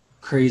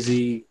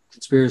crazy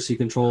conspiracy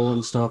control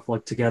and stuff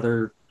like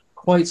together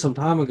quite some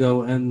time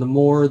ago, and the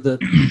more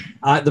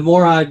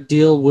I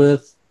deal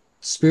with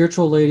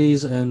spiritual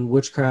ladies and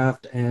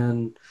witchcraft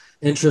and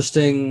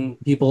interesting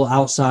people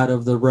outside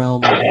of the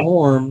realm of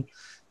norm,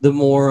 the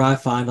more I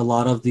find a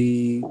lot of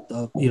the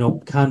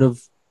kind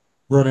of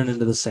running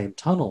into the same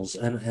tunnels,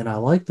 and I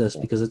like this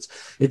because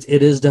it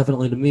is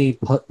definitely, to me,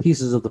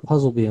 pieces of the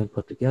puzzle being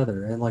put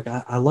together. And like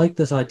I like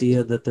this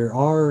idea that there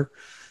are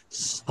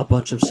a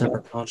bunch of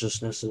separate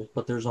consciousnesses,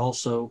 but there's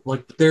also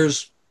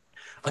there's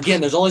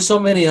only so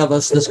many of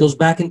us. This goes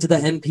back into the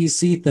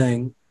NPC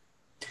thing.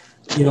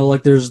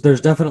 There's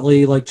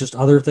definitely just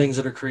other things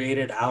that are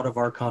created out of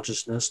our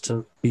consciousness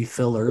to be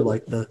filler,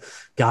 like the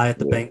guy at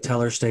the bank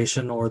teller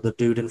station or the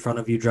dude in front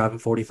of you driving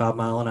 45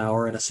 mile an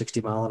hour in a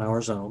 60 mile an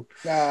hour zone.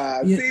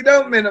 See,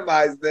 don't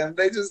minimize them.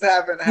 They just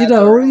haven't had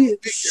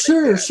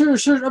sure.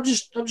 I'm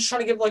just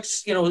trying to give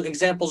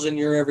examples in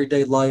your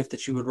everyday life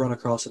that you would run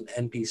across an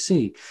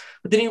NPC.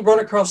 But then you run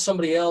across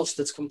somebody else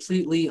that's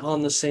completely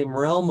on the same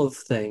realm of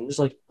things,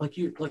 like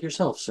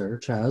yourself, sir,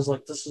 Chaz.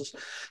 Like this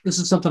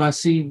is something I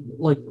see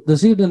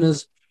this evening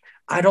is,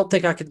 I don't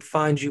think I could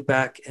find you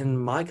back in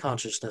my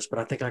consciousness, but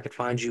I think I could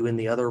find you in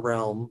the other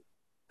realm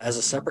as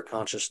a separate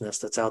consciousness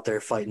that's out there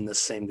fighting this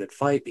same good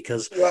fight.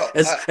 Because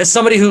as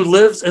somebody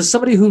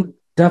who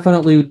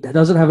definitely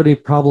doesn't have any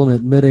problem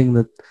admitting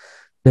that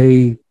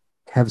they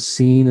have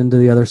seen into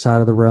the other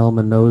side of the realm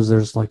and knows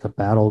there's a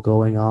battle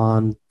going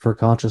on for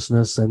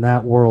consciousness in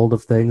that world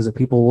of things that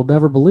people will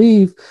never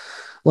believe.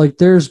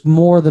 There's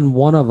more than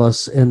one of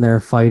us in there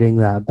fighting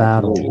that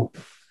battle.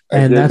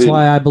 And that's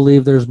why I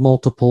believe there's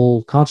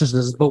multiple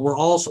consciousnesses, but we're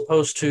all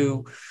supposed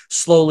to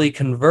slowly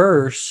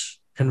converge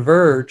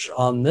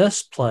on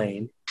this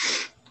plane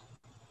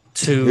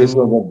to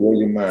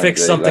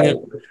fix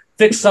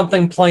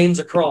something planes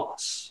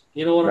across.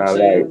 You know what I'm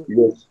saying?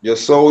 Your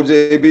soul,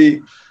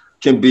 JB,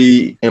 can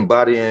be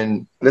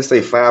embodying, let's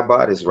say, 5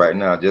 bodies right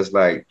now, just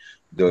like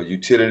the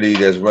utility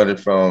that's running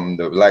from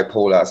the light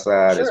pole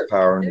outside is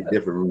powering the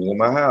different rooms in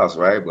my house,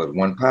 right? But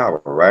one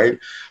power, right?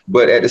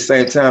 But at the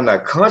same time,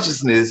 that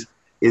consciousness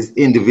is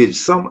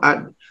individual.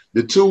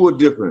 The two are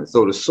different.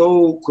 So the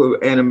soul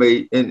could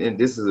animate, and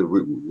this is a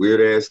weird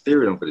ass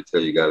theory I'm going to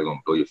tell you guys, gonna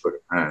blow your fucking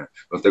mind.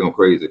 Don't think I'm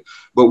crazy.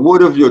 But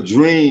what if your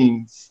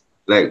dreams,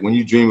 like when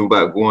you dream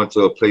about going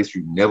to a place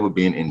you've never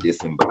been in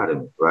this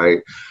embodiment,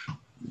 right?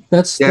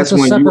 That's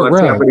when you are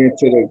tapping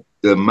into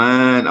the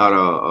mind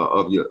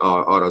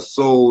or the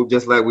soul,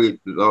 just like we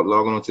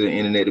logging onto the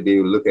internet to be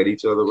able to look at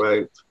each other,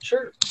 right?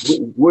 Sure.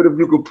 What if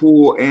you could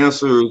pull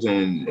answers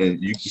and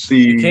you can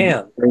see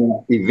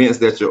events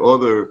that your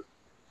other,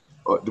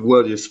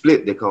 well, your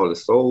split, they call it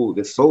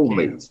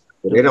soulmates.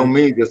 But they don't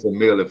mean just a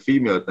male and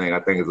female thing. I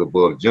think it's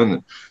above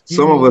gender.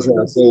 Some of us have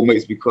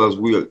soulmates because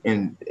we're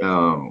in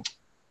on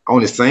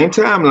the same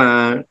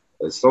timeline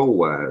as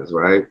soul-wise,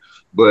 right?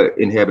 But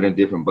inhabiting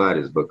different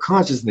bodies. But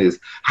consciousness,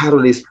 how do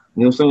they, you know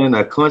what I'm saying?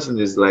 Now,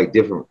 consciousness is like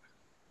different.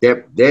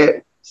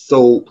 That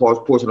soul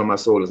portion of my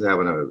soul is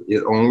having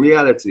its own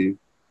reality.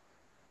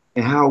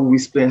 And how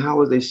is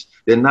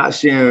they're not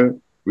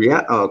sharing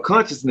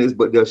consciousness,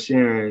 but they're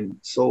sharing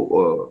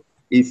soul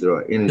ether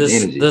or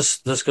energy.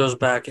 This goes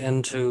back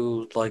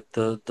into like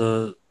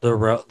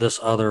this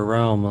other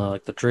realm,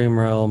 like the dream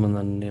realm, and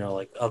then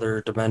like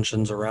other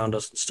dimensions around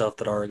us and stuff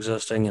that are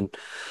existing, and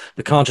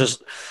the conscious,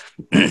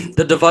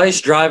 the device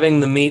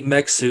driving the meat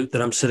mech suit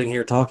that I'm sitting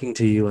here talking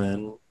to you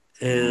in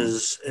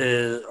is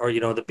or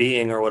the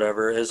being or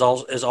whatever is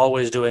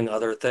always doing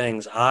other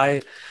things.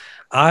 I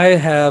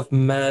have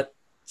met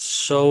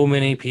so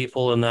many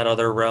people in that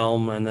other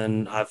realm, and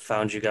then I've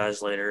found you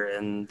guys later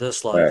in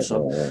this life. Right,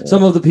 So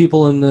some of the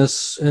people in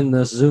this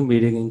Zoom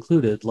meeting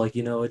included, like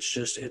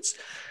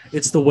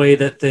it's the way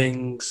that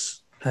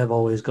things have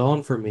always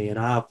gone for me.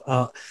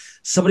 And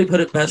somebody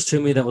put it best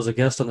to me that was a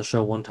guest on the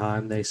show one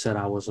time. They said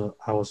I was a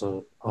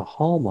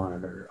hall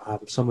monitor.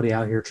 I'm somebody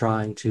out here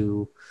trying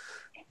to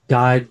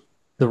guide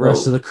the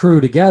rest of the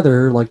crew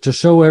together, like to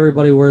show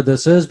everybody where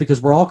this is,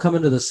 because we're all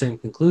coming to the same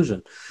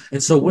conclusion.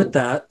 And so with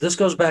that, this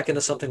goes back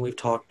into something we've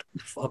talked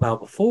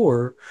about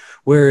before,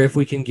 where if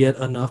we can get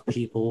enough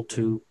people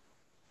to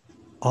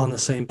on the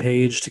same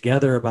page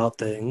together about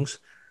things,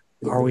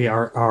 are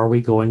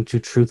we going to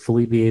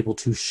truthfully be able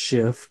to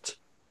shift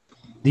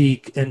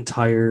the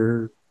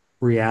entire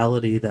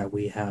reality that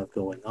we have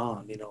going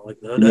on?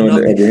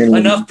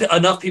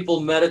 Enough people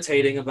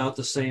meditating about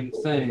the same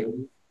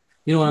thing.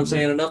 You know what I'm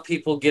saying? Enough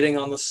people getting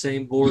on the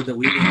same board that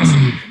we need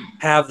to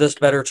have this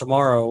better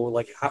tomorrow,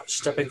 like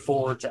stepping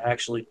forward to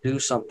actually do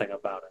something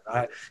about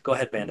it. Go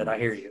ahead, Bandit. I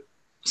hear you.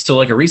 So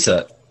like a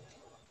reset.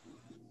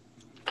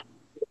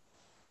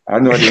 I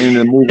know at the end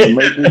of the movie, the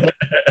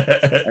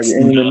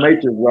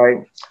Matrix,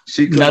 right?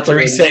 Not the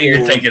reset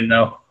you're thinking,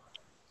 though.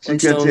 She can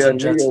tell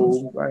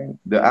Neo, right,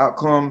 the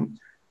outcome,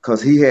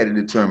 because he had to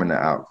determine the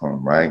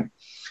outcome, right?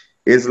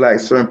 It's like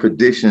certain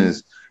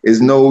predictions. It's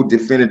no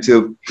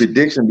definitive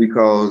prediction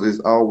because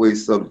it's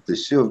always subject to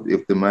shift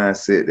if the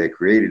mindset that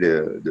created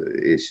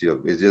it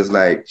shift. It's just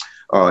like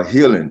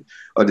healing.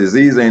 A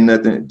disease ain't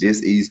nothing.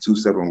 Dis-ease, two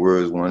separate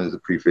words. One is a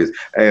prefix.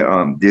 Hey,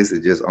 this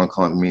is just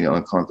uncomfortable, meaning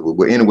uncomfortable.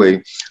 But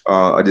anyway,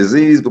 a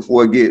disease,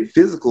 before it get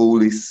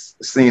physically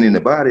seen in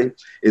the body,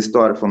 it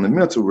started from the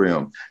mental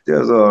realm.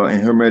 There's in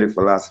Hermetic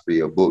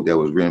philosophy a book that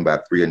was written by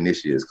 3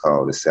 initiates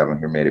called The 7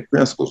 Hermetic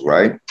Principles,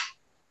 right?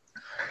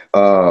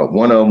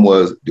 One of them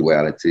was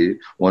duality,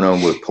 one of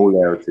them was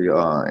polarity,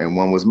 and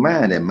one was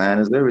mind, and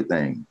mind is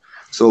everything.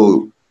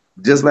 So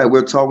just like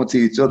we're talking to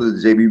each other,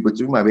 JB, but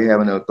you might be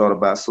having a thought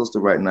about sister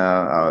right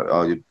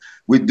now.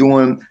 We're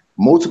doing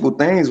multiple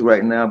things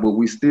right now, but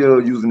we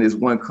still using this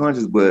one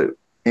conscious,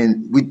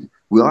 and we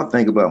all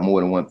think about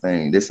more than one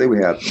thing. They say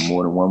we have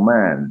more than one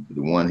mind,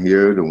 the one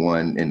here, the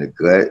one in the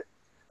gut,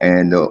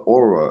 and the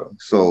aura.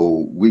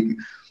 So we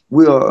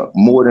are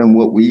more than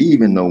what we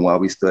even know while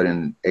we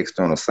studying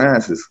external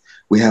sciences.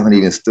 We haven't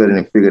even studied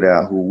and figured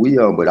out who we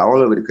are, but all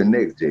of it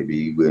connects,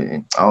 JB,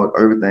 and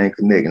everything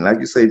connects. And like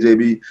you say,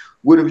 JB,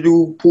 what if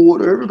you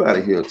pulled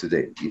everybody here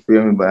today? You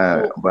feel me?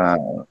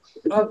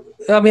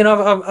 I mean,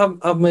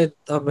 I've made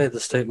the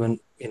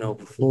statement,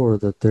 before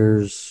that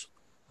there's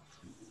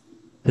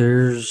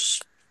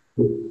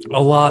a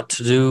lot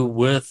to do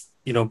with,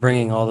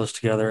 bringing all this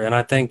together. And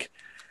I think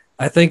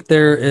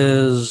there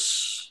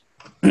is,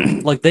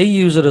 like, they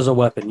use it as a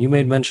weapon. You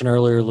made mention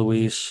earlier,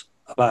 Luis,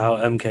 about how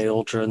MK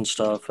Ultra and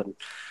stuff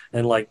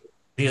and like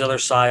these other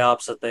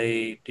psyops that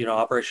they,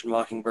 Operation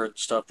Mockingbird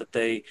stuff that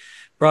they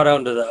brought out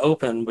into the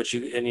open, but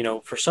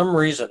for some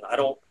reason,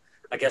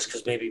 I guess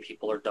because maybe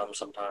people are dumb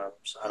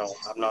sometimes.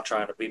 I'm not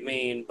trying to be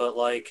mean, but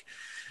like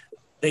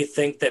they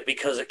think that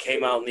because it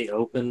came out in the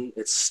open,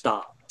 it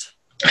stopped.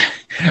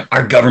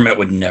 Our government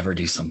would never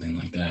do something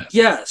like that.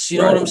 Yes,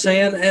 you know what I'm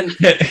saying? And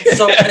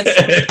so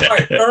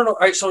all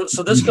right, so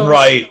this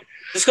goes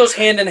This goes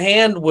hand in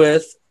hand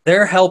with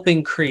they're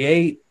helping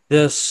create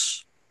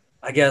this,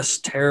 I guess,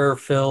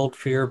 terror-filled,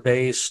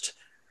 fear-based,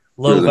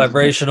 low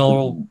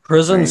vibrational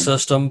prison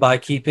system by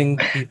keeping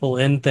people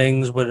in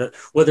things, whether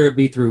it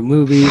be through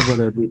movies,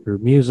 whether it be through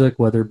music,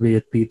 whether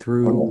it be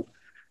through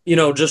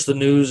just the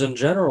news in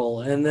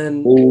general. And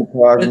then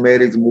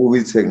cosmetics,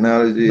 movies,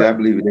 technology, I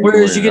believe it.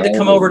 Whereas you get to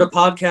come over to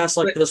podcasts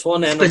like this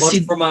one and a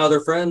bunch from my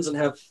other friends and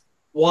have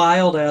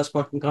wild ass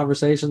fucking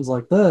conversations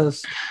like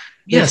this.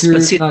 Yes, you're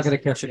not going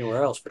to catch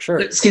anywhere else for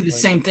sure. See, the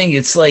same thing.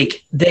 It's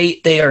like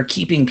they are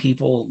keeping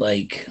people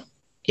like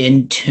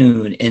in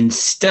tune, in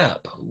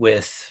step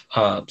with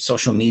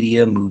social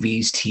media,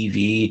 movies,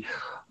 TV,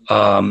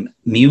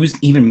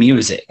 even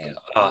music.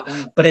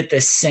 But at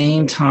the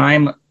same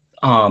time,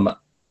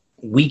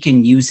 we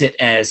can use it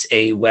as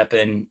a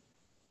weapon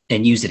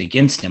and use it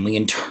against them. We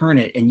can turn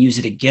it and use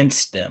it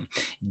against them.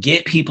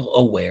 Get people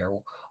aware,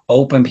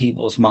 open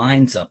people's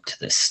minds up to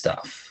this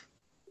stuff.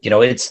 You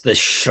know, it's the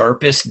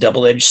sharpest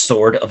double-edged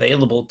sword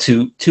available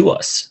to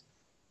us.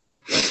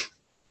 That's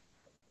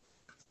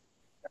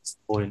the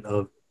point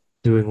of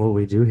doing what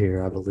we do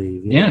here, I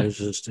believe. You Yeah. know,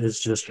 it's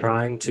just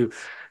trying to,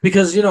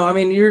 because, you know, I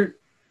mean,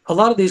 a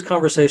lot of these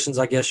conversations,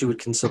 I guess you would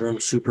consider them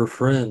super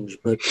fringe,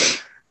 but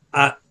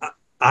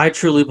I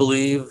truly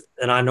believe,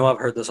 and I know I've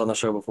heard this on the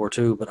show before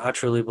too, but I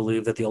truly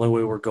believe that the only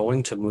way we're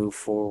going to move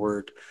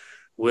forward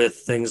with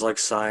things like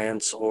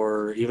science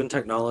or even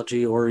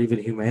technology or even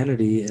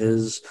humanity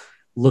is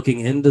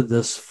looking into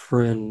this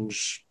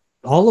fringe,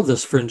 all of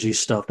this fringy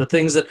stuff, the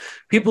things that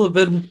people have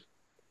been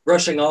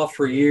brushing off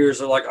for years.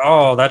 They're like,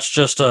 oh, that's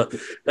just a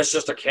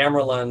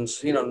camera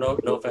lens, you know, no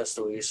offense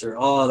to Luis, or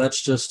oh,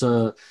 that's just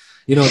a,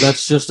 you know,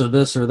 that's just a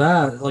this or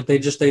that. Like they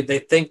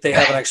think they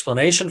have an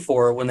explanation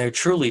for it when they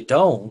truly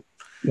don't.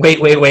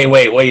 Wait.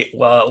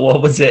 Well, what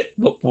was it?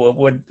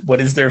 What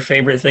is their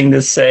favorite thing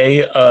to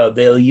say?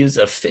 They'll use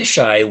a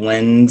fisheye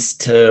lens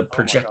to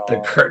project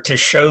to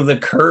show the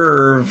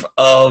curve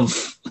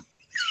of.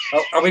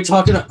 Are we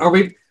talking about our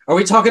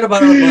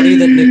buddy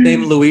that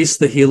nicknamed Luis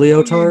the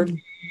Heliotard?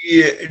 Don't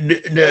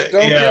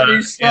get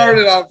me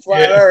started on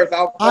flat Earth.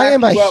 I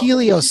am a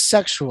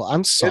heliosexual.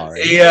 I'm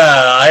sorry.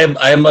 Yeah,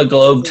 I'm a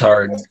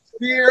globetard.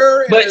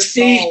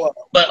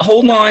 But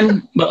hold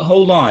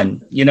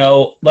on. You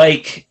know,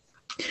 like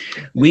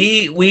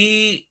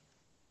we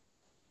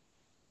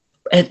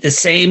at the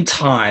same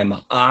time,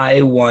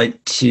 I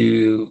want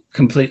to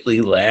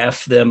completely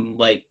laugh them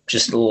away.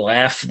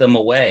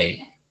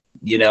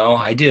 You know,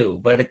 I do.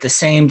 But at the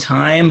same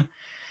time,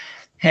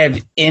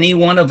 have any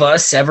one of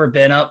us ever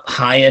been up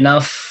high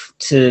enough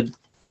to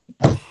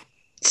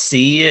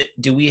see it?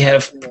 Do we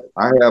have?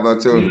 I have. I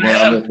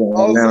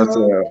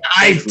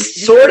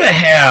sort of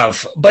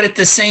have, but at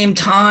the same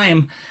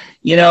time,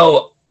 you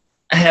know,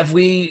 have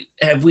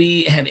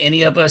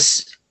any of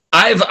us?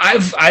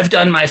 I've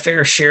done my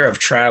fair share of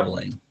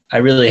traveling. I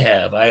really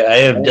have. I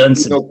have done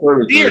some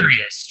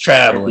serious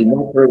traveling.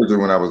 No curvature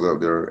when I was up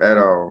there at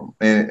all,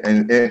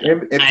 and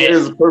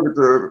there's a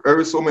curvature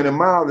every so many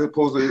miles. It's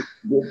supposed to.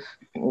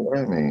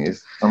 I mean,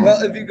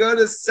 well, if you go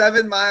to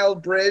 7 Mile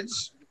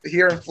Bridge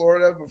here in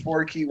Florida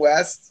before Key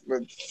West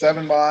with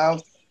 7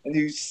 miles, and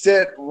you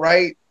sit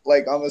right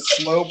like on the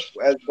slope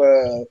as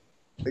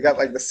they got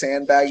like the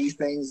sandbaggy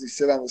things. You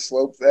sit on the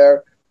slope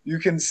there. You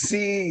can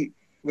see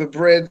the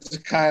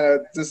bridge kind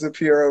of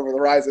disappear over the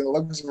horizon. It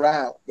looks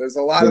round. There's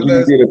a lot of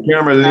those. You get a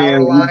camera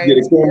lens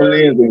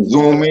and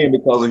zoom in,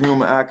 because a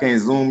human eye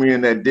can't zoom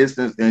in that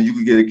distance, and you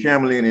can get a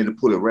camera lens and to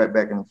put it right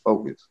back in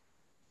focus.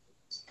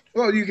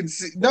 Well, you can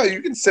sit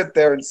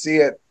there and see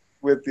it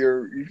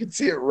you can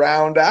see it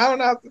round down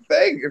out the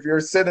thing. If you're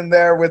sitting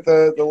there with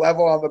the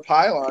level on the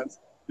pylons,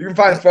 you can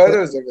find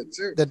photos of it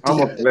too. The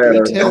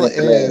detail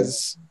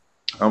is.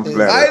 I'm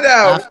flat. I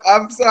know.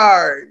 I'm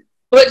sorry.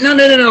 But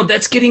no.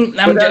 That's getting.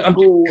 I'm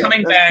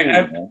coming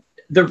back. Cool,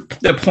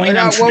 the point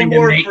I'm trying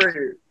to make.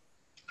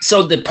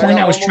 So the point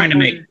I was trying to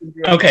make.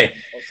 Okay,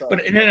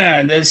 but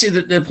no. See,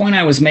 the point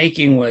I was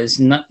making was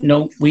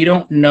we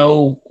don't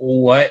know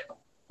what.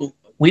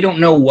 We don't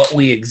know what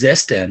we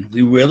exist in.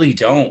 We really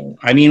don't.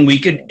 I mean, we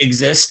could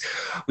exist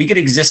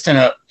in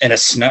a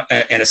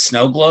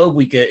snow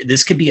globe.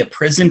 This could be a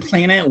prison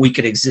planet. We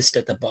could exist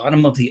at the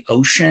bottom of the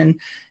ocean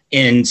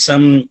in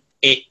some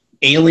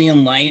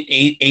alien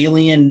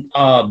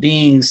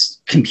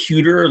beings'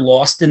 computer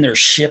lost in their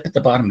ship at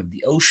the bottom of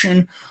the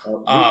ocean.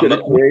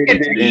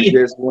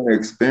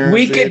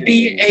 We could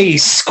be a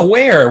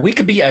square. We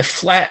could be a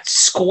flat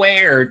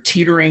square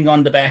teetering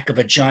on the back of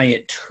a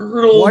giant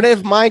turtle. What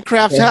if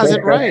Minecraft has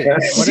it right?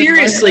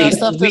 Seriously,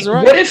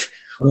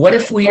 what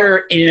if we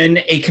are in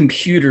a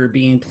computer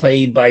being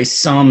played by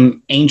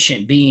some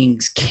ancient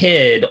being's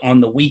kid on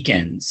the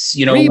weekends?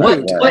 You know,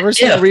 Ever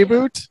seen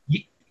Reboot?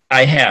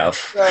 I have.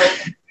 So,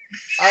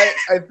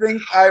 I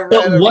think I read.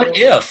 But what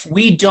if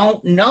we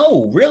don't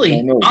know?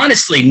 Really,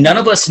 honestly, none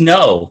of us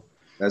know.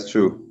 That's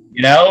true.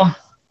 You know.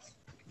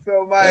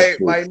 So my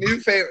new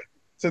favorite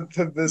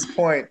to this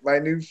point, my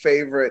new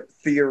favorite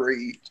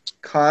theory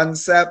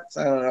concept.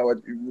 I don't know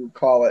what you would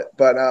call it,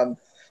 but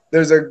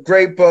there's a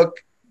great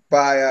book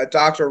by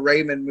Dr.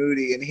 Raymond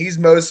Moody, and he's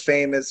most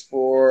famous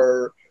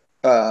for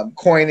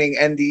coining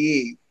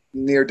NDE,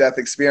 near-death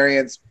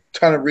experience.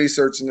 Ton of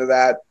research into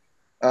that.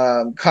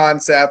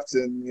 Concept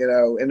and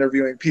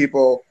interviewing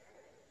people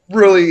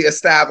really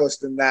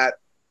established in that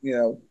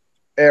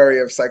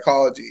area of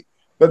psychology,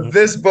 but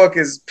this book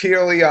is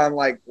purely on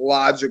like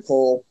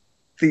logical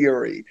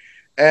theory,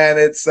 and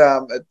it's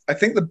I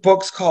think the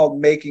book's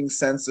called Making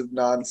Sense of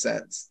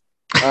Nonsense,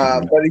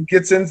 but it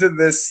gets into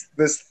this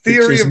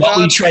theory of what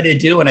we try to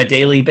do on a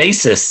daily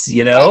basis,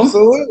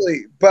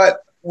 absolutely.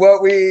 But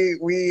what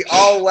we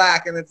all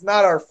lack, and it's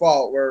not our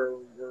fault, we're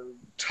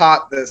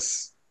taught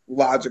this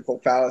logical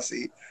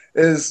fallacy,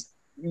 is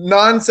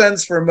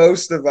nonsense for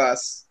most of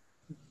us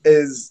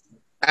is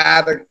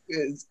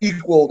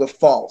equal to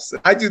false.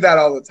 I do that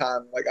all the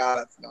time. Like,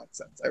 that's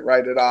nonsense. I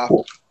write it off.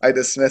 I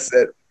dismiss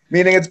it,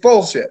 meaning it's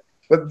bullshit.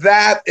 But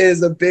that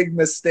is a big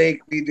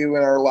mistake we do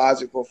in our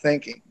logical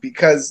thinking,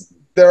 because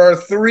there are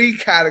three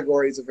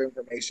categories of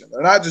information.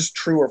 They're not just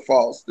true or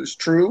false. There's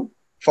true,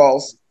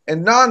 false,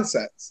 and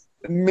nonsense,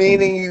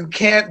 meaning you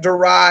can't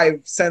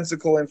derive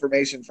sensical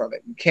information from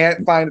it. You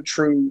can't find a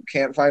true, you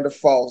can't find a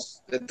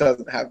false that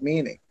doesn't have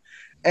meaning.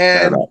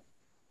 And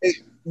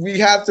we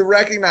have to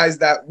recognize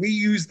that we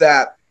use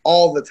that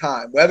all the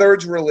time, whether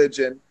it's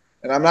religion,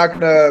 and I'm not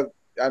gonna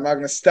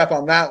step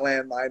on that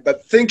landmine,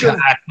 but think of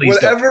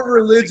whatever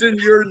religion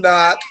you're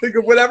not, think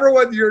of whatever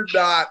one you're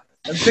not,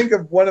 and think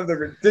of one of the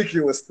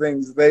ridiculous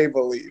things they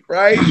believe,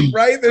 right?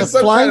 There's the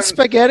flying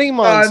spaghetti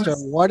monster.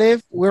 What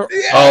if we're...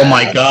 Oh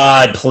my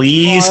God,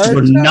 please.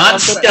 We're not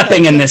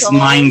stepping in this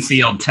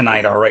minefield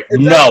tonight, all right?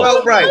 No.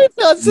 Well, right.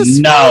 That's the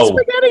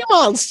spaghetti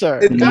monster.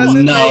 It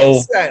doesn't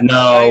make sense.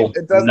 Right?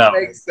 It doesn't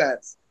make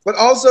sense. But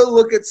also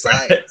look at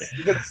science,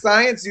 because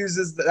science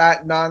uses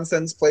that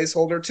nonsense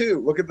placeholder too.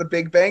 Look at the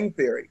Big Bang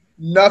Theory.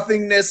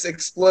 Nothingness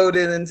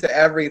exploded into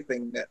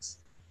everythingness.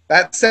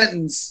 That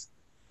sentence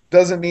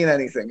doesn't mean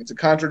anything. It's a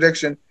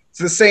contradiction. It's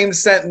the same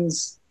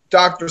sentence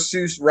Dr.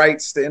 Seuss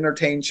writes to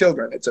entertain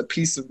children. It's a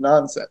piece of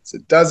nonsense.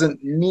 It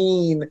doesn't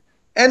mean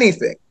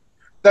anything.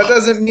 That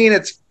doesn't mean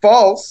it's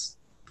false.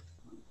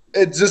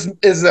 It just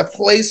is a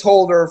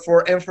placeholder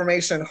for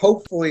information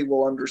hopefully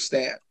we'll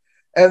understand.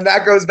 And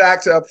that goes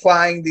back to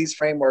applying these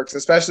frameworks,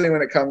 especially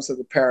when it comes to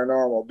the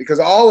paranormal, because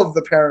all of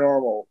the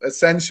paranormal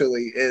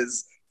essentially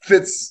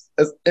fits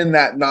in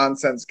that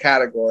nonsense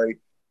category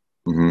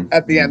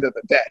at the end of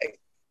the day.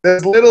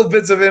 There's little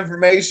bits of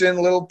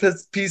information, little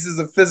pieces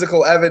of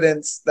physical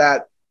evidence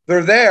that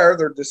they're there,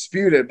 they're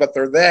disputed, but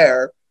they're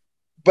there.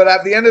 But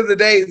at the end of the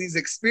day, these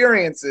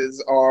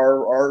experiences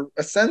are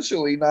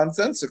essentially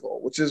nonsensical,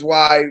 which is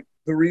why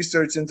the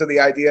research into the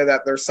idea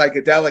that they're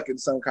psychedelic in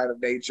some kind of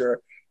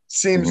nature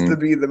seems to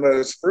be the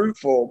most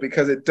fruitful,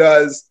 because it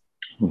does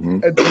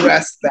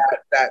address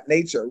that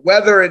nature.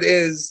 Whether it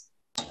is,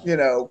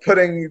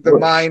 putting the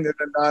mind in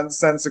a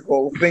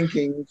nonsensical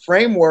thinking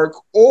framework,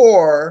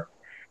 or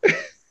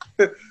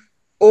if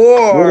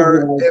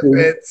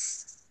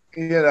it's,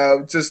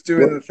 just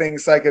doing the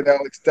things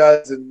psychedelics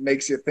does and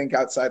makes you think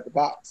outside the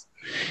box.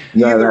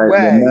 Either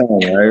way.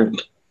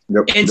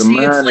 It's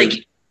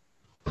like...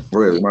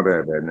 Go ahead, my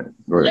bad.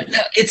 Go ahead.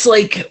 It's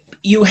like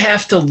you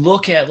have to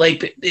look at,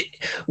 like,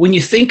 when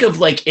you think of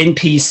like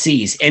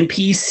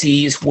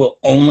NPCs will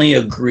only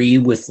agree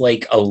with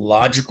like a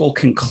logical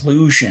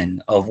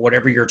conclusion of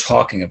whatever you're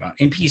talking about.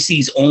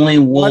 NPCs only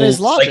will... What is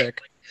logic?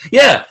 Like,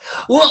 yeah.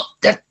 Well,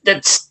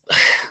 that's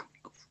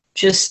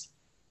just...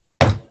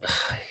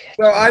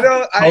 So I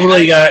don't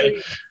totally got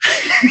it.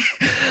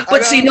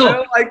 But see, no, I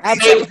don't like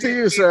that's up to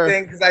you,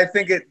 sir. Because I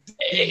think it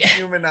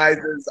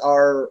dehumanizes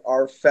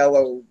our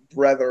fellow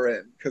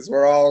brethren, because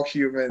we're all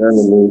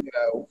humans,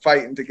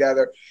 fighting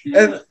together.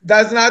 And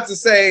that's not to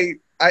say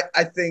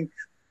I think,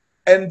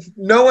 and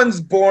no one's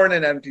born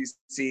an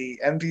NPC.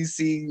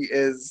 NPC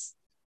is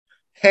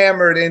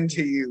hammered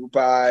into you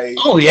by...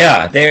 Oh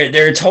yeah,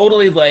 they're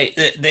totally like,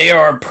 they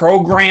are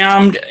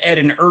programmed at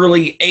an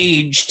early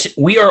age.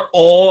 We were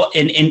all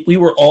an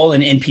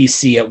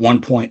NPC at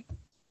one point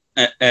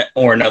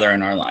or another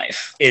in our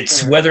life.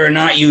 It's whether or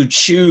not you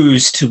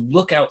choose to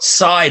look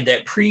outside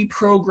that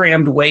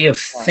pre-programmed way of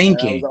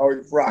thinking. I was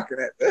always rocking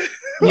it.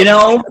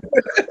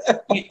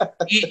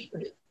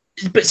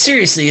 But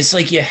seriously, it's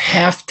like you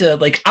have to,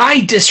 like,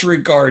 I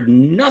disregard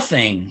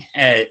nothing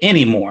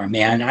anymore,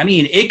 man. I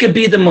mean, it could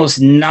be the most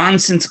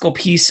nonsensical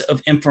piece of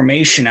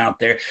information out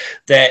there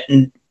that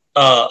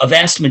a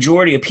vast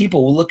majority of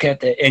people will look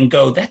at that and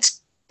go,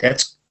 that's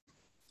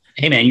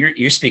hey man,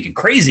 you're speaking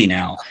crazy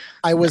now.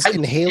 I was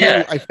inhaling.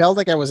 Yeah. I felt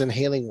like I was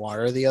inhaling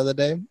water the other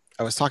day.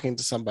 I was talking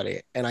to somebody,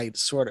 and I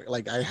sort of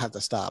like, I had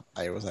to stop.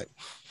 I was like,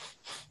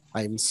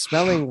 I'm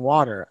smelling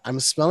water.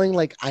 I'm smelling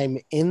like I'm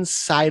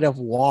inside of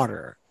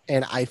water,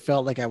 and I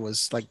felt like I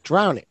was like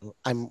drowning.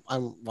 I'm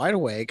wide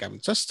awake. I'm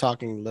just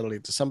talking literally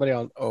to somebody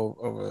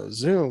over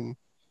Zoom,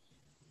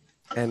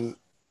 and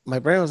my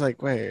brain was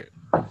like, wait,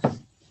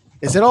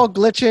 is it all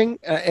glitching?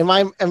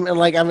 I'm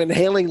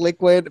inhaling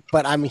liquid,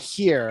 but I'm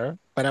here.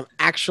 But I'm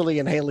actually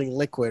inhaling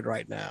liquid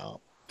right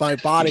now. My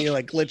body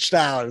like glitched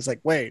out. It's like,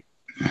 wait,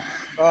 am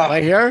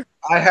I here?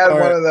 I had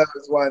one of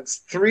those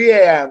once. 3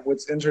 a.m.,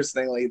 which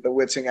interestingly, the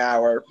witching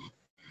hour,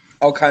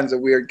 all kinds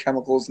of weird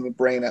chemicals in the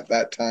brain at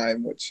that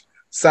time, which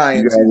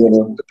science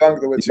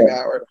debunk the witching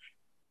hour.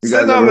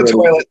 Sitting on the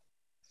toilet,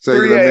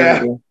 3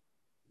 a.m.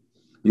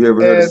 You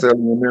ever heard of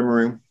cellular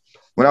memory?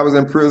 When I was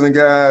in prison,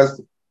 guys,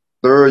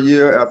 third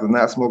year after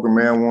not smoking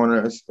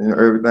marijuana and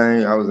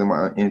everything, I was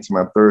into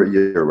my third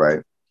year,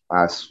 right?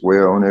 I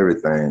swear on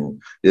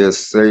everything. There's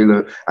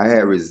cellular. I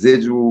had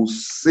residual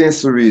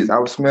sensories. I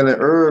was smelling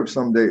herbs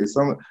some days.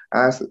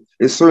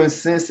 It's certain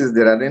senses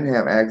that I didn't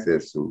have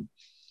access to,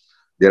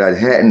 that I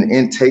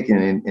hadn't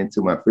taken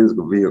into my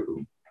physical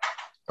vehicle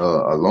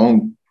a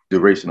long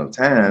duration of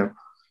time.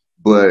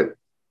 but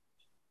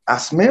I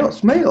smelled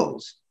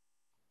smells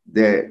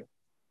that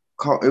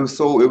it was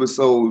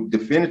so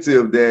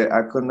definitive that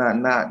I could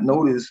not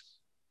notice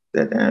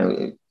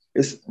that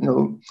it's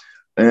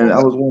And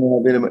I was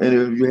wondering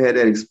if you had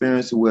that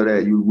experience where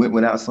that you went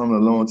without something a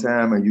long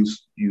time and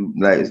you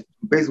like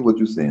basically what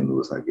you're saying,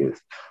 Lewis, I guess.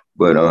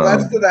 But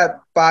that's to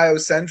that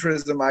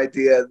biocentrism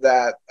idea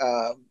that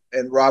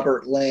and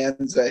Robert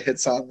Lanza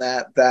hits on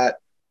that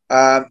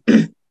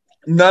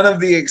none of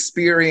the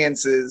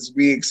experiences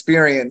we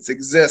experience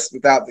exist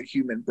without the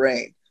human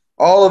brain.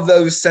 All of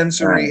those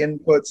sensory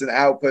inputs and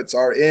outputs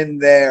are in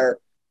there,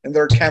 and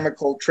they're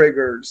chemical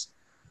triggers,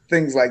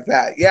 things like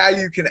that. Yeah,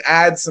 you can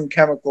add some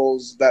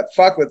chemicals that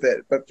fuck with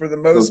it, but for the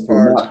most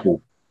part,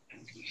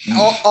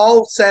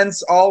 all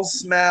sense, all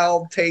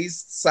smell,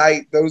 taste,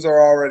 sight, those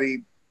are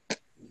already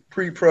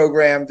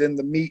pre-programmed in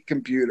the meat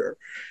computer.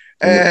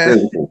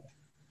 And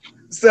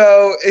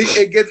so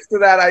it gets to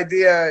that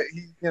idea,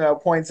 he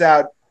points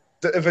out,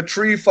 if a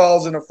tree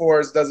falls in a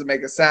forest, does it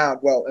make a sound?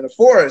 Well, in a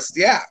forest,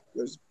 yeah,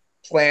 there's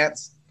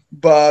plants,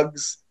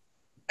 bugs,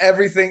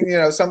 everything,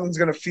 something's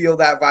going to feel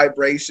that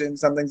vibration,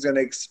 something's going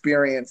to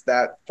experience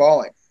that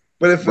falling.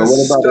 But if a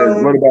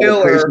stone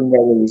pillar, a patient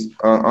that was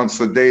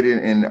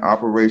unsedated in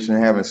operation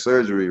having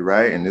surgery,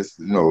 right? And this,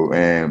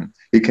 and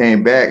he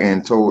came back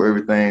and told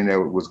everything that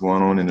was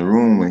going on in the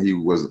room when he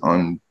was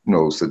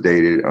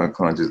sedated,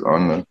 unconscious,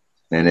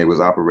 and they was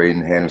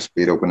operating, had him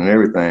spit open and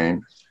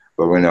everything.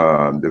 But when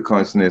the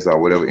consciousness or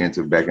whatever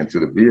entered back into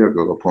the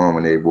vehicle upon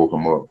when they woke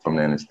him up from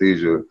the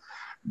anesthesia,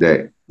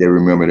 that they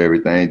remembered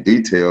everything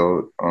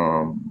detailed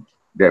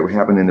that would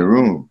happen in the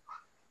room.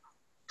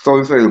 So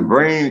you say the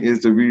brain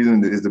is the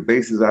reason, is the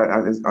basis.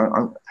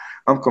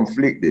 I'm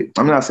conflicted.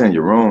 I'm not saying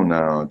you're wrong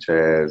now,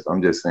 Chaz.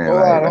 I'm just saying.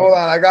 Hold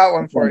on. I got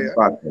one for you.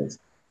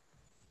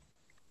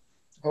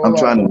 I'm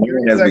trying to give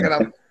me a second.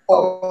 I'm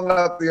pulling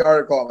up the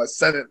article. I'm gonna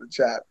send it in the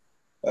chat.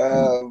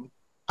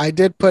 I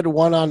did put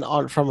one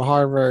on from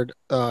Harvard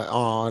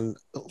on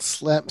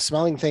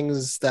smelling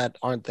things that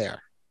aren't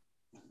there.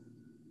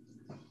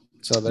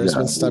 So there's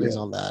been studies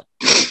on that.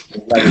 It's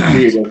like a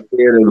kid that's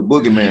scared of the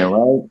boogeyman,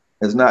 right?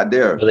 It's not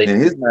there. In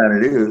his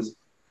mind, it is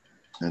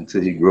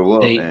until he grow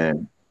up.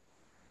 And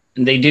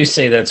they do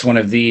say that's one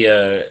of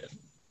the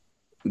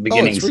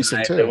beginning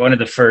signs, one of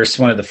the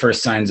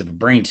first signs of a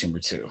brain tumor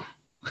too.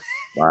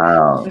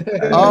 Wow.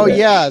 Oh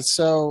yeah.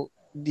 So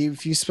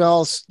if you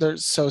smell,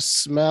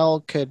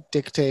 smell could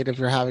dictate if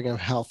you're having a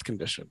health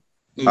condition.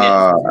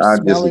 I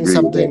disagree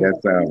with that.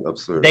 That sounds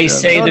absurd. They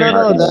say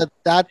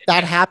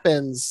that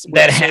happens.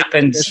 That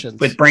happens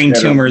with brain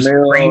tumors.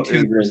 Brain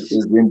tumors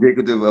is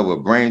indicative of a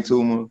brain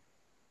tumor.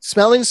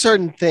 Smelling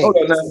certain things.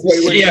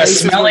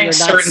 Smelling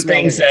certain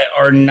things that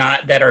are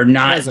not there.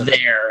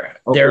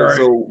 Okay, there are,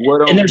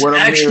 and there's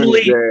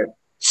actually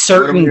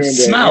certain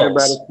smells.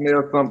 Everybody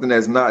smell something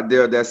that's not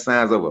there. That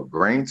signs of a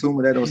brain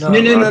tumor. That don't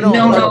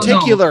no.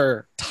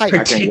 Particular type.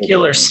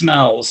 Particular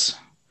smells.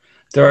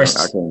 There are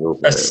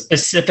a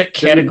specific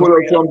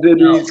category. Can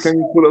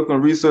you pull up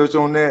some research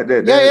on that?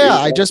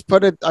 I just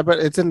put it. I bet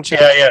it's in the chat.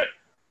 Yeah.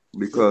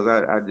 Because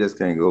I just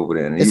can't go over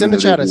there. It's in the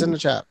chat. It's in the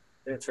chat.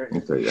 That's right.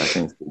 Okay, I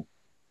can't see.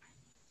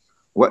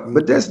 What?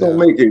 But that's don't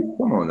make it.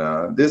 Come on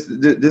now. This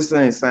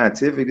ain't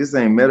scientific. This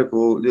ain't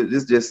medical.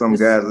 This just some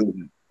guys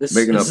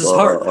making up. This is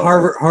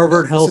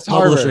Harvard Health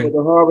Publishing.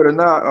 Whether Harvard or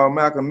not,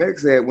 Malcolm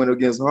X went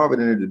against Harvard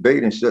in a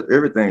debate and shut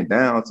everything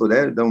down. So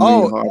that don't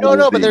mean Harvard.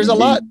 No. But there's a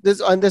lot.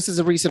 This is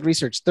a recent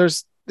research.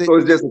 There's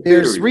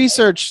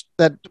research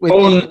that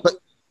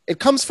it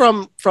comes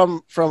from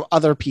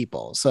other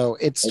people. So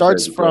it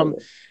starts from.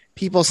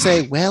 People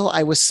say, "Well,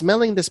 I was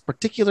smelling this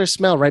particular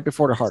smell right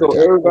before the heart attack."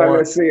 So everybody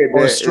that said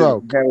or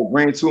stroke, have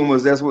brain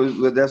tumors. That's what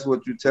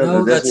you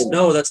tell them.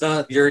 That's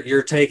not.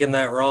 You're taking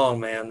that wrong,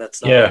 man.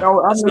 That's not. Yeah.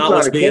 No, I'm just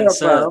trying to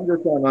clarify. I'm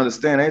just trying to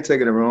understand. I ain't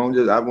taking it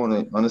wrong. I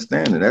want to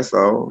understand it. That's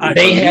all.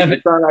 They have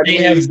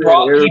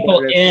brought people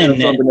in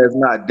something that's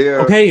not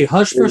there. Okay,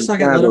 hush for a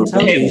second. Let him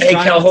tell you.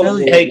 Cal, hold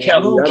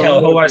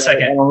on a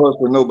second. I don't hush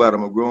for nobody.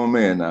 I'm a grown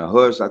man now.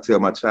 Hush. I tell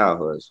my child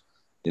hush.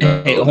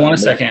 Hey, hold on a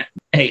second.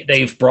 Hey,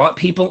 they've brought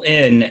people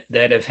in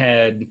that have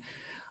had.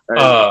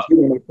 Let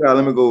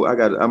me go. I'm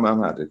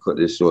gonna have to cut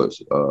this short.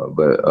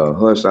 But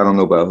hush. I don't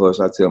know about hush.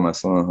 I tell my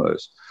son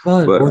hush.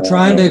 But we're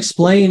trying to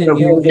explain, and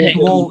you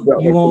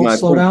won't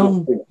slow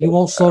down. You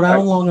won't slow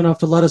down long enough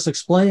to let us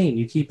explain.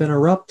 You keep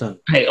interrupting.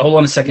 Hey, hold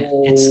on a second.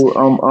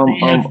 They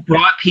have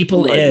brought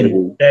people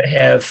in that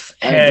have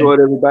had. I enjoyed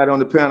everybody on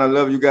the panel. I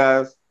love you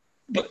guys.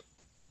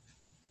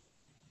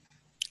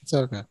 It's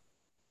okay.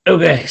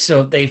 Okay,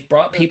 so they've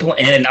brought people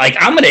in. Like,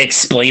 I'm going to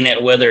explain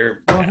it. Whether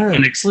go ahead,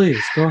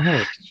 please go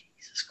ahead.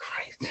 Jesus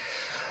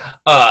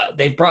Christ!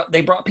 They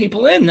brought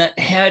people in that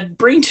had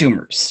brain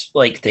tumors.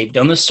 Like, they've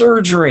done the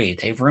surgery,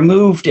 they've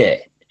removed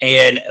it,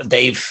 and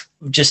they've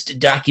just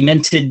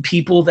documented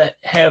people that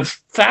have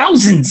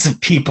thousands of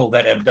people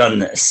that have done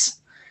this.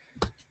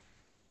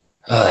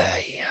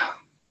 Yeah.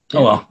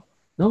 Oh well.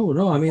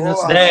 No. I mean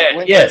that's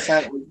that. Yes.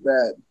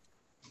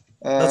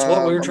 That's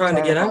what we were trying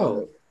to get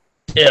out.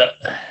 Yeah.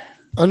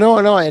 Oh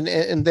no, no,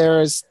 and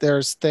there's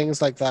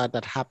things like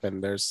that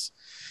happen. There's,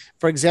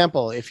 for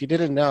example, if you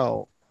didn't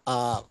know,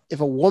 if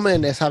a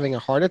woman is having a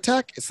heart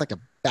attack, it's like a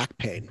back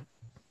pain.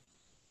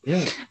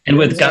 Yeah. And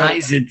with So,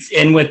 guys,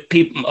 and with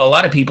people, a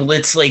lot of people,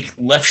 it's like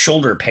left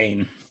shoulder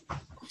pain.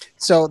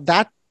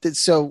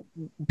 so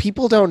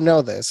people don't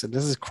know this, and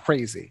this is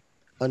crazy.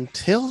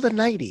 Until the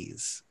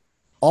 90s,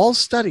 all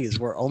studies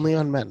were only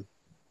on men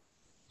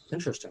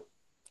Interesting.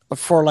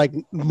 for like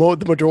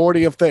the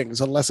majority of things,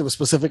 unless it was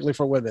specifically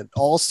for women.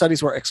 All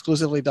studies were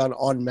exclusively done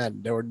on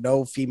men. There were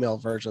no female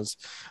versions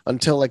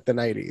until like the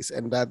 90s,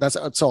 and that's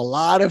so a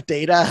lot of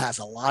data has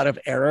a lot of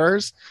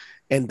errors.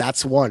 And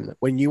that's one.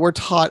 When you were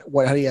taught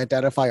how do you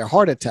identify a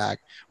heart attack,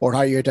 or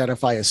how you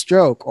identify a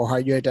stroke, or how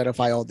you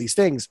identify all these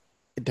things,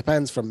 it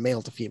depends from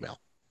male to female.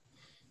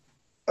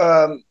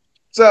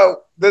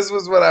 So this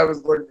was what I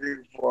was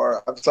looking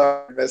for. I'm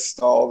sorry I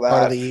missed all that.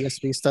 Part of the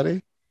ESP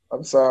study.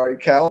 I'm sorry,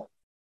 Kel.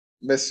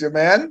 Miss you,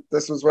 man.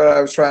 This was what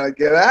I was trying to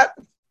get at.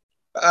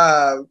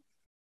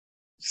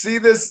 See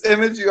this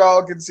image? You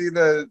all can see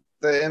the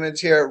image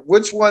here.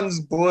 Which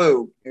one's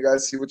blue? You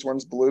guys see which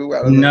one's blue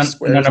out of the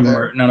squares?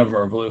 None of them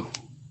are blue.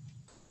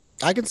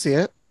 I can see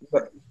it.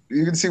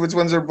 You can see which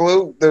ones are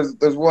blue.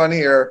 There's one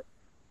here.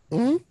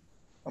 Mm-hmm.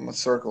 I'm gonna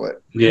circle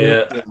it.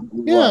 Yeah.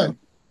 Line,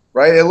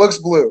 right? It looks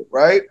blue,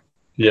 right?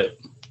 Yeah.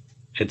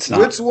 It's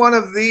not. Which one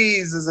of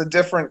these is a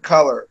different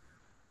color?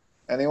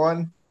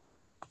 Anyone?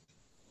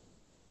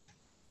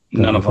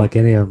 None of them. Like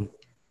any of them.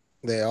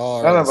 They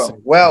are. None of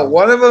them. Well,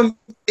 one of them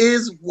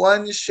is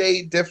one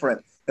shade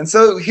different. And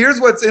so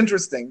here's what's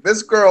interesting.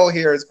 This girl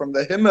here is from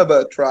the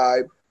Himaba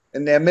tribe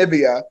in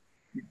Namibia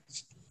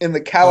in the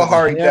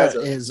Kalahari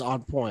Desert. Is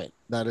on point.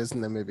 That is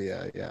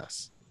Namibia,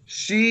 yes.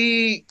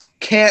 She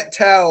can't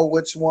tell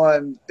which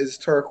one is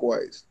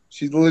turquoise.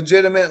 She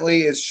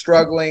legitimately is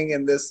struggling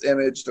in this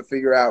image to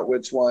figure out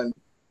which one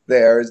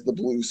there is the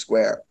blue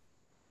square.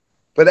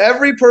 But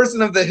every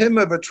person of the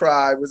Himaba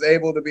tribe was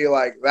able to be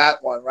like,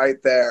 that one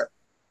right there.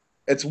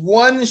 It's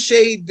one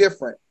shade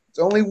different. It's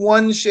only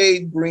one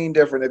shade green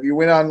different. If you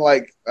went on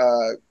like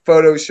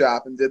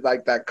Photoshop and did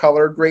like that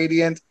color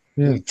gradient,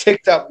 you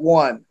ticked up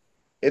one.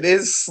 It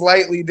is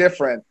slightly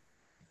different.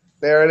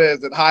 There it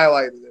is. It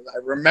highlighted it. I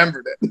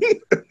remembered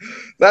it.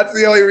 That's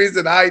the only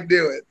reason I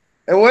do it.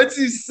 And once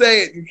you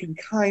say it, you can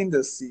kind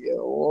of see it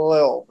a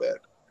little bit.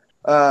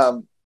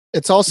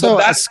 It's also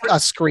a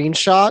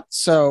screenshot,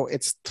 so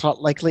it's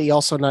likely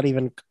also not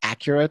even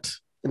accurate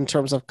in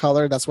terms of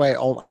color. That's why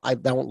I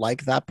don't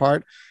like that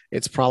part.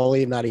 It's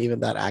probably not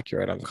even that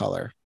accurate on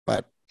color.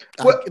 But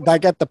I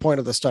get the point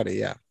of the study,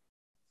 yeah.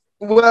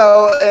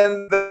 Well,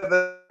 and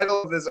the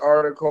title of this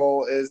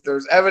article is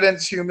 "There's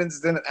Evidence Humans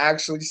Didn't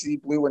Actually See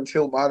Blue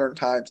Until Modern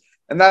Times."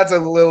 And that's a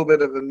little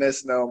bit of a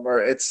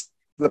misnomer. It's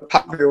the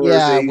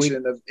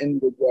popularization of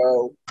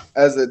indigo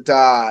as a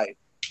dye.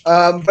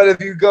 But if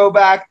you go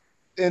back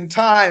in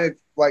time,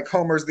 like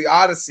Homer's The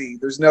Odyssey,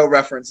 there's no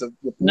reference of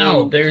the blue.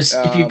 No, there's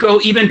if you go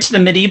even to the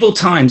medieval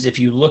times, if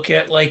you look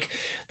at like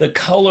the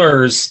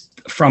colors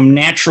from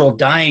natural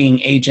dyeing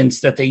agents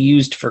that they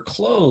used for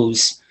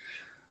clothes,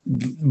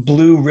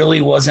 blue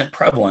really wasn't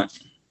prevalent.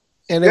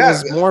 And it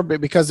was more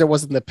because there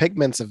wasn't the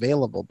pigments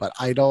available. But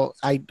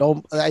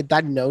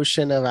that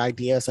notion of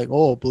ideas like,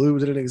 oh, blue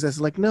didn't exist.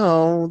 Like,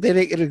 no,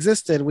 it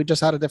existed. We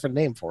just had a different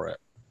name for it.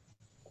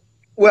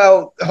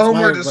 Well,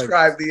 Homer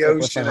described the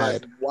ocean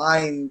as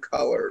wine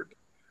colored.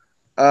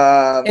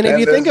 And if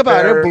you think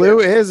about it, blue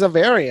is a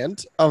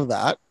variant of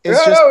that. It's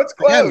it's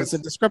close. Again, it's a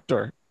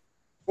descriptor.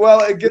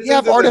 Well, it gets. We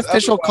have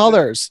artificial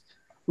colors.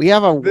 We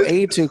have a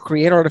way to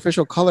create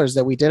artificial colors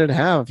that we didn't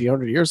have a few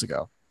hundred years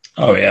ago.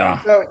 Oh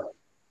yeah. So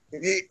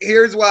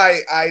here's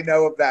why I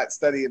know of that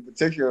study in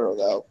particular,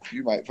 though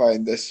you might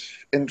find this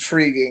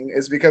intriguing,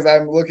 is because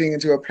I'm looking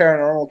into a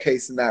paranormal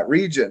case in that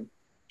region,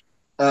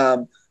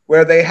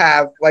 where they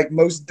have, like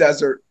most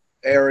desert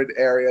arid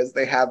areas,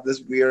 they have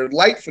this weird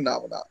light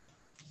phenomenon.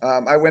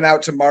 I went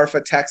out to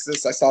Marfa,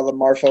 Texas. I saw the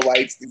Marfa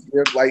lights, these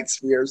weird light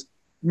spheres.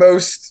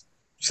 Most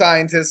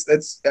scientists,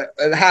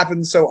 it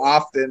happens so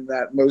often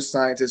that most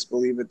scientists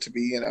believe it to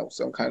be,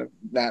 some kind of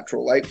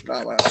natural light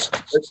phenomenon.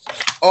 It's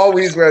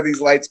always where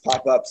these lights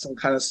pop up, some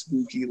kind of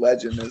spooky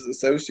legend is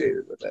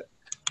associated with it.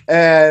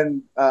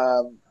 And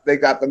they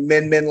got the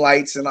Min Min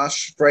lights in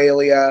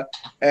Australia,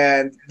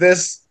 and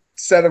this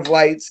set of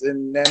lights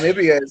in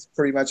Namibia is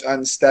pretty much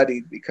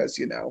unstudied because,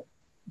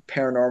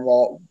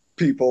 paranormal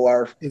people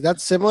are. Is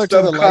that similar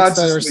to the lights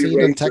that are seen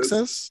in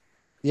Texas?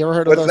 You ever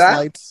heard of those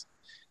lights?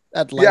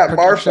 Light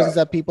productions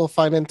that people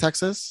find in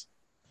Texas?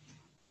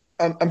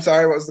 I'm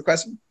sorry, what was the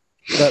question?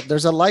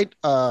 There's a light,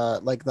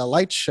 like the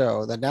light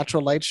show, the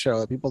natural light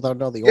show that people don't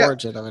know the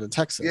origin of it in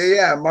Texas.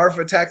 Yeah,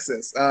 Marfa,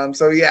 Texas.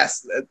 So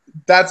yes,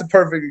 that's a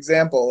perfect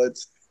example.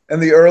 It's in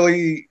the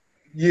early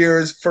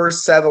years,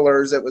 first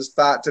settlers, it was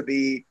thought to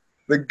be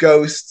the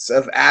ghosts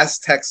of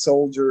Aztec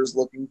soldiers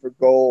looking for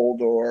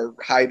gold or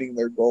hiding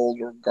their gold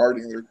or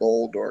guarding their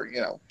gold or,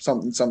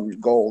 something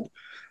gold.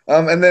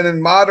 And then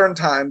in modern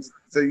times,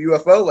 it's a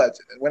UFO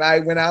legend. And when I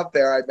went out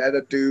there, I met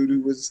a dude who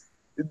was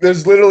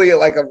there's literally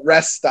like a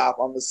rest stop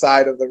on the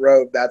side of the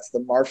road. That's the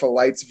Marfa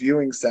Lights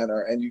Viewing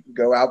Center. And you can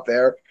go out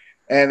there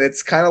and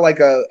it's kind of like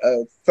a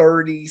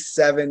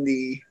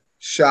 30-70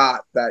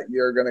 shot that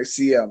you're going to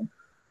see them.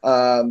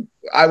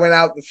 I went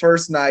out the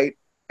first night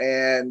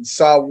and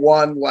saw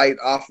one light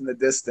off in the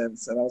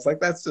distance. And I was like,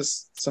 that's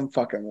just some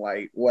fucking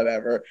light,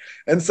 whatever.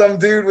 And some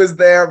dude was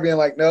there being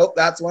like, nope,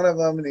 that's one of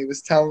them. And he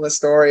was telling the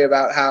story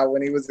about how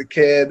when he was a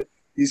kid,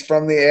 he's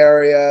from the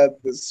area,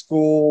 the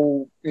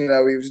school, he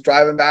was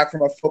driving back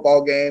from a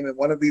football game and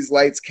one of these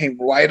lights came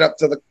right up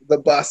to the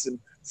bus and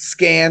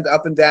scanned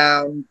up and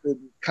down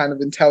kind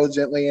of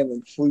intelligently and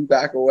then flew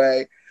back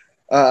away.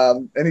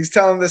 And he's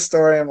telling this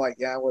story. I'm like,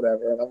 yeah,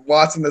 whatever. And I'm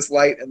watching this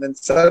light and then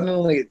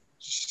suddenly it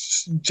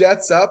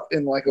jets up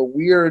in like a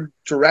weird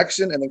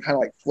direction and then kind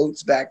of like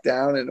floats back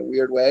down in a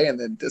weird way and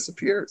then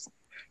disappears. I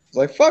was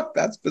like, fuck,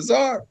 that's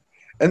bizarre.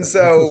 And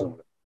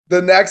so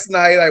the next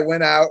night I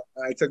went out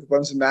and I took a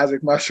bunch of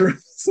magic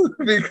mushrooms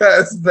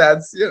because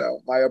that's,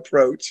 my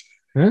approach.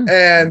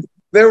 And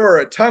there were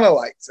a ton of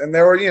lights and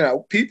there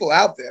were, people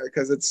out there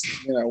because it's,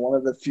 one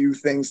of the few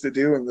things to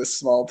do in this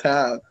small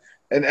town.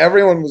 And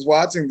everyone was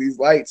watching these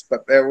lights,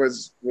 but there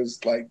was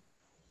like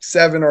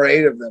 7 or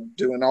 8 of them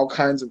doing all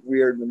kinds of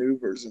weird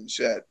maneuvers and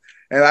shit.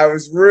 And I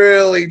was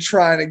really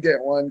trying to get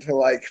one to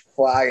like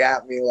fly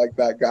at me like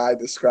that guy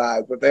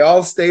described, but they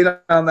all stayed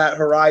on that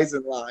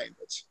horizon line,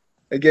 which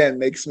again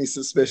makes me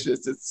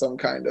suspicious it's some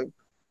kind of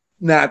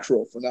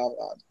natural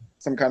phenomenon,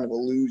 some kind of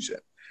illusion.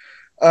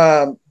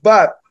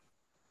 But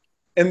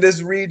in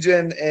this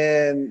region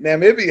in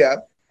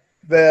Namibia,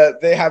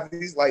 they have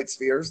these light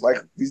spheres, like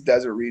these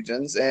desert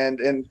regions. And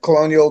in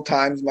colonial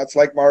times, much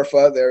like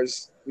Marfa,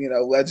 there's,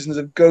 legends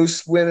of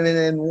ghost women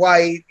in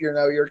white,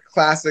 your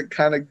classic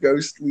kind of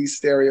ghostly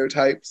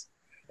stereotypes.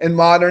 In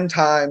modern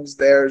times,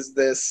 there's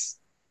this,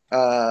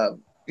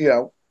 UFO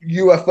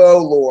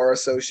lore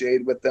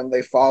associated with them.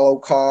 They follow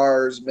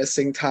cars,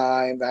 missing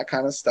time, that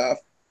kind of stuff.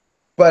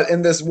 But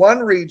in this one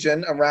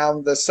region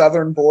around the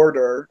southern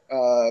border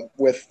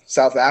with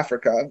South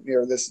Africa,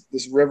 near this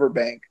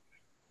riverbank,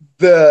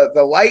 the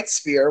light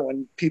sphere,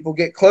 when people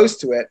get close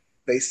to it,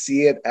 they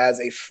see it as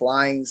a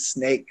flying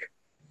snake.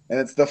 And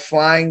it's the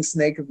flying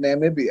snake of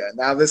Namibia.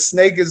 Now, this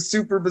snake is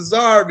super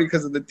bizarre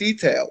because of the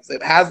details.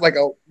 It has like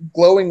a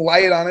glowing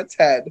light on its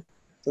head.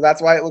 So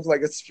that's why it looks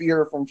like a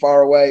sphere from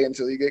far away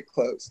until you get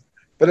close.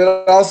 But it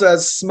also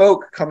has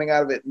smoke coming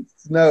out of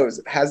its nose.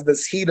 It has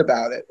this heat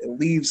about it. It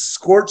leaves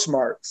scorch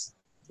marks,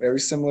 very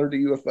similar to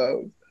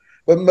UFOs.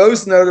 But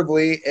most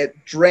notably, it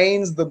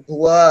drains the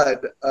blood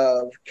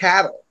of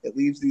cattle. It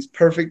leaves these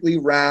perfectly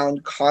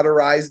round,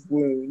 cauterized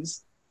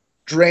wounds,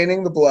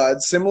 draining the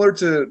blood, similar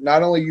to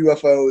not only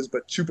UFOs,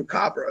 but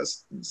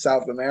chupacabras in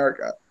South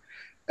America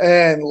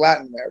and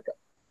Latin America.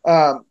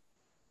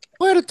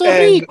 Puerto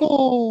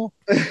Rico!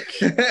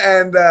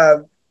 And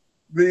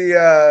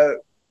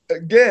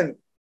again,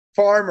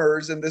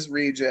 farmers in this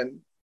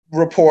region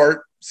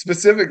report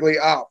specifically,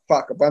 a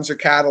bunch of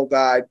cattle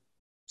died,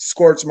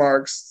 scorch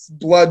marks,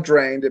 blood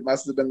drained. It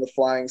must have been the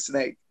flying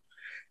snake.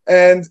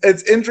 And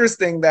it's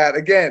interesting that,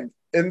 again,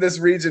 in this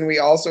region, we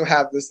also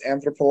have this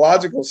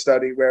anthropological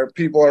study where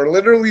people are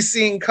literally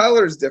seeing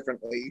colors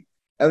differently.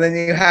 And then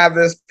you have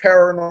this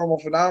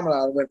paranormal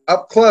phenomenon when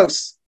up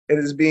close, it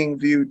is being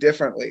viewed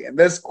differently. And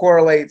this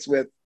correlates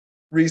with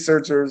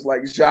researchers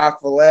like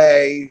Jacques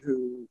Vallée,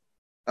 who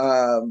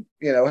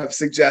have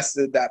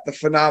suggested that the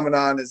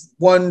phenomenon is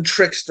one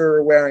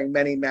trickster wearing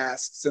many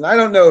masks. And I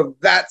don't know if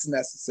that's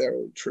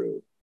necessarily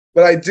true,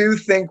 but I do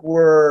think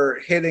we're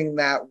hitting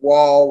that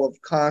wall of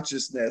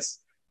consciousness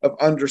of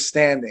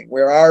understanding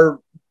where our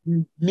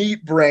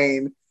meat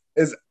brain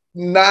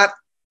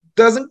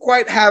doesn't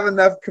quite have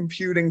enough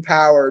computing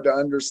power to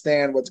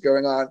understand what's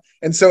going on.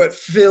 And so it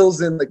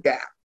fills in the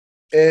gap.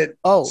 It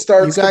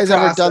starts. You guys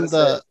ever done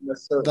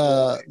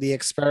the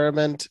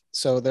experiment?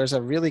 So there's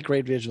a really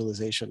great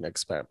visualization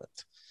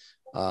experiment.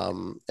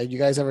 And you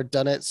guys ever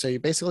done it? So you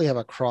basically have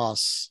a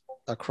cross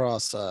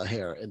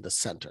hair in the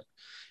center,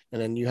 and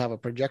then you have a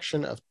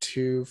projection of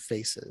 2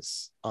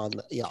 faces on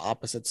the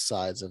opposite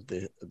sides of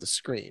the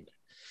screen,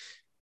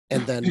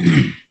 and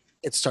then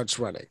it starts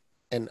running.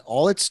 And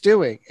all it's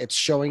doing, it's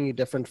showing you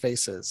different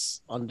faces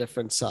on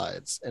different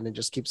sides, and it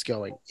just keeps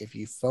going. If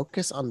you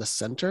focus on the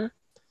center,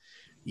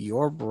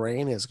 your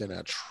brain is going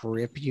to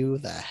trip you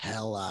the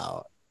hell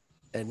out.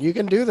 And you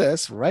can do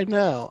this right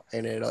now,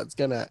 and it's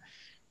going to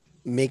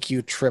make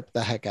you trip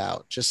the heck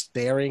out. Just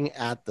staring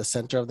at the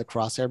center of the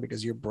crosshair,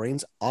 because your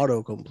brain's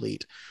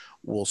autocomplete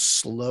will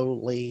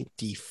slowly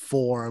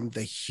deform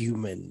the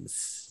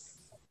humans.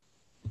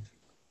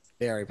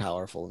 Very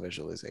powerful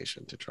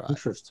visualization to try.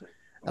 Interesting.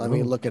 Let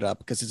me look it up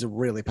because it's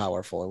really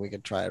powerful, and we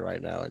can try it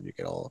right now, and you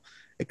can all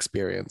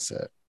experience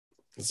it.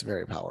 It's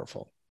very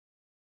powerful.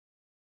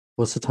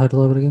 What's the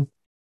title of it again?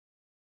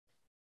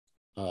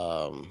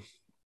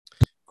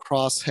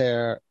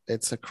 Crosshair.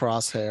 It's a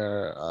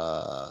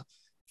crosshair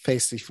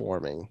face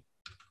deforming.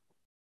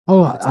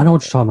 Oh, I know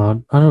what you're talking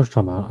about. I know what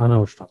you're talking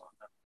about.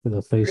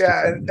 The face.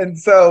 Yeah, and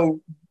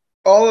so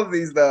all of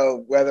these,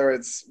 though, whether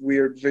it's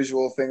weird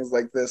visual things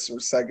like this or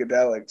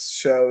psychedelics,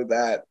 show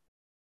that,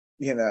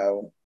 you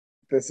know,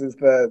 this is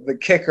the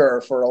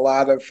kicker for a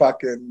lot of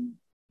fucking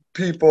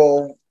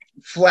people,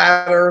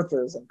 flat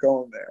earthers. I'm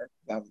going there.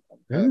 I'm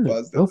kind of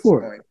buzzed at this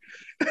point.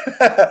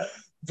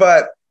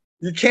 But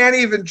you can't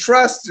even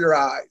trust your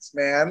eyes,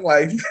 man.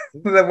 Like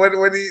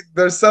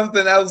there's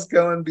something else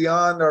going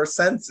beyond our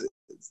senses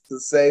to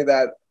say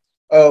that,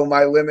 oh,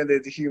 my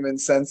limited human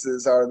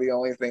senses are the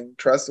only thing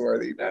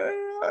trustworthy.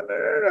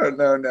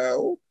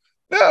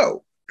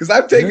 No. Because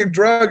I've taken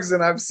drugs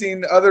and I've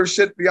seen other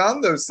shit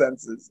beyond those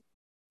senses.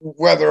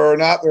 Whether or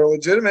not they're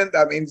legitimate,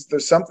 that means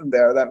there's something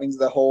there. That means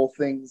the whole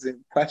thing's in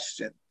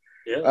question.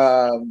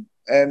 Yeah.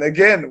 And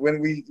again, when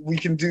we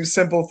can do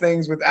simple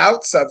things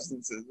without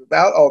substances,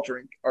 without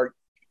altering our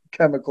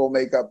chemical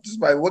makeup, just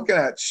by looking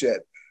at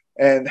shit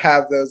and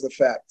have those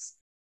effects.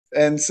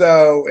 And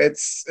so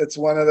it's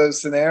one of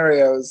those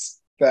scenarios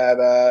that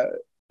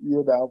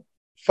you know,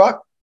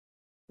 fuck,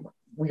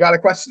 we got to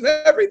question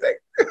everything.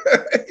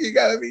 You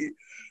got to be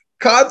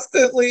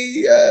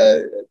constantly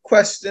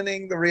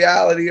questioning the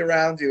reality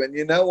around you. And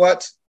you know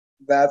what?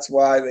 That's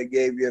why they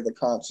gave you the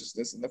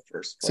consciousness in the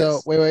first place.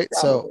 So wait. Probably.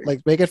 So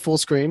like make it full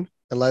screen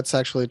and let's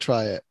actually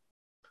try it.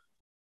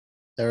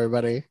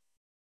 Everybody,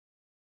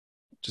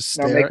 just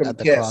stare at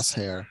the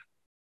crosshair.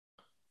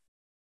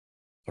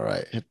 All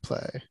right, hit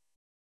play.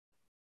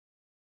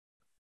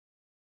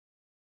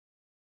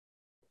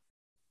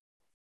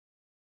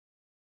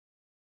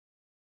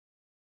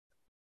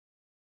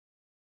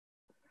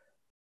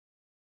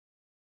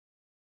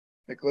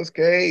 Nicolas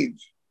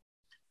Cage.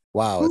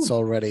 Wow, it's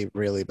already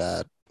really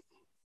bad.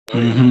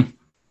 Mm-hmm.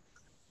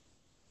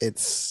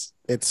 It's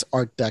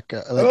Art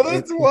Deco. Like,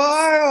 that's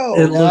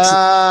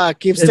wild.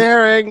 Keep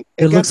staring.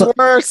 It gets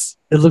worse.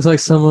 It looks like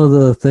some of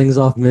the things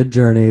off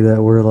Midjourney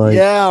that were like,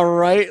 yeah,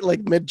 right,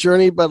 like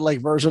Midjourney, but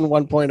like version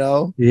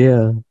 1.0.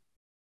 Yeah,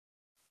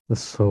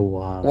 that's so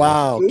wild.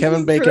 Wow, this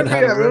Kevin Bacon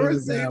had a really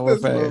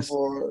bad face.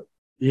 Before.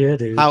 Yeah,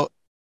 dude. How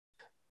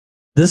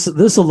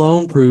this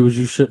alone proves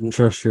you shouldn't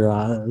trust your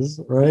eyes,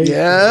 right?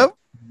 Yep.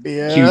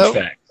 Huge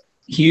facts.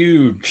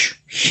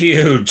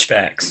 Huge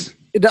facts.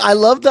 I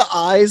love the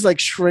eyes like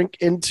shrink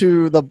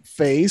into the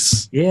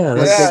face. Yeah,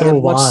 like that's they so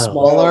get much wild.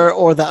 smaller,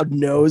 or that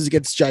nose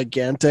gets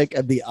gigantic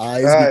and the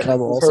eyes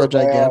become also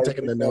gigantic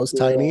and the nose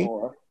tiny.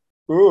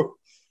 The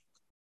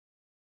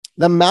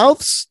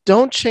mouths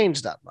don't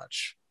change that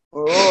much.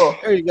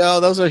 There you go.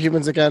 Those are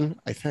humans again,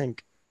 I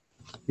think.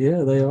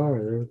 Yeah, they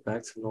are. They're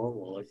back to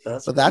normal. Like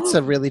that's. But that's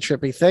a really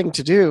trippy thing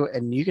to do,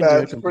 and you can do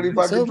it. Pretty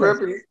fucking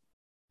trippy.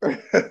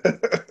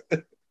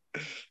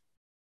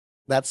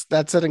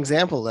 That's an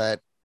example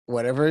that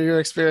whatever you're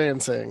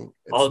experiencing,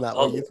 it's not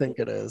what you think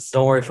it is.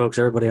 Don't worry, folks.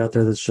 Everybody out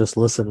there that's just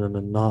listening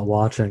and not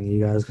watching,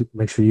 you guys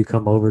make sure you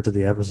come over to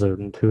the episode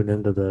and tune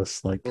into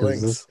this. Like,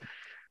 because this.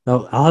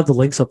 No, I'll have the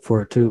links up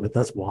for it too. But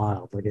that's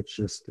wild. Like, it's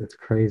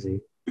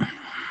crazy. And,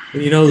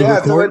 you know, the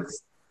record. So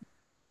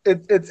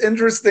it's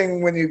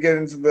interesting when you get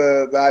into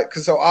that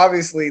because so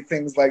obviously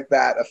things like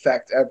that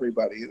affect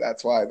everybody.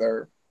 That's why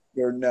they're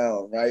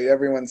known, right?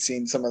 Everyone's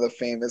seen some of the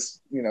famous,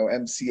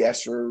 MC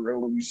Escher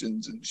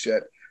illusions and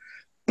shit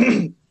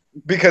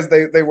because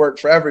they work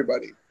for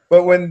everybody.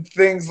 But when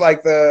things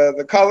like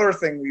the color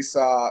thing we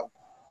saw,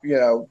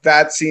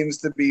 that seems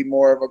to be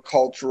more of a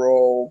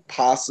cultural,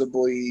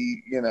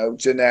 possibly,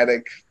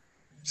 genetic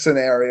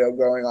scenario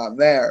going on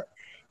there.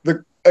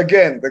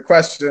 Again, the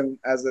question,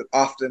 as it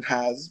often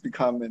has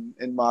become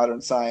in modern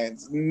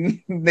science,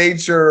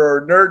 nature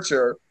or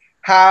nurture,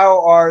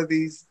 how are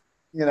these,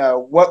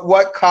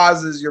 what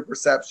causes your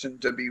perception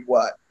to be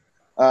what?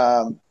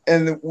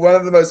 And one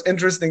of the most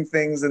interesting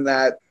things in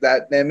that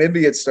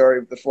Namibia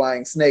story with the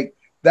flying snake,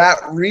 that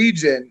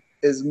region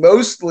is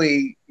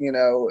mostly,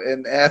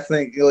 an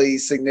ethnically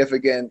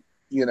significant,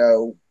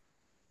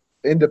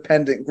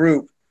 independent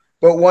group.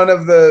 But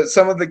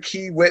some of the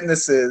key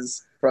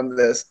witnesses from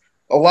this,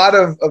 a lot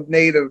of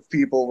native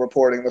people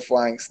reporting the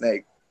flying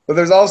snake, but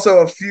there's also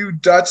a few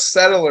Dutch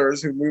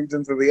settlers who moved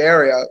into the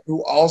area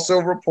who also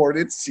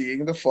reported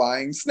seeing the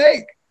flying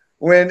snake.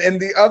 When in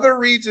the other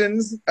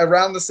regions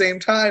around the same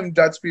time,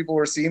 Dutch people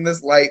were seeing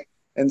this light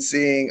and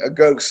seeing a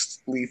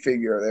ghostly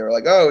figure. They were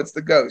like, oh, it's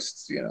the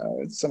ghosts,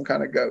 it's some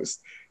kind of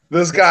ghost.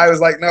 This guy was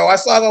like, no, I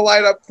saw the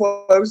light up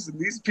close, and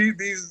these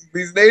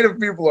native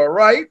people are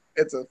right.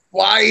 It's a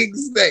flying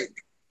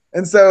snake.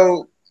 And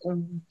so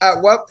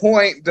at what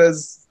point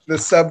does the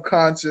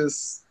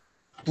subconscious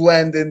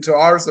blend into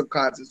our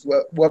subconscious?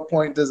 What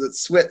point does it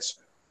switch?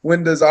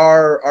 When does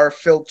our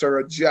filter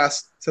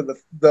adjust to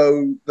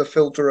the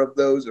filter of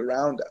those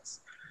around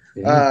us?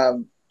 Yeah.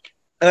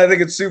 And I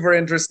think it's super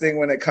interesting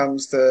when it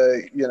comes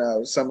to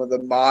some of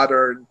the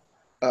modern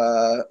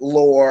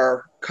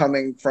lore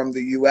coming from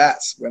the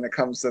US when it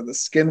comes to the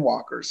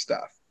skinwalker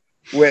stuff,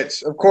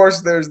 which of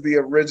course there's the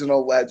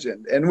original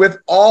legend, and with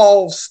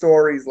all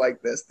stories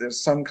like this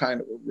there's some kind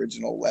of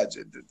original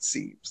legend, it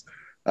seems.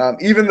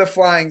 Even the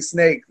flying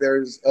snake,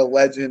 there's a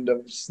legend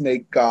of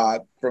snake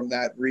god from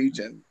that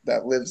region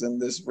that lives in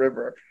this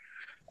river.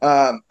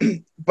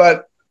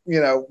 But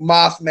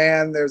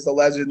Mothman. There's a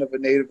legend of a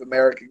Native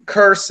American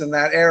curse in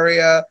that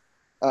area.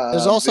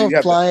 There's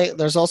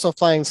also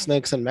flying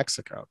snakes in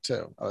Mexico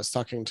too. I was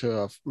talking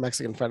to a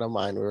Mexican friend of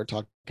mine. We were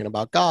talking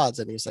about gods,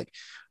 and he's like,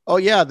 "Oh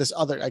yeah, this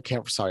other I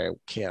can't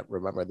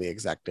remember the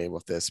exact name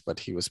of this, but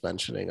he was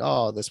mentioning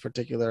this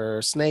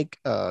particular snake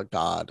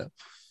god."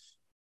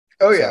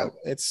 Oh yeah,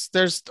 so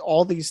there's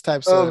all these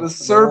types of the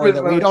serpent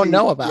that we don't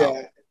know about.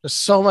 Yeah. There's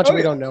so much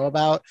we don't know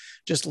about.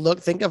 Just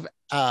think of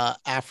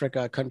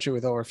Africa, a country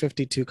with over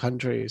 52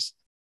 countries.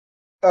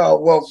 Oh,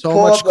 well, so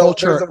much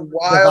culture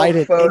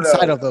divided photo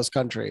inside of those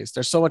countries.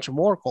 There's so much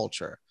more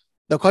culture.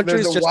 The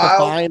countries just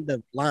define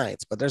the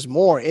lines, but there's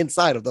more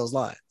inside of those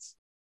lines.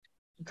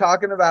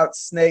 Talking about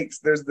snakes,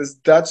 there's this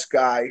Dutch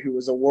guy who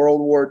was a World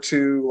War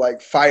II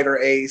fighter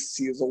ace.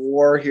 He was a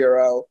war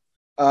hero,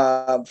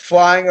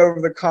 flying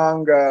over the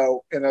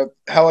Congo in a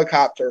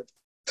helicopter.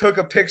 Took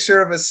a picture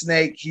of a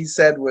snake he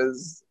said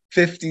was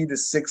 50 to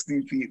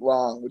 60 feet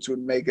long, which would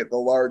make it the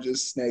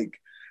largest snake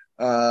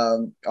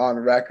on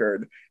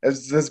record.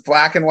 It's this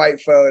black and white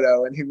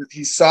photo, and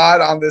he saw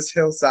it on this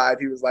hillside.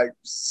 He was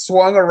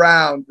swung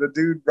around. The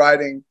dude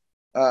riding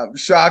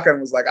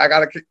shotgun was like,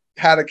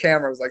 had a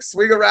camera. Was like,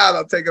 swing around,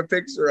 I'll take a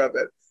picture of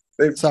it.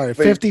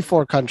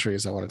 54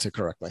 countries. I wanted to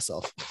correct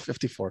myself.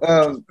 54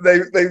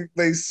 countries.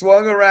 They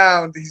swung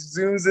around. He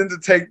zooms in to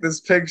take this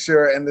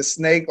picture, and the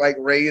snake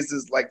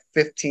raises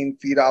 15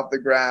 feet off the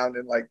ground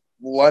and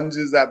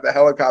lunges at the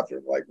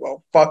helicopter.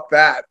 Well, fuck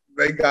that.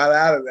 They got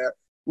out of there.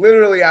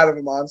 Literally out of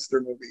a monster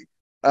movie.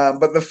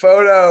 But the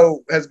photo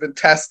has been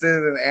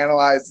tested and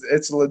analyzed.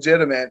 It's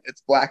legitimate.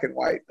 It's black and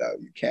white though.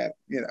 You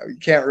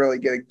can't really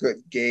get a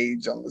good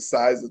gauge on the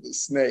size of the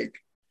snake.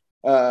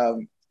 But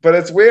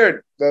it's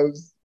weird.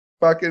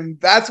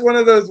 That's one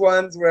of those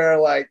ones where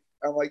I'm like,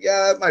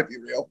 yeah, that might be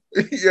real.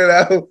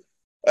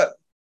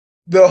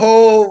 The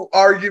whole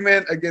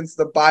argument against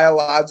the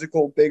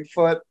biological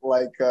Bigfoot,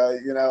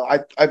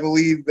 I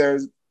believe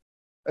there's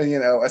a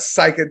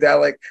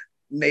psychedelic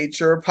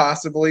nature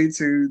possibly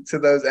to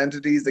those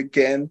entities.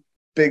 Again,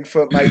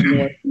 Bigfoot might be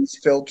one of these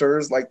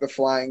filters, like the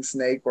flying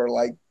snake or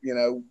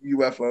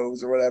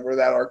UFOs or whatever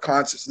that our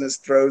consciousness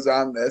throws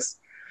on this.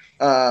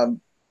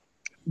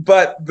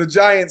 But the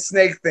giant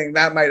snake thing,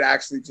 that might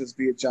actually just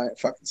be a giant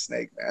fucking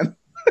snake, man.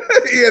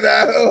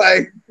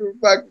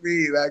 Fuck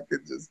me, that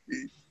could just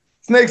be.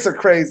 Snakes are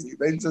crazy.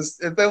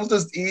 They'll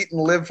just eat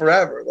and live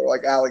forever. They're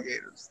like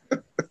alligators.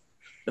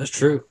 That's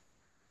true.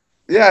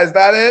 Yeah, is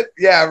that it?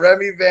 Yeah,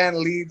 Remy Van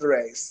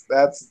Liedreis.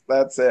 That's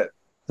it.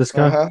 This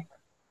guy? Uh-huh.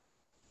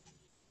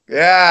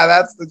 Yeah,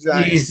 that's the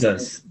giant.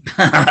 Jesus.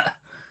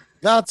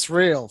 That's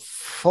real.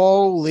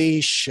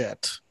 Holy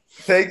shit.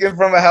 Taken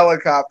from a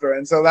helicopter.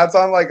 And so that's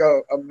on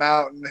a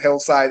mountain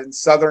hillside in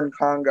southern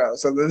Congo.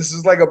 So this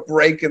is a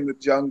break in the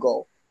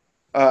jungle.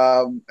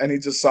 And he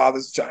just saw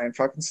this giant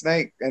fucking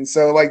snake. And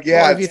so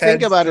if you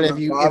think about it,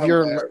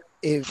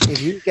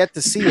 if you get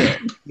to see it,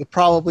 you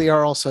probably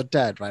are also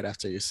dead right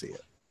after you see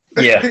it.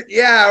 Yeah.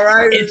 Yeah,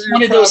 right. It's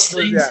one of those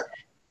things.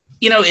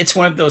 Yeah. It's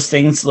one of those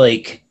things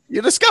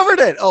you discovered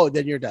it. Oh,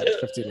 then you're dead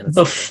 15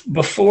 minutes.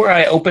 Before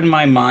I opened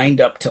my mind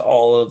up to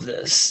all of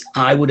this,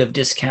 I would have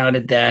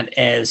discounted that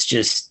as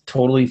just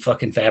totally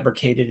fucking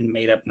fabricated and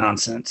made up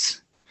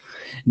nonsense.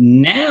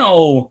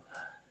 Now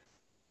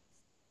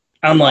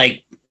I'm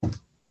like,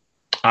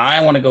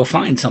 I want to go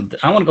find something.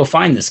 I want to go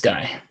find this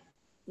guy.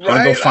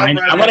 I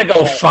want to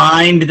go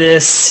find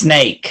this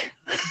snake.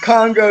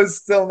 Congo's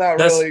still not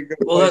really a good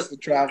place to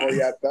travel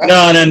yet, though.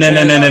 No.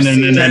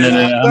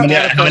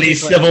 How many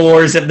civil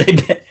wars have they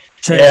been?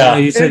 Yeah.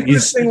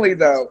 Interestingly,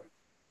 though,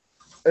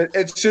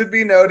 it should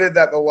be noted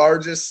that the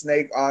largest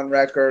snake on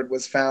record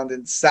was found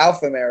in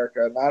South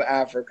America, not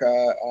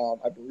Africa.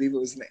 I believe it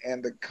was an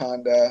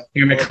anaconda.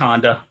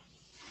 Anaconda.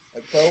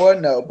 Boa?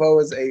 No,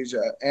 boa is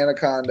Asia.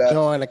 Anaconda.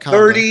 No, anaconda.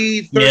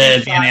 30,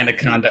 yeah, an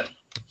anaconda.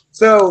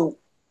 So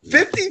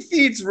 50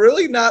 feet's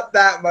really not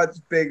that much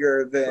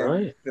bigger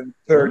than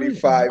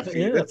 35 feet.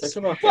 Yeah, it's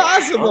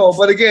possible,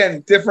 but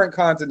again, different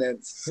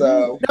continents.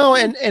 So no,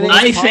 and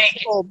it's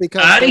possible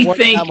because there weren't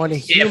that many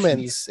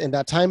humans in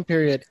that time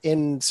period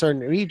in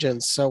certain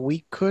regions, so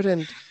we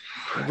couldn't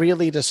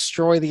really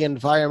destroy the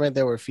environment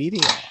they were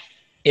feeding on.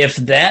 If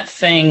that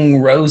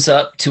thing rose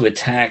up to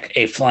attack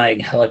a flying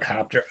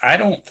helicopter, I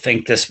don't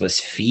think this was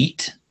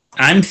feet.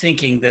 I'm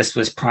thinking this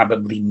was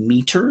probably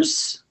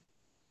meters.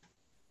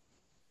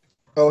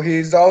 Oh,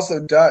 he's also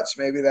Dutch.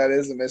 Maybe that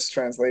is a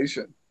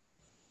mistranslation.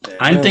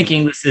 I'm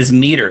thinking this is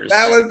meters.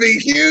 That would be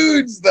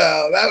huge,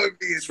 though. That would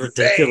be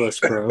ridiculous,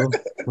 bro.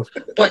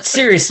 But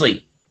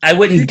seriously, I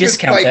wouldn't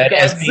discount that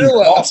as being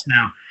false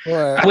now.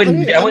 Right. Let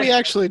me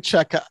actually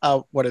check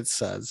out what it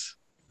says.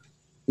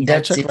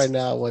 I'll check right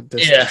now what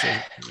this is.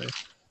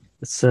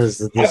 It says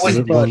that this is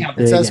one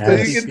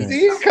big you can see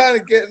he's kind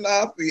of getting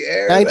off the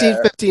air.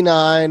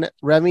 1959,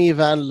 Remy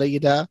Van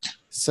Liede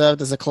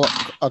served as a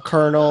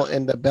colonel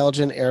in the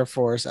Belgian Air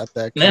Force at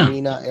the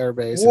Kamina Air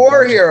Base.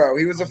 War hero.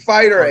 He was a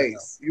fighter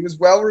ace. He was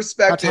well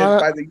respected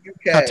by the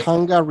UK.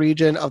 Katanga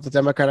region of the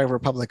Democratic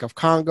Republic of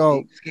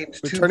Congo,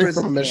 returning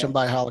from a mission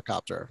by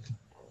helicopter.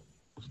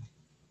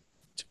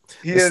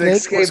 He The had snake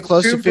was escaped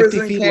close to 2 50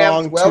 prison feet camps,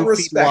 long, well 2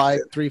 feet wide,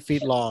 respected. 3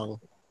 feet long.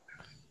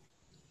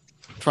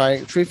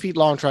 3 feet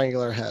long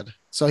triangular head.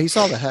 So he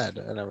saw the head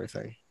and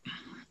everything.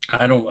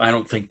 I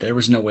don't think there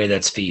was no way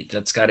that's feet.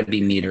 That's got to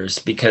be meters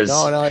because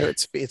No,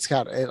 it's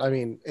got. I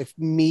mean, if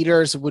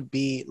meters would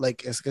be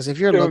like, because if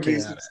you're It would be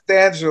looking at it,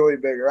 substantially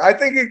bigger. I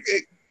think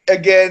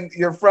again,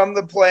 you're from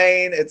the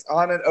plane. It's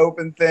on an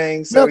open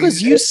thing, so no,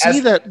 because you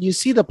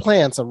see the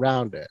plants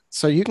around it,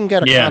 so you can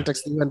get a Yeah.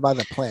 context even by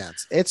the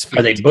plants. It's feet.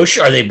 Are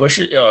they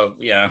bushes? Oh,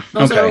 yeah.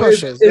 Those Okay. are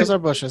bushes. Those are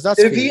bushes. That's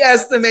if feet. he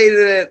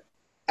estimated it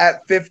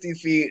at 50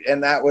 feet,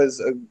 and that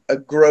was a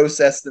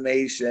gross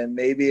estimation,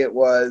 maybe it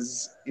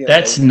was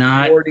That's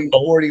not 40,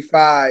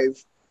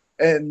 45,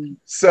 and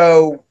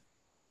so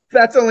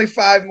that's only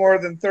 5 more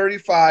than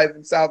 35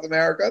 in South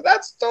America.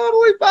 That's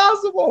totally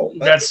possible.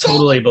 That's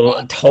totally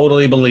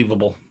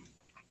believable.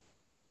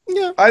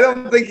 Yeah. I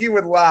don't think he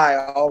would lie.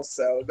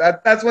 Also,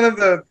 that's one of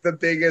the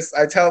biggest.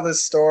 I tell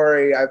this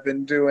story. I've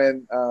been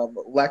doing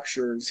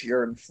lectures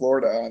here in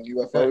Florida on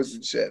UFOs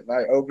and shit, and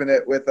I open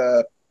it with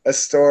a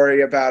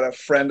story about a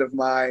friend of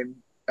mine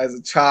as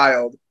a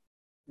child.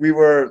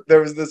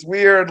 There was this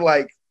weird,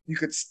 like,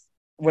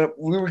 when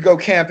we would go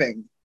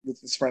camping with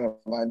this friend of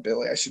mine,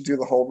 Billy. I should do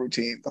the whole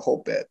routine, the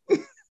whole bit.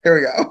 Here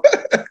we go.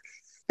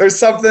 There's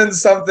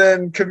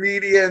something.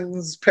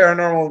 Comedians,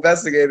 paranormal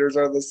investigators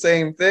are the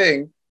same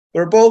thing.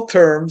 They're both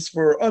terms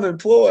for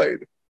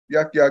unemployed.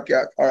 Yuck, yuck,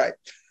 yuck. All right.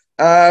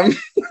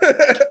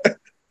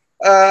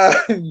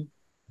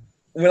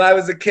 When I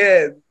was a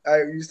kid, I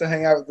used to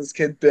hang out with this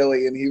kid,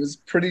 Billy, and he was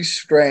pretty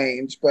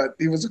strange, but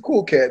he was a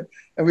cool kid.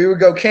 And we would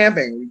go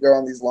camping. We'd go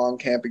on these long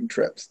camping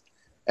trips.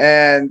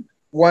 And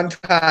one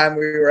time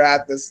we were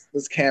at this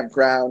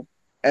campground,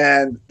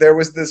 and there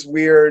was this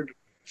weird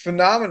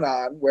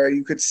phenomenon where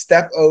you could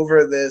step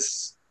over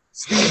this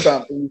speed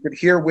bump and you could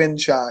hear wind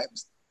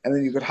chimes, and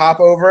then you could hop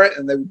over it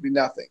and there would be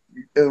nothing.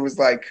 It was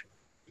like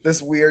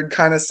this weird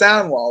kind of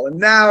sound wall. And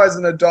now as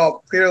an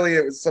adult, clearly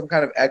it was some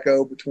kind of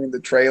echo between the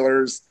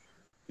trailers,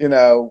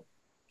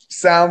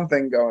 sound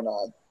thing going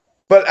on.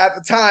 But at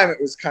the time it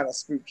was kind of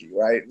spooky,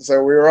 right? And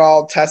so we were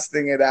all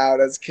testing it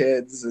out as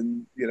kids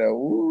and,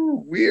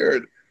 ooh,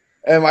 weird.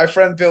 And my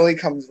friend Billy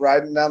comes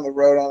riding down the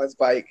road on his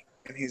bike,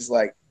 and he's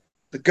like,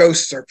 the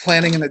ghosts are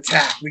planning an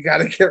attack. We got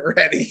to get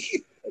ready.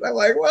 And I'm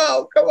like,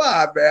 well, come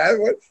on, man.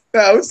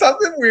 No,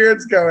 something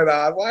weird's going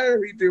on. Why are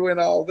we doing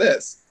all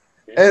this?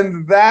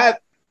 And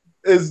that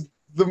is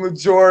the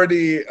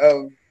majority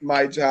of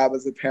my job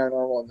as a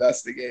paranormal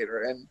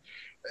investigator. And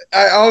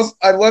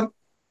I love,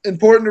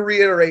 important to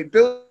reiterate,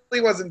 Billy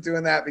wasn't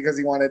doing that because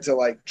he wanted to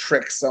like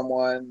trick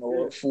someone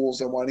or fool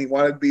someone. He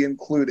wanted to be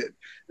included.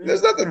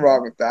 There's nothing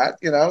wrong with that.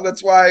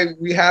 That's why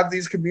we have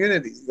these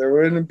communities. There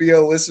wouldn't be a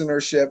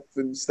listenership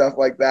and stuff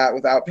like that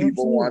without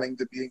people wanting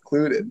to be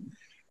included.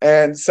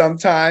 And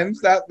sometimes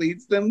that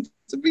leads them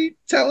to be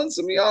telling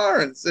some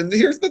yarns. And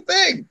here's the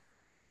thing.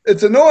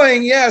 It's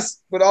annoying,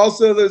 yes, but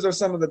also those are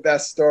some of the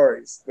best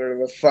stories. They're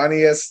the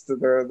funniest,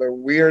 they're the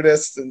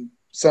weirdest, and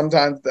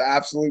sometimes the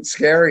absolute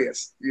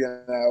scariest,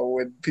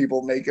 when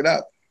people make it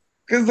up.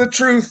 Because the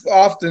truth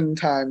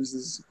oftentimes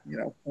is,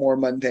 more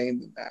mundane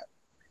than that.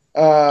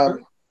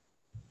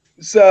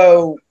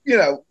 So,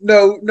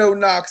 no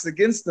knocks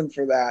against them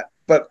for that.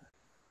 But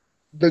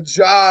the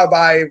job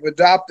I've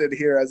adopted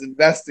here as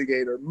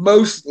investigator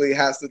mostly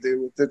has to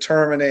do with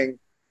determining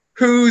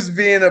who's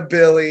being a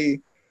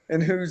Billy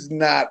and who's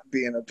not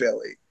being a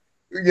Billy.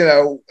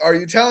 Are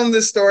you telling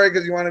this story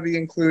because you want to be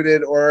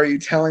included, or are you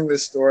telling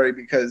this story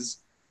because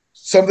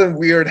something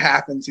weird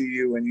happened to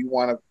you and you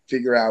want to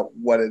figure out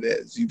what it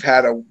is? You've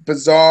had a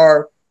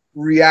bizarre,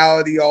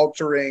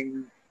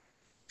 reality-altering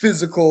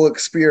physical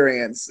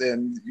experience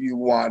and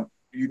you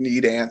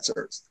need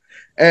answers.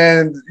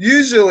 And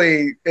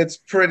usually it's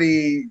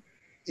pretty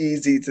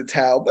easy to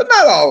tell, but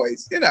not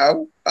always.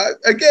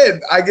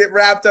 Again, I get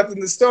wrapped up in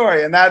the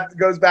story, and that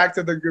goes back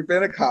to the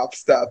Grubinnikov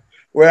stuff,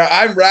 where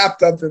I'm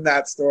wrapped up in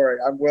that story.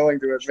 I'm willing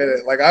to admit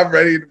it. Like, I'm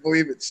ready to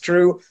believe it's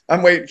true.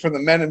 I'm waiting for the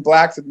men in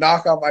black to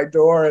knock on my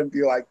door and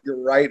be like,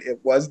 "You're right, it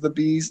was the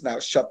bees. Now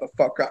shut the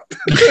fuck up."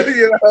 I'm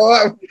ready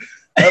for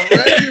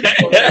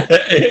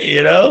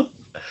it.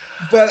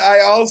 But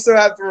I also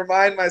have to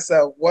remind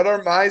myself, what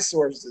are my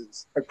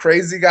sources? A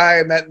crazy guy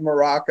I met in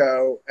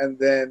Morocco, and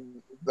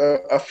then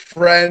a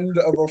friend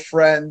of a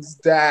friend's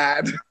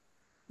dad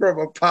from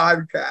a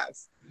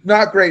podcast.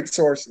 Not great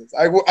sources.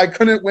 I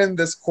couldn't win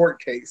this court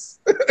case.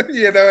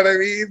 You know what I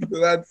mean?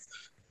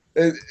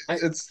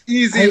 It's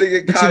easy to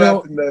get caught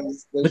up in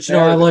those. But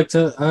I like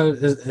to.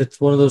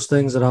 It's one of those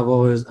things that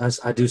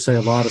I do say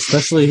a lot,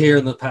 especially here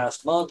in the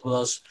past month with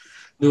us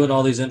doing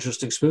all these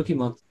interesting spooky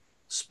month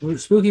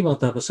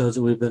episodes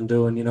that we've been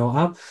doing.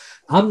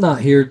 I'm not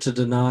here to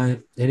deny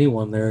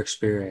anyone their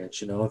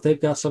experience. If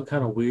they've got some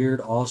kind of weird,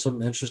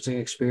 awesome, interesting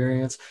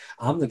experience,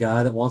 I'm the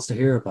guy that wants to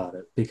hear about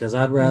it, because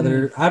I'd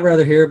rather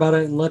hear about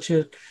it and let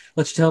you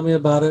tell me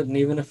about it. And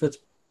even if it's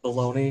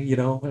baloney,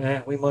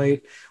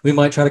 we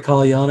might try to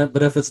call you on it.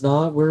 But if it's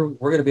not, we're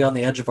going to be on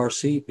the edge of our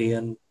seat,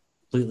 being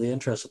completely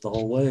interested the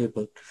whole way.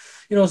 But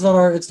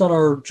it's not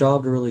our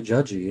job to really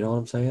judge you. You know what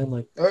I'm saying?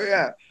 Like, oh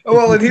yeah. Oh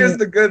well, and here's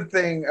the good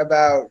thing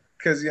about,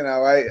 because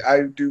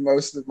I do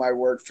most of my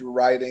work through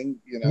writing.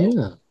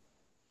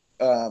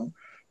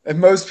 And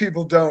most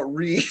people don't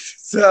read,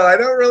 so I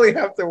don't really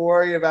have to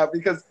worry about,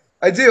 because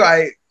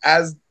I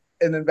as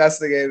an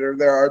investigator,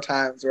 there are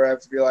times where I have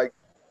to be like,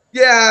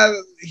 yeah,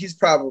 he's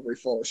probably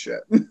full of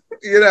shit.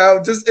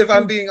 Just if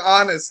I'm being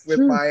honest with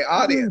my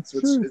audience,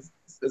 which is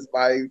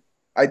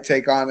I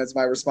take on as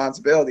my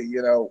responsibility.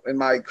 In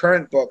my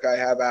current book I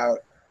have out,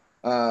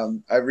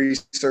 I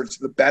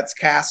researched the Betts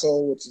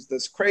Castle, which is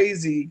this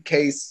crazy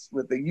case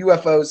with the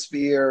UFO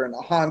sphere and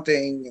a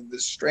haunting and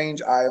this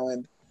strange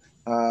island,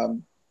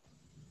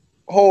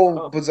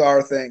 whole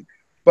bizarre thing.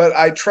 But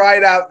I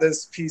tried out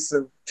this piece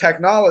of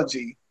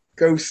technology,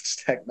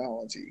 ghost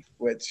technology,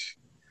 which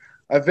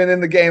I've been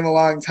in the game a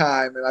long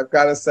time, and I've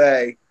got to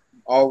say,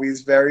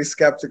 always very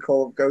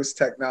skeptical of ghost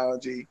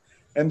technology.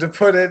 And to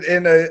put it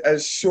in a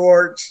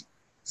short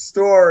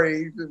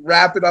story,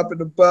 wrap it up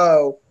in a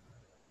bow,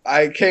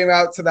 I came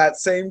out to that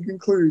same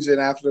conclusion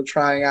after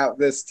trying out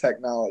this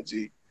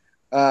technology.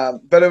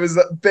 But it was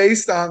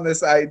based on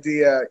this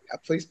idea, a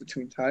place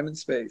between time and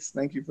space.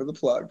 Thank you for the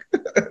plug.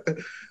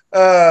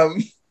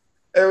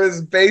 It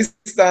was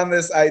based on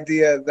this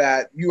idea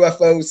that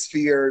UFO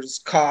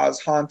spheres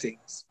cause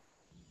hauntings.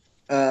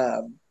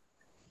 And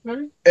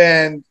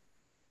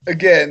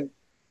again,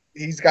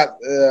 he's got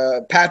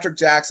Patrick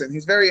Jackson.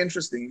 He's very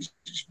interesting. You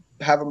should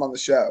have him on the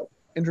show.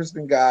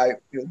 Interesting guy.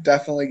 He'll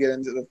definitely get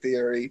into the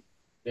theory.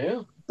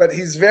 Yeah. But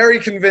he's very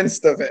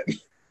convinced of it.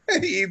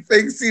 He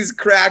thinks he's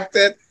cracked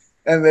it,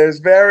 and there's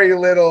very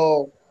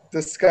little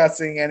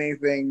discussing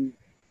anything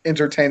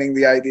entertaining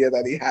the idea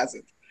that he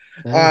hasn't.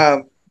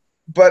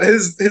 But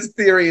his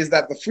theory is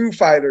that the Foo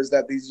Fighters,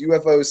 that these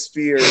UFO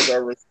spheres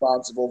are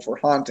responsible for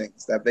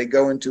hauntings, that they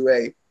go into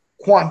a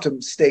quantum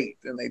state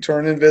and they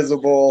turn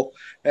invisible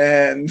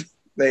and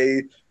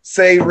they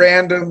say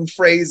random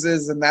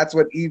phrases, and that's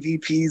what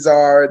EVPs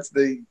are. It's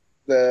the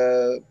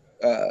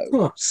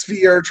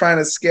sphere trying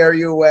to scare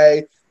you away,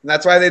 and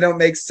that's why they don't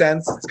make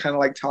sense. It's kind of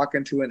like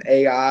talking to an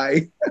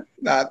AI,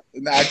 not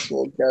an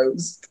actual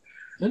ghost.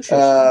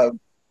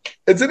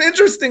 It's an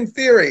interesting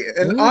theory,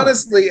 and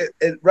honestly,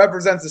 it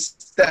represents a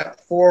step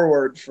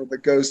forward for the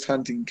ghost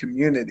hunting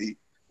community,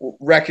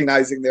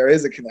 recognizing there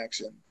is a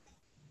connection.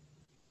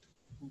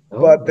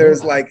 But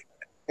there's like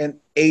an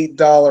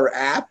 $8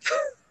 app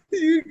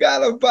you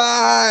gotta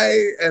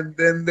buy, and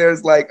then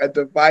there's like a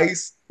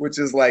device which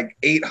is like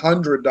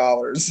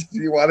 $800 if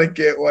you want to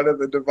get one of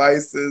the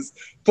devices.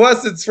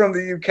 Plus, it's from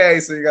the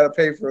UK, so you got to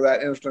pay for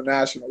that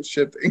international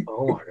shipping.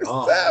 Oh my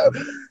god!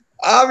 So,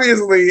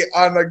 obviously,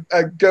 on a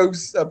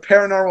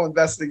paranormal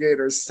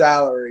investigator's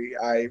salary,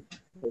 I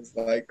was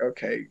like,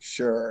 okay,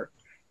 sure,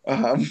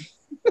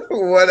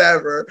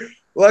 whatever.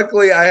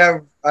 Luckily, I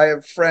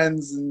have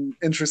friends in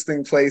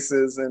interesting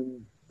places,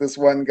 and this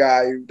one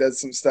guy who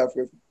does some stuff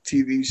with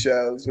TV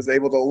shows was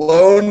able to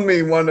loan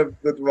me one of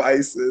the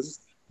devices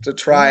to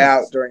try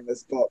out during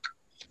this book.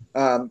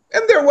 And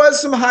there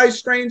was some high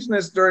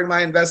strangeness during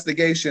my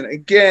investigation.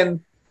 Again,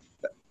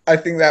 I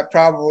think that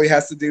probably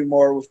has to do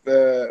more with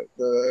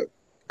the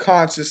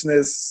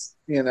consciousness,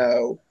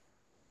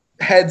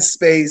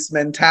 headspace,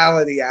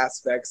 mentality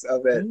aspects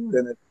of it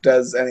than it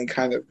does any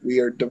kind of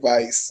weird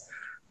device.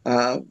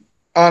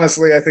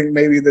 Honestly, I think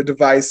maybe the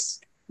device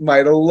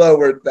might have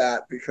lowered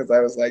that, because I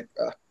was like,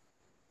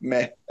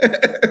 meh.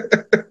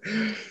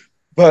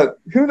 But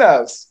who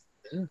knows?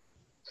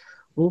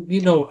 Well,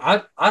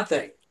 I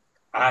think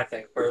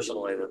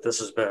personally that this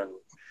has been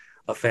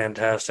a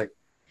fantastic,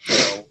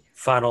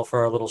 final for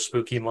our little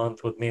spooky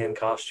month with me in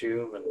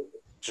costume and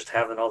just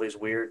having all these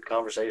weird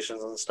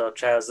conversations and stuff.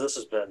 Chaz, this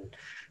has been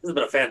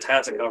a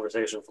fantastic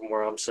conversation from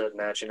where I'm sitting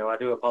at. I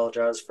do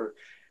apologize for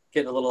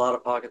getting a little out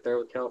of pocket there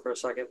with Kel for a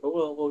second, but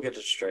we'll get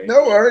it straight.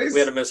 No worries. We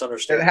had a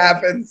misunderstanding. It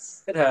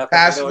happens.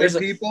 Passionate he's a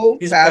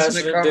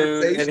passionate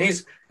dude, and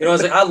he's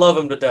I love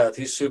him to death.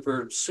 He's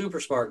super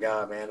smart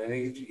guy, man, and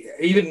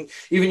even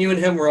you and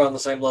him were on the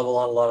same level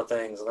on a lot of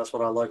things, and that's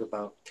what I like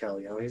about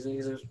Kelly. He's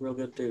a real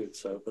good dude.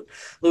 So, but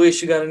Luis,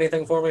 you got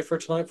anything for me for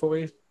tonight before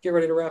we get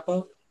ready to wrap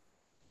up?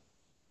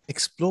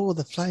 Explore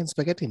the flying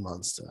spaghetti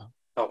monster.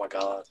 Oh my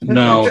god!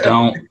 No,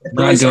 don't.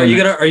 Luis, are you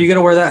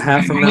gonna wear that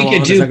hat from now on?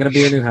 Is that gonna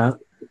be your new hat?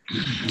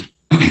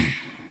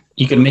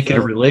 You can make it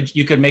a religion.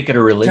 You could make it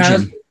a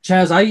religion.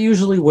 Chaz, I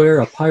usually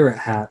wear a pirate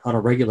hat on a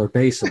regular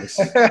basis.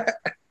 All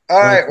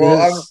right,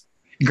 well,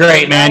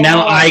 great, man.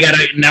 Now I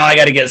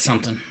gotta get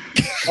something.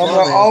 I'm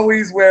gonna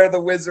always wear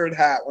the wizard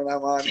hat when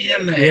I'm on.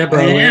 Yeah,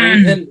 bro.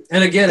 And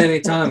again,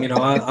 anytime,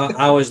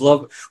 I always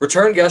love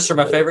return guests are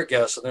my favorite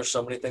guests, and there's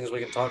so many things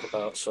we can talk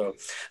about. So,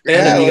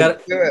 Bandit, you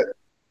got it.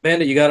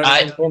 Bandit, you got it.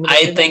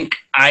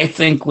 I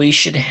think we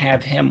should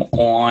have him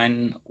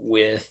on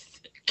with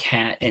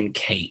Kat and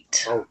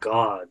Kate. Oh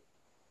God.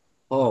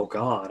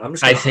 I'm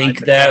just. I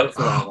think that.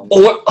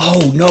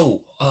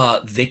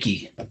 No.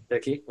 Vicky.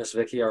 Miss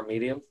Vicky, our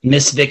medium.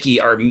 Miss Vicky,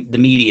 the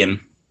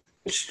medium.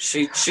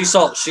 She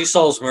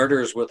solves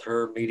murders with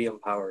her medium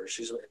powers.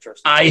 She's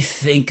interesting. I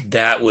think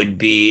that would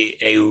be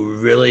a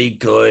really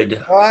good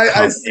I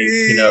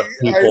combination of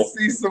people.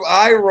 see some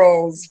eye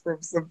rolls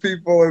from some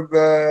people in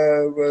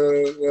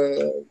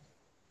the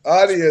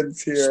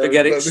audience here.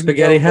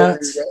 Spaghetti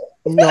hats.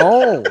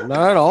 No,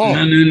 not at all.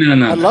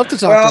 No. I'd love to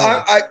talk to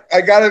her. Well,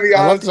 I gotta be I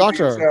love honest to talk with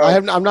to you.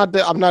 her. So.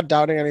 I'm not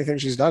doubting anything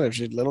she's done. If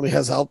she literally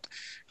has helped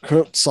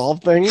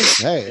solve things,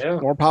 hey, Yeah.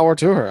 more power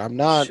to her. I'm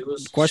not She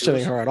was-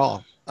 questioning she was- her at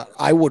all.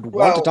 I would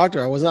want to talk to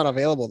her. I was not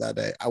available that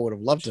day. I would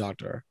have loved to talk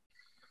to her.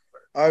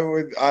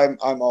 I'm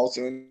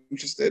also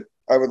interested.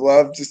 I would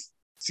love to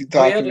see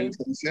Oh, yeah,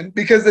 documentation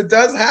because it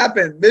does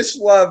happen. Mish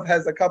Love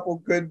has a couple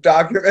good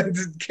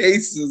documented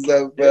cases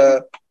of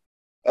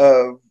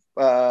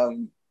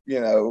you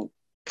know,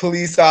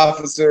 police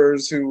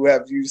officers who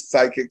have used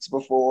psychics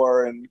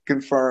before and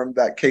confirmed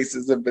that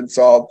cases have been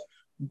solved.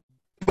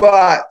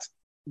 But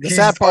The he's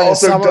sad part is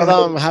also some of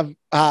done them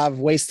have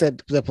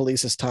wasted the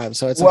police's time.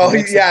 So it's Well, like a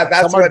mix of, yeah,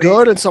 that's some are what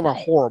good and some are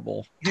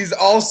horrible. he's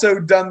also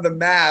done the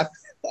math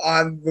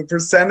on the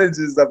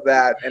percentages of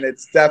that, and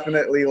it's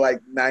definitely like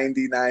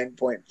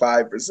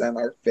 99.5%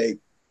 are fake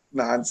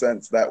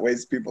nonsense that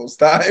wastes people's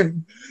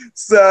time.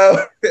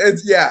 So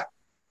it's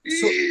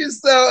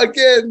So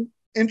again,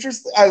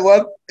 I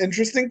love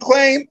interesting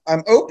claim.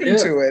 I'm open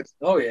to it.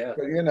 Oh yeah.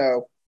 But you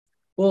know,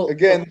 Well,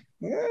 again,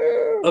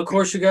 of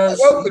course, you guys.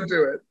 I'm open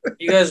to it.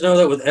 You guys know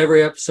that with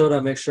every episode, I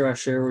make sure I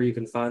share where you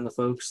can find the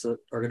folks that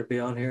are going to be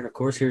on here. And of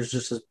course, here's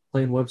just his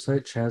plain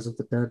website,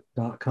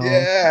 chazofthedead.com.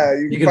 Yeah,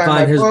 you can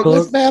find his book.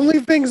 His family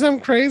thinks I'm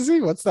crazy.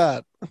 What's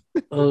that?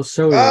 Oh,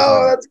 so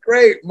Oh, that's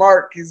great.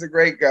 Mark, he's a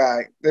great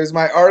guy. There's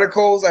my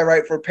articles I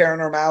write for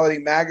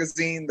Paranormality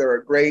Magazine. They're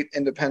a great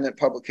independent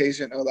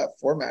publication. Oh, that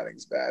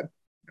formatting's bad.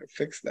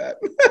 Fix that.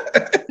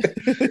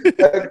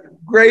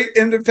 Great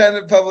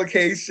independent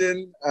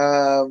publication.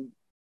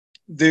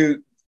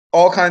 Do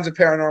all kinds of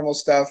paranormal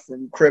stuff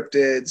from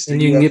cryptids to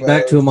and you can get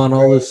back to him on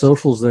all his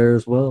socials there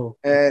as well.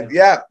 And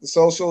the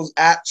socials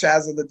at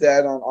Chaz of the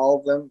Dead on all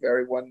of them.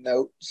 Very one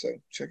note. So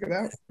check it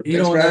out.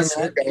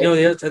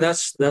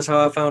 That's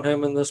how I found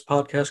him in this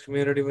podcast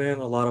community, man.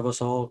 A lot of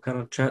us all kind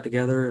of chat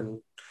together and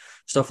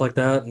stuff like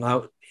that. And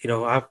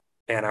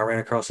I ran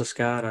across this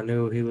guy and I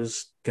knew he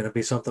was going to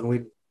be something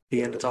we'd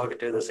be into talking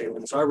to this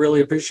evening. So I really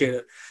appreciate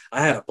it.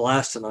 I had a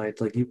blast tonight.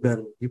 Like you've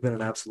been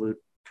an absolute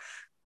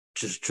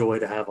just joy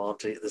to have on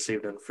to this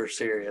evening, for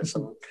serious.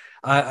 And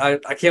I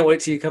can't wait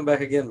till you come back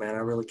again, man. I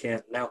really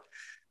can't. Now, of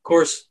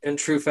course, in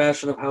true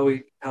fashion of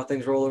how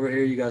things roll over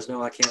here, you guys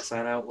know I can't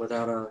sign out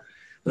without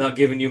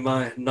giving you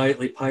my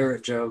nightly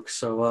pirate joke.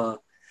 So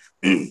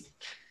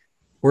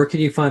where can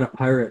you find a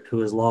pirate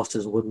who has lost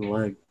his wooden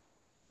leg?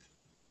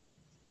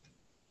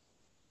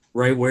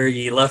 Right where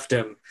ye left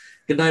him.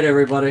 Good night,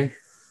 everybody.